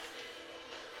on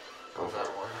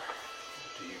that one.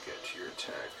 Do you get to your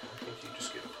attack? I think you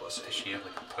just get a Does +8. she have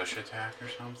like a push attack or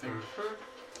something?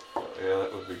 Yeah,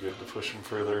 that would be good to push him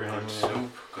further in. Good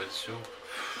soup. Good soup.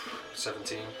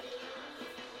 17.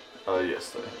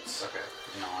 Yes, that hits. Okay.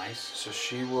 Nice. So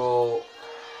she will.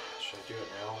 Should I do it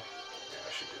now? Yeah,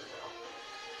 I should do it now.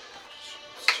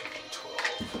 It's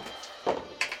 2d12.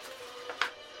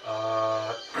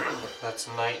 That's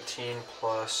 19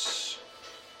 plus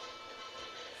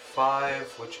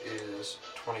 5, which is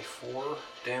 24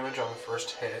 damage on the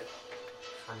first hit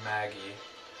for Maggie.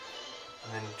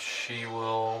 And then she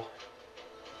will.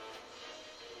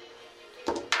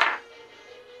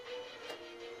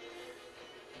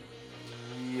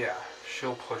 Yeah,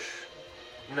 she'll push.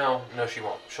 No, she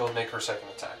won't. She'll make her second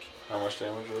attack. How much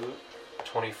damage was it?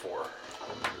 24.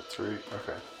 3. Okay.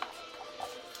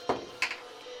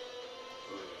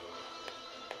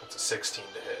 That's a 16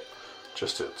 to hit.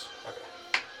 Just hits. Okay.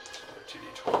 So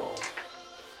 2d12.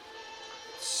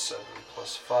 7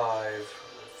 plus 5.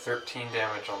 13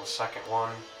 damage on the second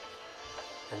one.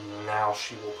 And now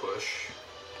she will push.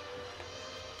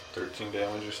 13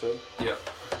 damage, you said? Yep.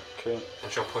 Okay.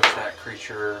 And she'll push that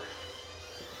creature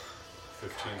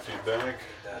 15 feet back.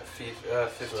 that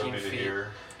 15 So I need to feet.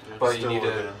 hear. But you Still need a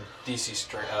within. DC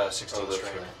 16 Oh, that's strength.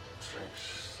 right. Strength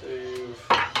save.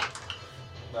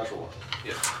 Natural 1.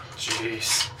 Yep.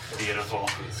 Jeez. Beautiful.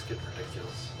 It's getting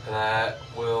ridiculous. And that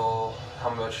will. How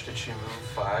much did she move?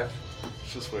 5?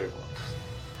 It's just wave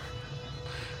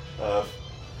 1.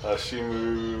 She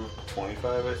moved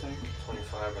 25, I think.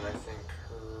 25, and I think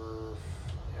her.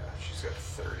 Yeah, she's got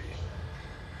 30.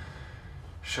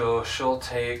 She'll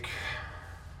take.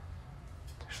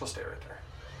 She'll stay right there.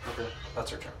 Okay.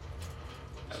 That's her turn.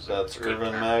 That's good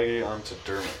Irvin turn. Maggie onto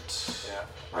Dermot. Yeah.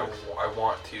 I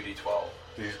want 2d12.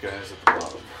 These guys at the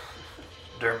bottom.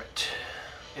 Dermot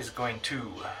is going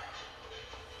to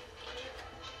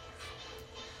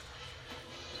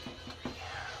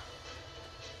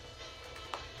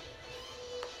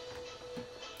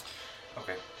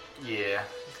okay. Yeah, you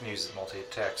can use the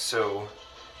multi-attack. So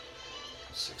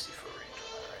 60 foot range,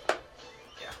 am I right?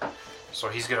 Yeah. So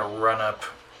he's gonna run up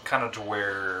kind of to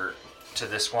where to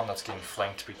this one that's getting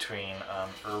flanked between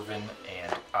Irvin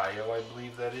and Io, I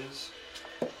believe that is.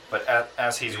 But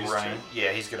as he's These running, two?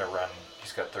 yeah, he's gonna run.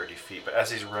 He's got 30 feet, but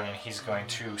as he's running, he's going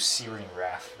to Searing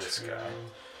Wrath this guy.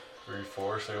 3,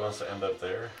 4, so he wants to end up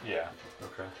there. Yeah,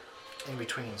 Okay. in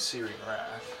between Searing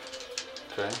Wrath.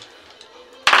 Okay.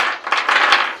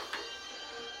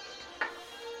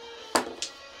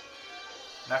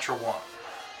 Natural 1.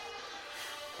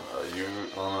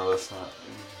 Oh no, that's not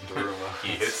Daruma. He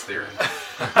hits there.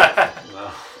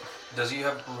 No. Does he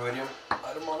have Ruidium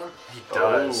item on him? He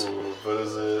does. Oh, but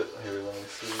is it? Here, let me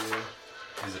see.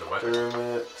 Is it a weapon?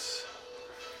 Dermot.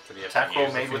 Did he have Attack to roll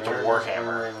use made the with the finger?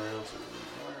 Warhammer.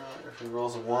 If he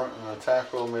rolls a 1, an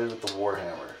attack roll made with the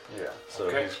Warhammer. Yeah, so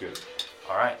Okay. he's good.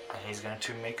 Alright, and he's going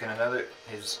to make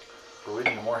his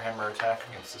Ruidium Warhammer attack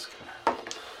against this guy.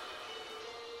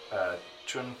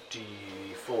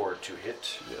 24 to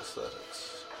hit. Yes, that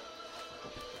is.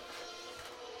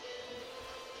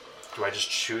 Do I just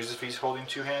choose if he's holding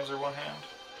 2 hands or 1 hand?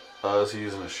 Is he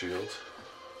using a shield?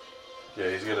 Yeah,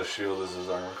 he's got a shield as his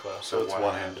armor class, so it's one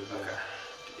one-handed. Okay. Yeah.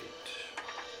 D8.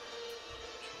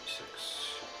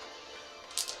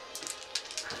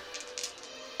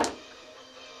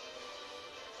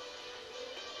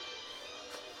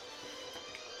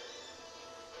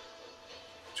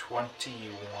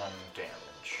 21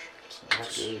 damage.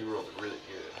 Sounds good. You rolled really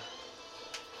good.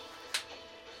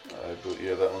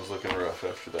 Yeah, that one's looking rough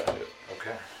after that hit.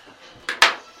 Okay.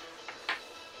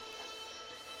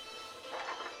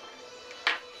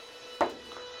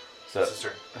 Is that His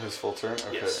turn. his full turn?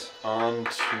 Okay. Yes. On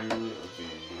to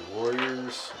the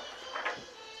warriors.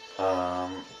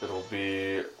 It'll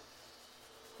be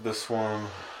this one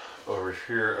over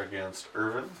here against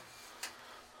Irvin.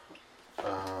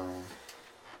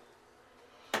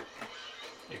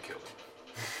 You killed him.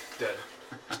 Dead.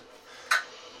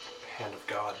 Hand of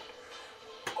God.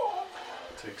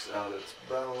 takes out its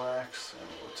battle axe and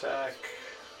will attack.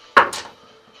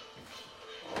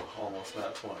 Well, almost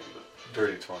not 20, but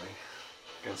dirty 20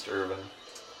 against Irvin.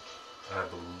 I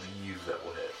believe that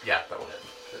will hit. Yeah, that will hit.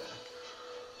 Okay.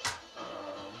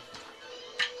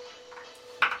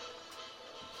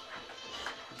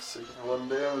 1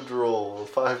 damage roll,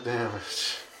 5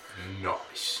 damage.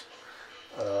 Nice.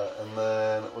 And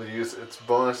then we'll use its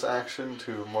bonus action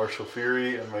to Martial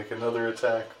Fury and make another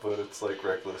attack, but it's like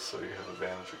reckless, so you have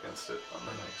advantage against it on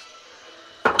the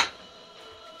next.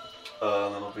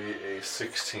 And then it'll be a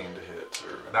 16 to hit.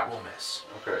 That will miss.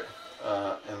 Okay.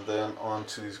 And then on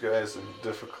to these guys in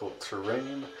difficult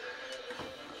terrain.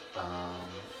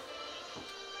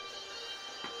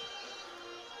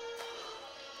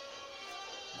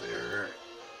 They're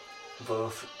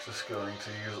both just going to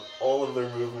use all of their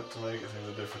movement to make it through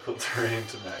the difficult terrain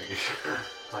to Maggie.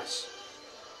 Nice.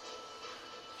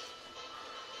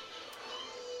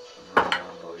 And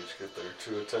they'll each get their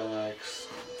 2 attacks.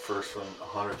 First one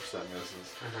 100%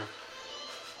 misses.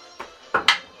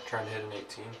 Trying to hit an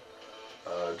 18.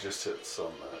 Just hits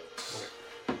on that.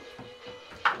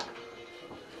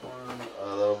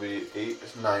 That'll be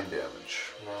 9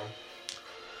 damage. 9.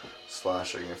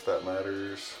 Slashing if that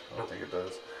matters. I don't think it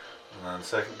does. And then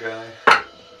second guy,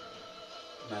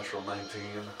 natural 19.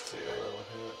 See how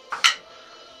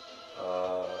that'll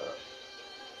hit.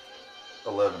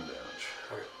 11 damage.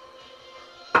 Okay.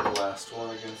 Last one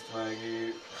against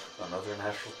Maggie, another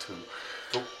natural 2.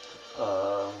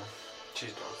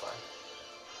 She's doing fine.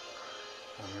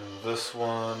 And then this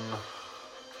one,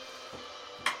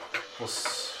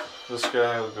 this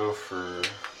guy will go for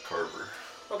Carver,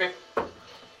 Okay.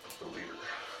 the leader.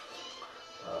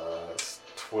 It's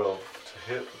 12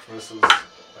 to hit, which misses,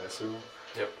 I assume.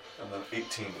 Yep. And then 18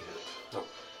 to hit. Nope.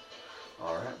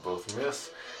 Alright, both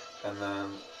miss. And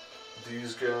then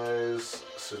these guys,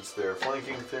 since they're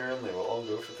flanking Theron, they will all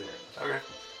go for Theron. Okay.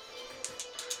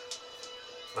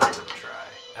 Let's give it a try.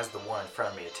 As the one in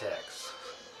front of me attacks,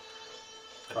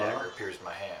 a dagger appears in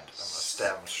my hand. I'm gonna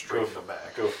stab him straight in the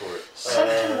back. Go for it.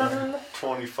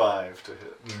 25 to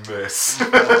hit. Miss. They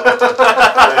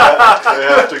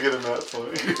have to get a nat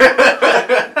 20.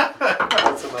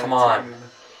 That's a 19. Come on.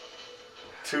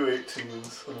 2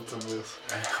 18s. That's a miss.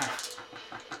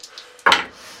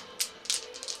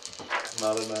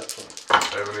 Not a nat 20. I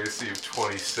have an AC of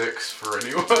 26 for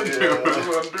anyone who Yeah. was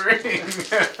wondering.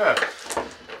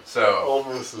 So, All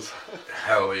misses.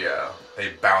 hell yeah. They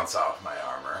bounce off my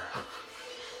armor.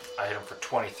 I hit him for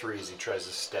 23 as he tries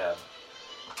to stab.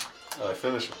 I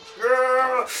finish him.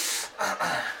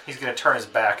 He's gonna turn his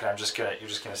back, and you're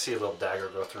just gonna see a little dagger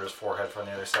go through his forehead from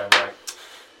the other side. I'm like,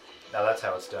 now that's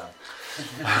how it's done.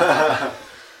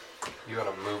 You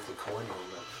gotta move the coin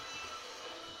movement.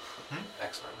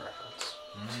 X-Men reference.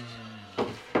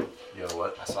 Yo,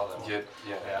 what? I saw that one.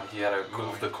 Yeah. He had to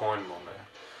move the coin movement.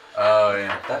 Oh,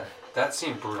 yeah. That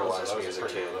scene brutalized me as a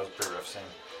kid. That was a pretty rough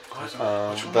scene.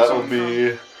 That will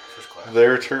be First class.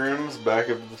 their turns back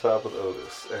up at the top with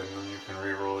Otis, and then you can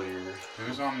re-roll your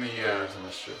Who's on the errors and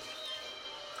mischief.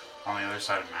 other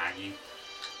side of Maggie?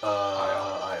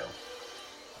 I am.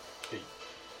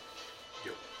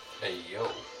 Hey, yo.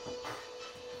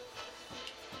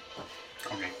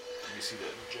 Okay. You see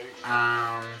that, Jake?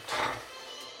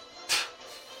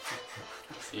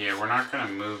 Yeah, we're not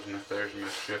gonna move if there's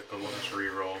mischief, but we'll just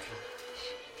re-roll.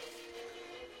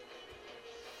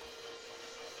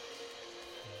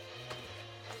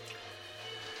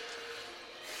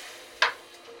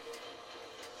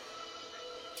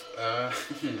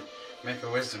 Make a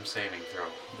wisdom saving throw.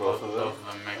 Both of them? Both of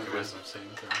them make Okay. a wisdom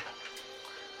saving throw.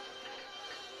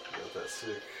 Got that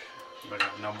sick. We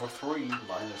got number 3.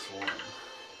 -1.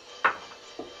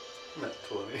 Net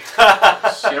 20.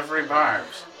 Shivery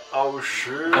barbs. Oh,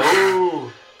 shoot.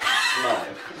 Oh!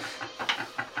 9.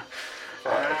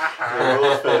 5.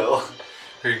 Roll fail.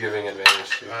 Who are you giving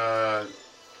advantage to?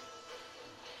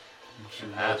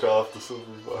 Knock off the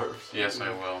silver barbs. Yes, I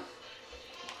will.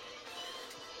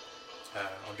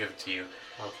 I'll give it to you.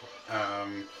 Okay.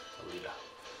 Alita.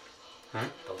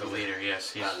 The leader,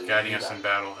 yes, he's guiding us in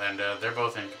battle, and they're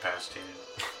both incapacitated.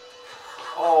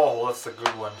 Oh, that's the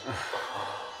good one.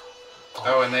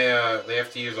 Oh, and they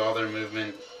have to use all their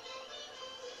movement.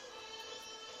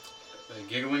 The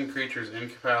giggling creature is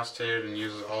incapacitated and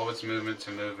uses all of its movement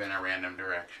to move in a random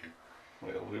direction.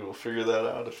 Well, we will figure that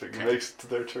out if it Okay. makes it to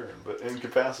their turn. But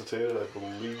incapacitated, I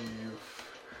believe.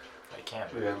 I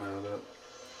can't. Yeah, no, that.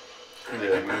 They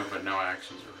can move, but no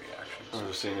actions or reactions. I'm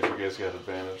just seeing if you guys got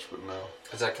advantage, but no.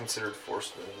 Is that considered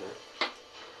forced movement?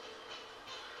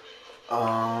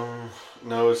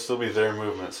 No, it'd still be their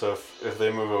movement. So if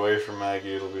they move away from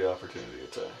Maggie, it'll be opportunity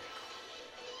attack.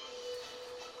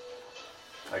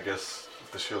 I guess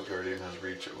if the Shield Guardian has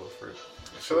reach, it will for the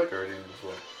feel Shield like- Guardian as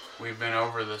well. We've been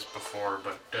over this before,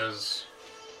 but does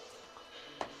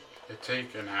it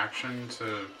take an action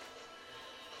to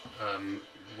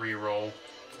re-roll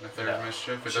if there's No,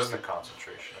 mischief? It It's just the doesn't.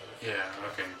 concentration of it. Yeah.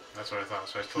 Okay. That's what I thought.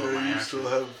 So I still have my you action. still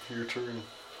have your turn.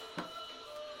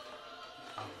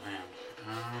 Oh man.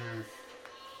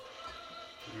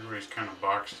 Everybody's kind of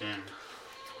boxed in.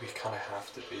 We kind of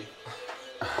have to be.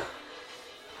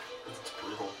 It's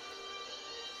brutal.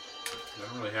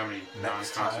 I don't really have any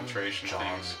Next time, non-concentration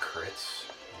John things. crits,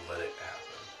 let it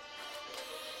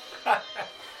happen.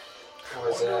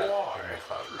 Where's that?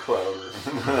 Cloud Room.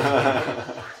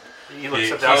 He looks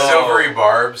He at that. silvery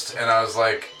barbs, and I was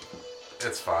like,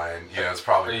 it's fine. You know, it's Are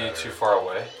probably you better. too far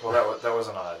away? Well, that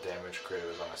wasn't on a damage crit. It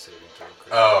was on a saving throw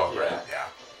crit. Oh, Yeah. right, yeah.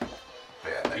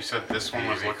 But yeah, You said this one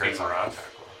was usually looking crits on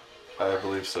rough? attack I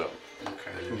believe so. roll.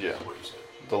 Okay. That is Yeah. what you said.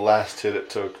 The last hit it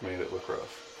took made it look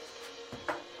rough.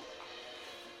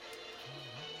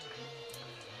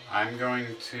 I'm going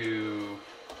to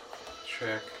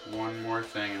check one more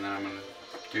thing, and then I'm going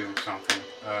to do something.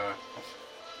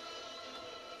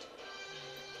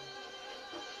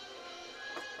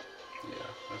 Yeah,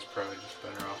 that's probably just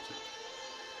better off to...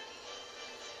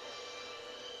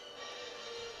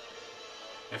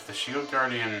 If the Shield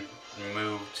Guardian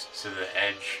moved to the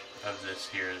edge of this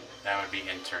here, that would be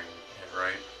entering it,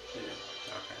 right? Yeah.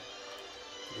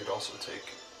 Okay. You'd also take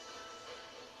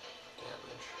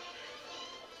damage.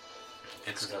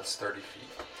 It's Because that's 30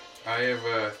 feet. I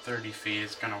have 30 feet.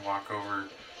 It's gonna walk over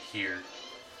here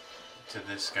to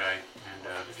this guy and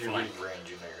If you flank. leave range,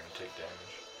 you know you're gonna take damage.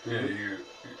 Yeah,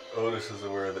 Otis is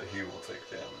aware that he will take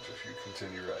damage if you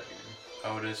continue riding him.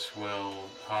 Otis will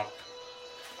hop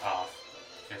off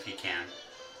if he can.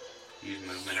 Use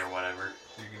movement or whatever.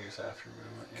 You can use half your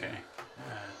movement. yeah. Okay.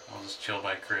 I'll just chill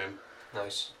by crib.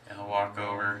 Nice. And he'll walk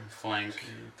over, flank 2,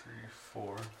 3,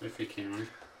 4. if he can.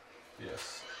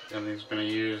 Yes. And he's gonna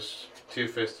use 2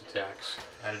 fist attacks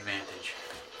at advantage.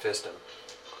 Fist him.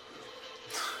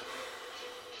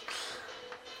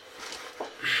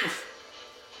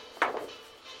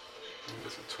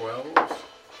 That's a 12.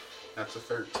 That's a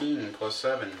 13 plus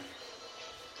 7.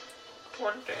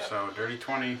 1 damage. So dirty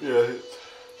 20. Yeah.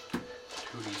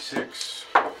 2d6.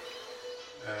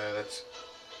 That's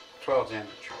 12 damage.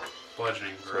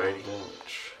 Bludgeoning variety.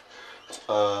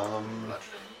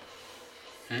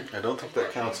 I don't think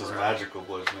that counts as magical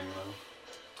bludgeoning though.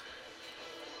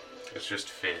 It's just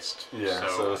fist. Yeah,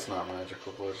 so it's not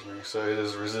magical bludgeoning. So it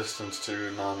is resistance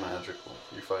to non-magical.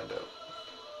 You find out.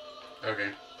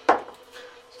 Okay. So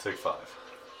take 5.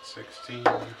 16,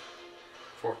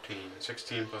 14.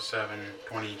 16 plus 7,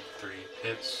 23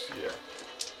 hits.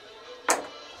 Yeah.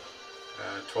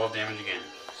 12 damage again.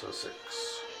 So 6.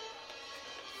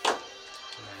 And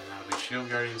that'll be Shield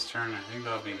Guardian's turn. I think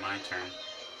that'll be my turn.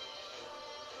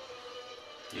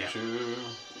 Yeah.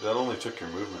 That only took your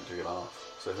movement to get off.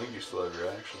 So I think you still have your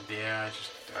action. Yeah,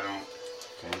 I don't.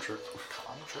 Cantrip.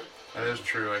 Contrip? That is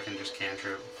true. I can just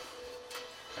cantrip.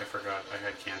 I forgot I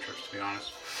had cantrips, to be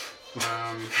honest.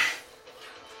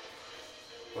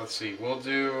 Let's see. We'll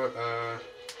do. I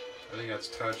think that's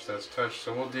touch. That's touch.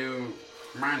 So we'll do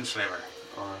Mindsliver.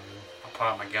 I'll pull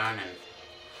out my gun and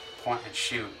point and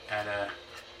shoot at a.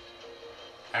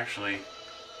 Actually,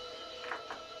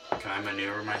 can I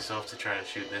maneuver myself to try to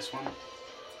shoot this one?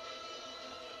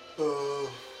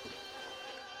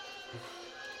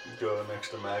 Go next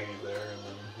to Maggie there, and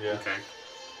then yeah. Okay.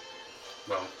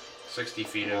 Well, 60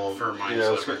 feet Well, for yeah,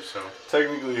 Mindsliver, it's so.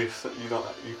 Technically, you don't.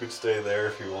 You could stay there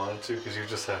if you wanted to, because you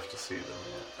just have to see them.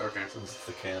 Yeah. Okay. Since it's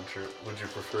the cantrip, would you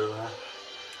prefer that?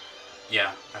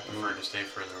 Yeah, I prefer to stay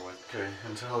further away. Okay.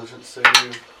 Intelligence save.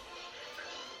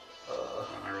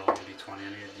 I roll a d20, I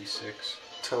need a d6.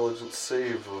 Intelligence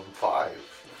save of 5,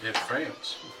 It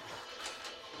fails.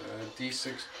 D6.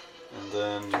 and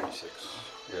then 2d6.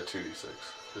 yeah, 2d6,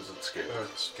 because it scales. Oh,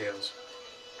 it scales.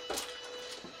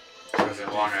 Is it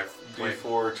long I've played?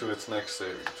 D4 to its next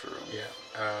saving throw. Yeah.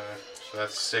 So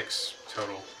that's 6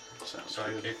 total. Sounds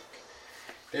Psychic good.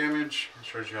 damage.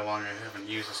 Shows you how long I haven't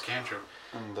used this cantrip.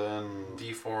 And then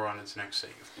D4 on its next save,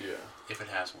 yeah. if it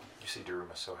has one. You see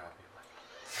Daruma so happy. Like,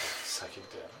 psychic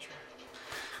damage.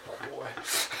 Oh boy.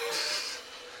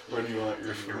 Where do you want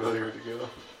your familiar to go?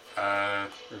 Or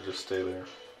just stay there?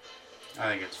 I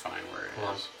think it's fine where it Hold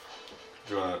on. is.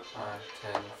 Do you want 5,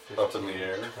 10, 15, Up in the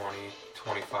air? 20,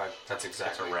 25. That's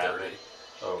exactly That's a rabbit. 30.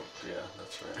 Oh, yeah,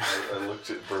 that's right. I looked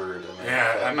at bird and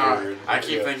Yeah, thought I'm not. bird, I but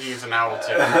keep yeah. thinking it's an owl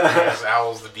too. Because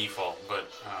owl's the default, but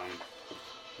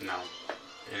no,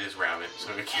 it is rabbit,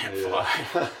 so it can't Yeah.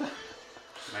 fly.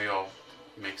 Maybe I'll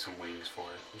make some wings for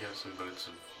it. Give it some boots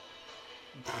of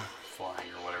flying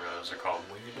or whatever those are called.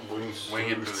 Winged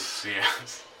Winged boots,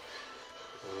 yes.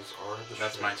 Those are the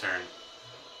That's shit. my turn.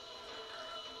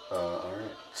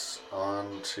 Alright.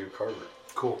 On to Carver.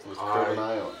 Cool. With Crib and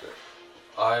Eye on deck.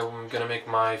 I'm gonna make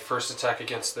my first attack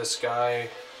against this guy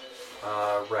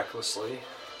recklessly.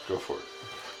 Go for it.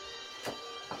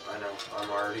 I know I'm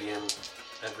already in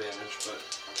advantage, but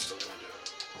I'm still gonna do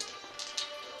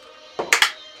it.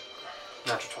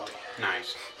 Natural 20.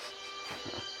 Nice.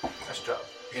 Nice job.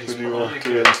 Who do you want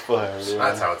to inspire?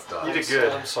 That's how it's done. You did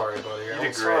good. I'm sorry, buddy. You I'm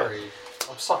did great. sorry.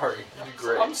 I'm sorry. You did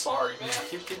great. I'm sorry, man.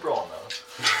 Keep rolling those.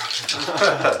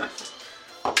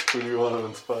 Who do you want to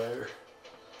inspire?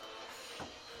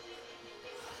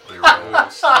 Ooh,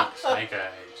 snake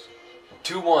eyes.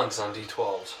 2 1s on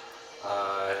d12s.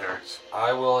 That hurts.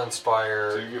 I will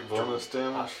inspire. Do you get bonus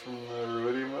damage from the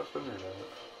Ruidium weapon or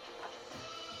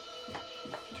not?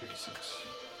 2d6.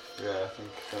 Yeah, I think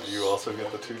that you also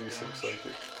get the 2d6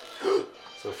 psychic.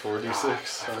 So 4d6 I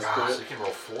sounds forgot. So good. you can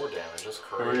roll 4 damage. That's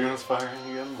Who are crazy. you inspiring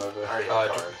again? My I bad. already have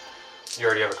a card. You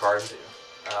already have a card?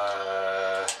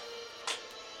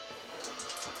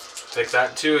 Take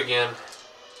that 2 again.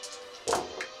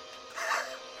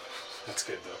 That's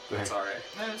good though. That's Dang.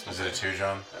 alright. Is it a 2,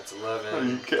 John? That's Oh,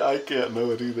 11. I can't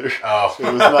know it either. Oh. It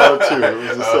was not a 2, it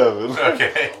was a 7.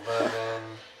 Okay. 11.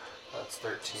 That's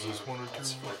 13. Is this 1 or 2?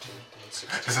 That's 14. Is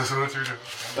 16. this what you're doing?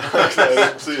 I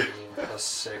didn't see it. 16 plus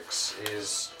 6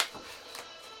 is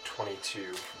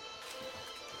 22.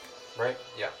 Right?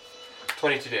 Yeah.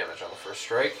 22 damage on the first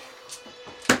strike.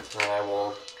 Then I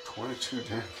will. 22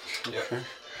 damage. Yep. Okay.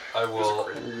 I will.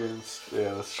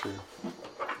 Yeah, that's true.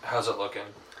 How's it looking?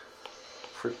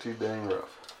 Pretty dang rough.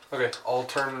 Okay, I'll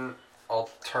turn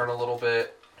a little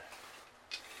bit.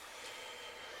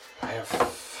 I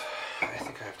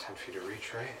think I have 10 feet of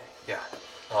reach, right? Yeah.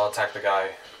 I'll attack the guy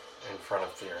in front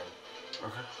of Theron.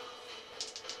 Okay.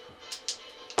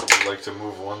 You'd like to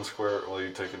move 1 square? Well, you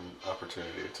take an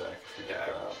opportunity attack if you Yeah, get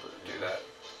I that. will But do that.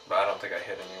 But I don't think I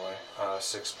hit anyway.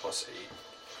 6 plus 8.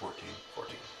 14.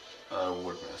 14.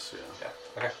 Would miss, yeah.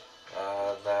 Yeah. Okay.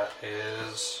 That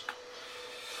is.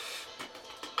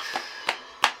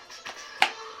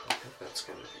 I think that's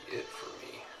going to be it for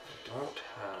me. I don't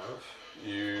have.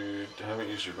 You haven't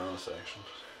used your bonus action.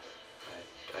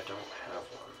 I don't have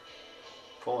one.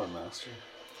 Pull in Master.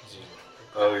 He's using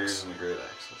Oh, you're using the Great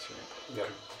Axe, that's right. Yep.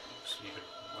 So you could,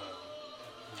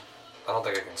 I don't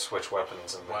think I can switch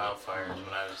weapons and then- wildfire is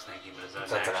what I was thinking, but is that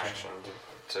That's an an action? action.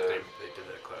 They did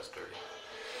that class 30.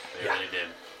 They Yeah. really did.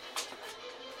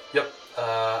 Yep.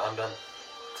 I'm done.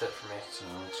 That's it for me. So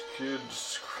it's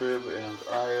Kids, Crib, and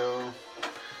Io.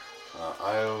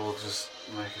 Io will just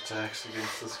make attacks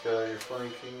against this guy you're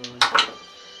flanking.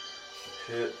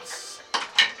 Hits.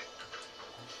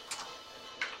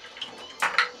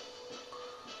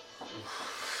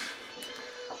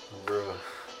 Bruh.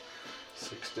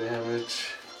 6 damage.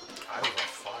 I was on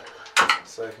fire.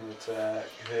 Second attack.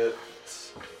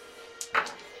 Hits.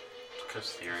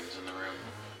 Because Theron's in the room.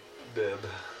 Dead.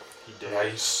 He did.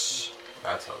 Nice.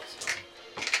 That's how it's done.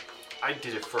 I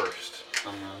did it first.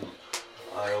 And then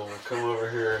I will come over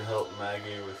here and help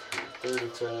Maggie with her 3rd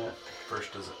attack.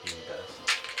 First doesn't mean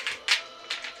best.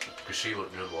 Because she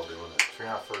looked good while doing it. If you're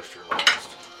not first, you're last.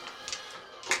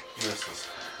 Misses.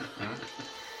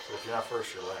 So if you're not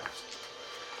first, you're last.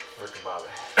 Ricky Bobby.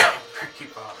 Ricky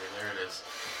Bobby, there it is.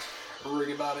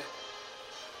 Ricky Bobby.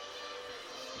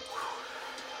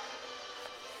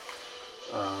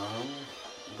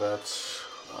 That's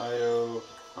Io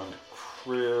on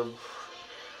Crib.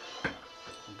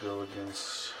 Go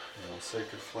against,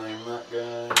 Sacred Flame, that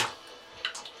guy.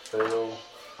 Fail.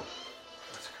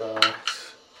 That's cocked.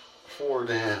 4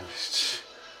 damage.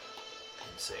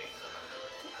 Insane.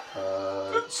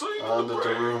 On to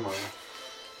Daruma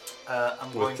I'm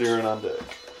with going Theron to. on deck.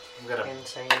 I'm gonna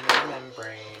Insane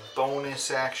membrane. bonus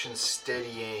action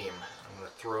steady aim. I'm gonna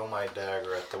throw my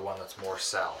dagger at the one that's more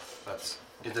south.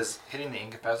 Does hitting the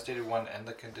incapacitated one end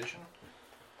the condition?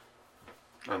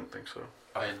 I don't think so.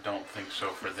 I don't think so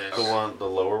for this. The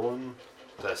lower one,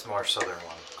 That's more southern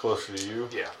one. closer to you.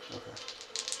 Yeah. Okay.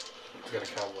 You got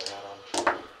a cowboy hat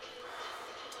on.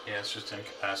 Yeah, it's just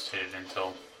incapacitated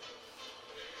until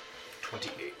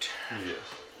 28. Yes.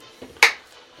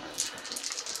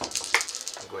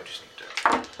 I'm going to sneak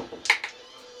attack.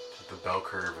 The bell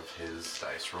curve of his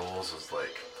dice rolls is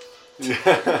like Yeah.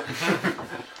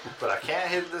 But I can't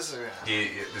hit this.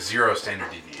 the 0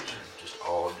 standard deviation. Just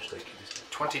like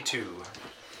 22.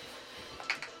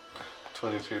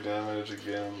 22 damage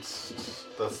against.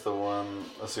 That's the one.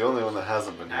 That's the only one that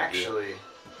hasn't been hit yet. Actually,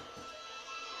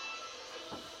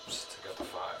 just take out the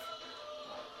 5.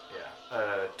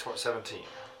 Yeah. 17.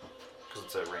 Because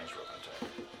It's a ranged weapon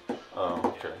attack.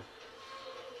 Oh, okay.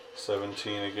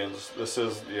 17 against. This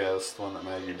is this is the one that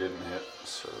Maggie didn't hit.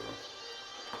 So.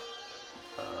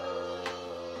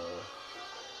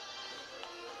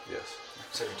 Yes.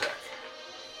 Second attack.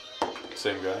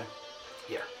 Same guy.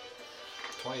 Yeah.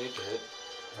 28 to hit.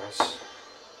 Nice.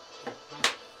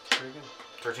 Pretty good.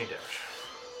 13 damage.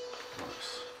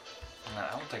 Nice. And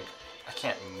I don't think I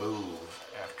can't move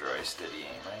after I steady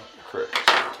aim, right? Correct.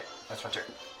 Okay, that's my turn.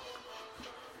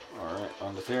 All right,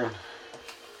 on to Theron.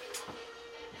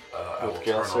 I will With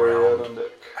turn Galsariad around. on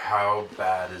deck. How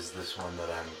bad is this one that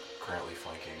I'm currently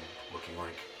flanking looking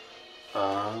like?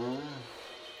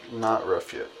 Not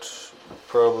rough yet.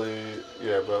 Probably,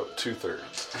 about 2/3.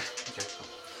 Okay.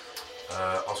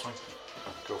 I'll swing.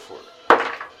 Go for it.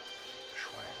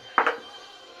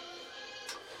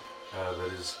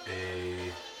 That is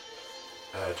a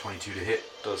 22 to hit.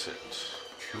 Does hit.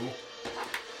 Cool.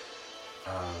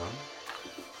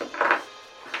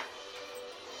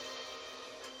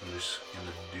 I'm just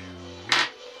gonna do.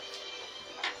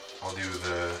 I'll do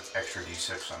the extra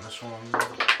d6 on this one.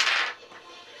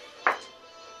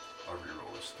 I'll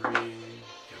reroll this 3.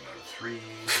 Get another 3.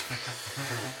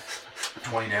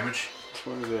 20 damage.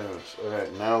 20 damage.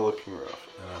 Alright, now looking rough.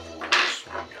 And I will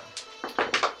swing again.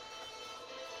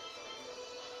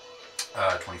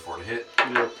 24 to hit.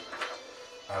 Yep.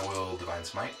 I will Divine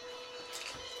Smite.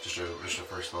 Just a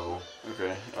first level.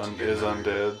 Okay. get Is another-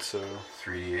 undead, so.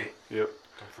 3d8. Yep.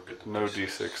 Don't forget the No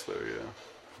D6 though, yeah.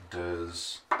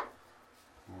 Does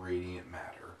Radiant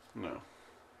matter? No.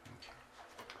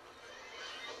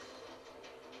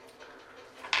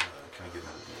 Can I get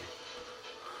another D?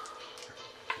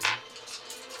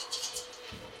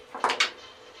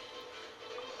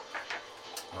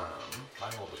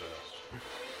 Mine will be best.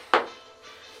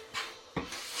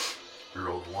 We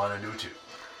rolled 1 and 2.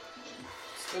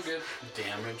 Still good.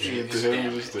 Damage. Yeah, is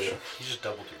damage is there. You just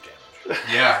doubled your damage.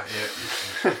 Yeah.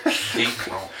 Gate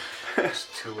roll. It's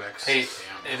 2x Hey,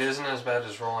 damage. it isn't as bad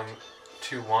as rolling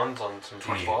 2 1s on some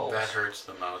 28. d12s. That hurts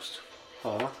the most.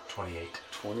 Huh? 28.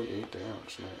 28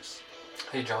 damage, nice.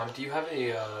 Hey John, do you have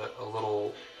a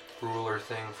little ruler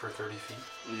thing for 30 feet?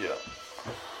 Yeah.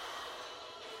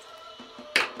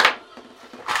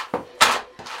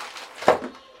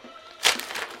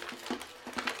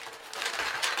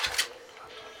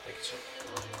 Thank you, sir.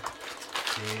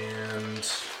 And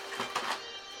It's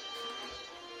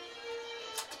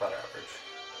about average.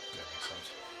 That makes sense.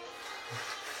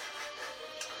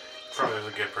 Probably was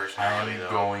a good personality I'm though.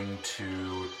 going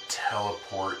to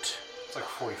teleport It's like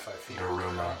 45 feet.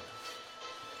 Daruma.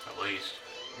 At least.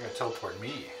 You're gonna teleport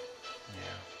me.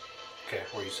 Yeah. Okay,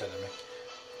 what are you sending me?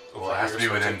 Well, it has to be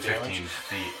You're within supposed to take 15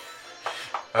 feet.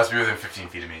 It has to be within 15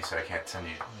 feet of me, so I can't send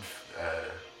you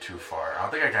too far. I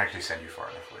don't think I can actually send you far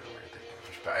enough away to where you take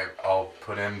damage. But I'll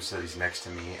put him so that he's next to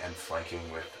me and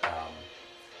flanking with.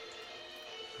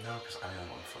 No, because I'm the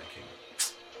only one flanking.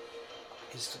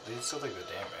 They still take the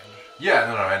damage. Yeah,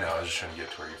 no, I know. I was just trying to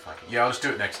get to where you're flanking. Yeah, I'll just do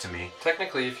it next to me.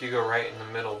 Technically, if you go right in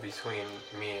the middle between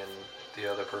me and the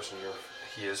other person,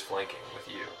 he is flanking with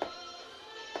you.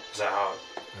 Is that how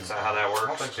that I don't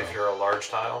works? think so. If you're a large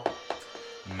tile?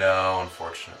 No,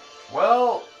 unfortunate.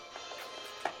 Well,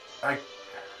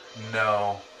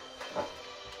 no.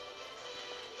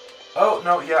 Oh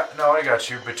no, yeah, no, I got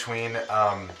you between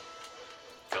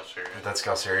Galsariad. that's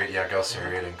Galsariad, yeah,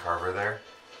 Galsariad and Carver there.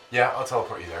 Yeah, I'll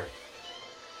teleport you there.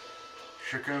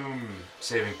 Shikaum,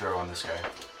 saving throw on this guy.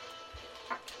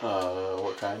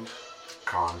 What kind?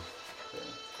 Con.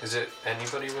 Is it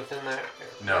anybody within that?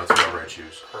 No, it's whoever I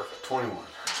choose. Perfect. 21.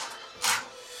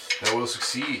 That will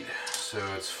succeed. So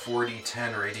it's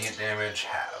 40-10 radiant damage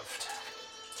halved.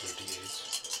 Those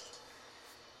D8s.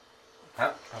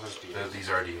 Huh? How those D8s? These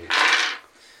are D8.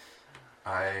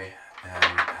 I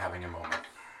am having a moment.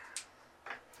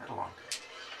 I had a long day.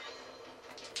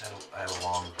 I had a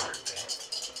long, hard day.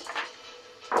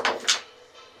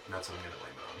 And that's what I'm going to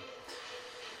blame it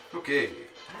on. Okay.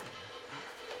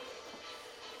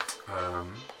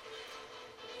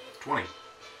 20.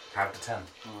 Half to 10.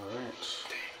 Alright.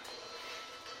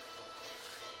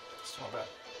 It's not bad.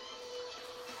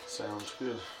 Sounds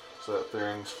good. Is that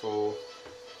Theron's full?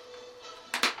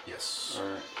 Yes.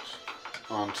 Alright.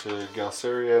 On to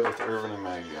Galsariad with Irvin and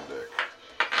Maggie on deck.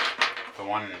 The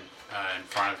one in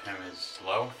front of him is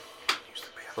low.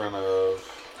 In front of.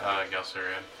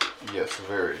 Galsariad. Yes,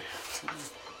 very.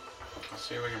 Let's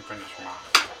see if we can finish him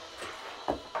off.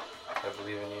 I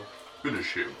believe in you.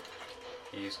 Finish him.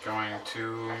 He's going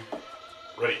to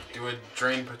do a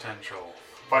drain potential.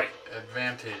 Fight.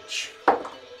 Advantage.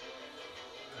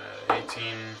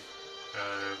 18.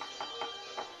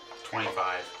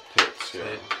 25. Hits, yeah.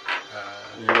 Hit.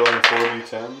 You're rolling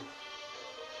 4d10?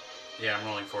 Yeah, I'm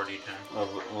rolling 4d10.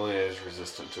 Oh, well, yeah, he's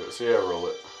resistant to it. So yeah, roll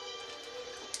it.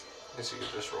 I guess you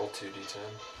could just roll 2d10.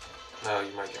 No,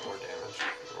 you might get more damage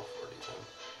if you roll 4d10.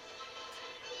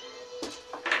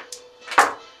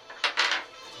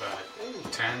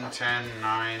 10, 10,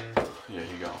 9. Yeah,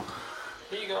 you go.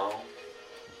 Here you go.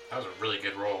 That was a really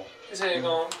good roll. Here you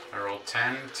go. I rolled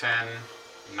 10, 10,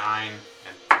 9,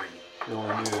 and 3. You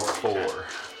only needed 4.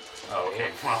 Oh, okay.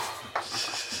 Well,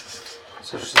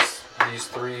 So it's just these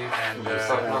three and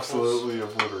Just absolutely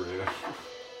obliterated.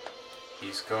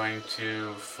 he's going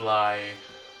to fly.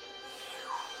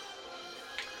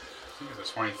 I think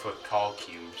it's a 20-foot tall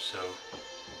cube, so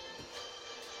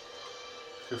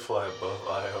Could fly above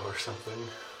Io or something.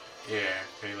 yeah,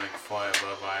 could he like fly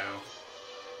above Io?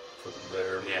 Put him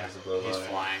there. But Yeah, he's above he's Io.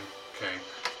 flying. Okay.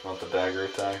 Want the dagger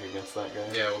attack against that guy?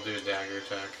 Yeah, we'll do a dagger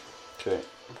attack. Okay.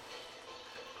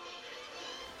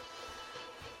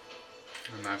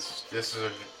 And this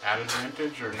is at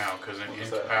advantage or no? Because an What is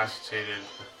that? incapacitated.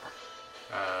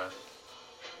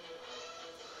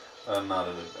 Not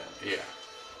an advantage. Yeah,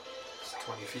 It's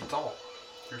 20 feet tall.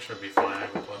 you should be fine. I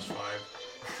have a +5.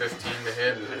 15 to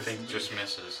hit. I think just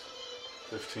misses.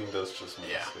 15 does just miss.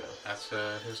 Yeah. That's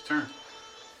his turn.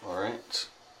 Alright.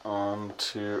 On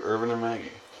to Irvin and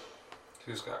Maggie.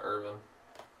 Who's got Irvin?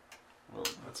 Well,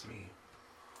 That's me.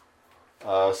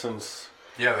 since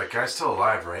Yeah, that guy's still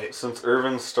alive, right?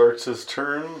 Irvin starts his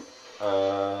turn,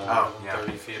 Oh, yeah.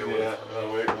 30 feet away yeah,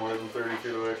 from me. wait more than 30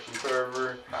 feet away from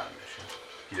Carver. Not an issue.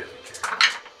 He doesn't care.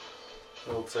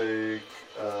 He'll take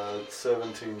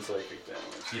 17 psychic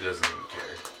damage. He doesn't even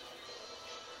care.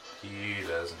 He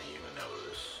doesn't even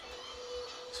notice.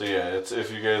 So yeah, it's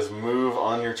if you guys move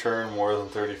on your turn more than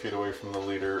 30 feet away from the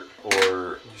leader,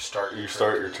 or You start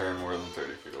your turn more than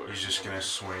 30 feet away. He's just gonna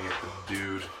swing at the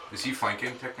dude. Is he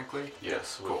flanking technically?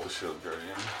 Yes, with Cool. the shield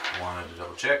guardian. Wanted to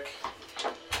double check.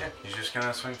 Yeah, he's just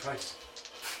gonna swing twice.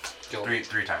 Kill.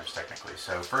 Three times technically.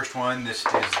 So first one, this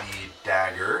is the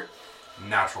dagger.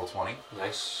 Natural 20.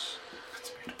 Nice.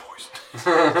 It's made of poison.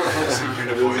 It is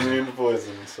immune to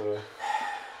poison, so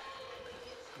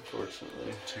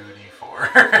unfortunately. 2d4.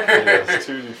 Yes,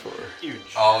 2d4.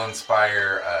 Huge. I'll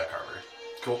inspire Carver.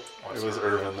 Cool. It was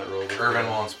Irvin that rolled it. Irvin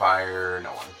will inspire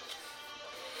no one.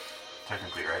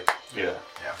 Technically, right? Yeah.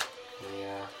 Yeah.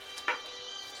 Yeah.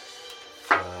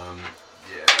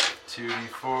 Yeah.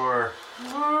 2d4.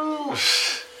 Woo!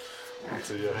 That's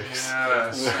a yikes.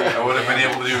 Yes. I would have been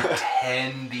able to do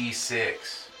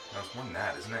 10d6. No, it's more than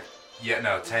that, isn't it? Yeah,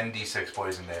 no, 10d6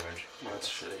 poison damage. That's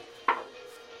shitty.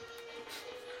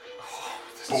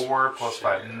 4 plus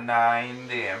 5, 9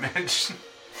 damage.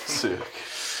 Sick.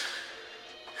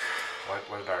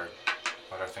 What did our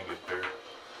thing get bigger?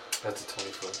 That's a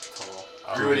 20-foot tall.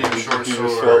 Druidian short He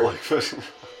just sword. felt like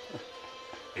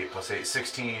 8 plus 8,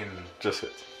 16. just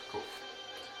hits.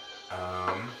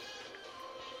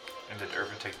 And did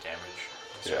Irvin take damage?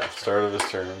 Yeah, start of his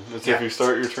turn. It's Yeah. if you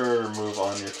start your turn or move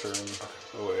on your turn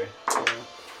away. So,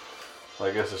 well,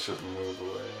 I guess it's just move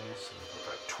away.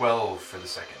 12 for the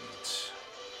second.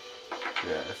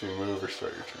 Yeah, if you move or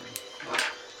start your turn.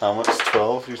 How much?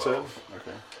 12 you 12. said?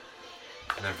 Okay.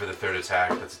 And then for the third attack,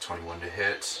 that's a 21 to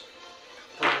hit.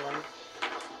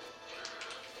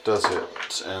 Does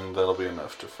it, and that'll be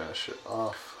enough to finish it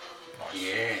off.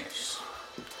 Yes.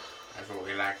 That's what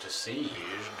we like to see.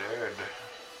 He's dead.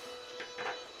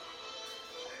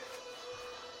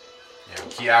 Yeah,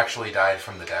 he actually died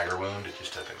from the dagger wound. It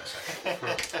just took him a second.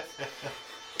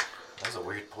 That was a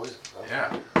weird poison.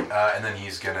 Yeah. And then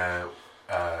he's gonna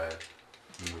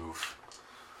move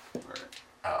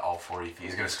all 40 feet.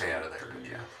 He's gonna stay out of there. But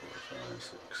yeah. 4, 5,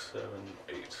 6, 7,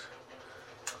 8.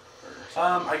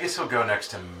 I guess he'll go next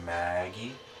to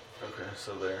Maggie. Okay,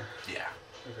 so there. Yeah.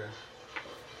 Okay.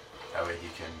 That way he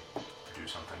can do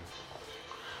something.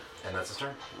 And that's his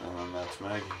turn. And then that's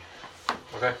Maggie.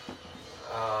 Okay.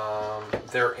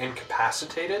 They're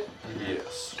incapacitated.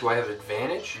 Yes. Do I have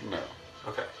advantage? No.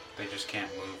 Okay. They just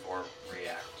can't move or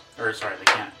react. Or sorry, they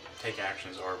can't take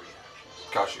actions or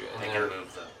reactions. Got you. They And can they're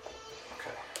move though.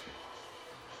 okay.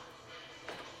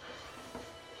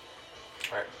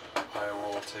 Alright. I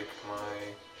will take my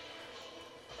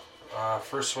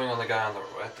first swing on the guy on the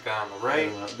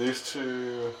right. These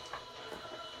two.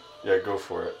 Yeah, go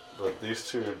for it. But these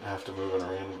two have to move in a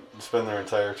random. Spend their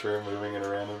entire turn moving in a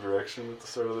random direction at the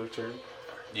start of their turn.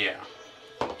 Yeah.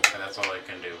 And that's all they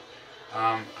can do.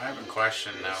 I have a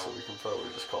question now. So we can probably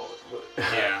just call it. But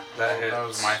Yeah, That that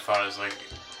was hits. my thought. Is like,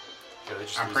 Yeah, they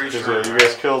just I'm use pretty their- because sure. yeah, you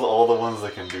guys killed all the ones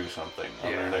that can do something on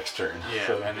Yeah. their next turn. yeah,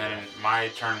 So, and then my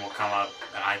turn will come up,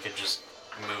 and I could just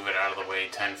move it out of the way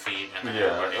 10 feet, and then Yeah,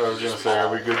 everybody I was gonna just say, are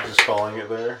fall. we good just calling it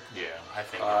there? Yeah. I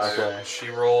think Okay. She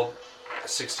rolled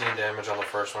 16 damage on the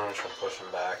first one, which will push him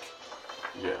back.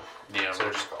 Yeah. yeah, So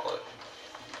we're just call it.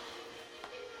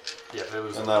 Yeah, it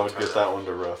was. And that would get that one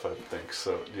to rough, I think.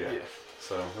 So, yeah.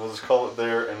 So, we'll just call it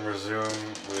there and resume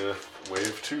with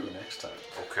wave 2 next time.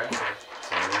 Okay. So,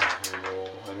 yeah, we will,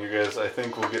 and you guys, I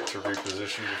think we'll get to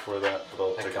reposition before that, but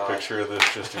I'll Thank take God. a picture of this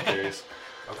just in case.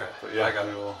 Okay. But yeah, I got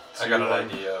we will I see got you an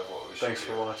then. idea of what we should Thanks do.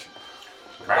 for watching.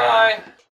 Bye.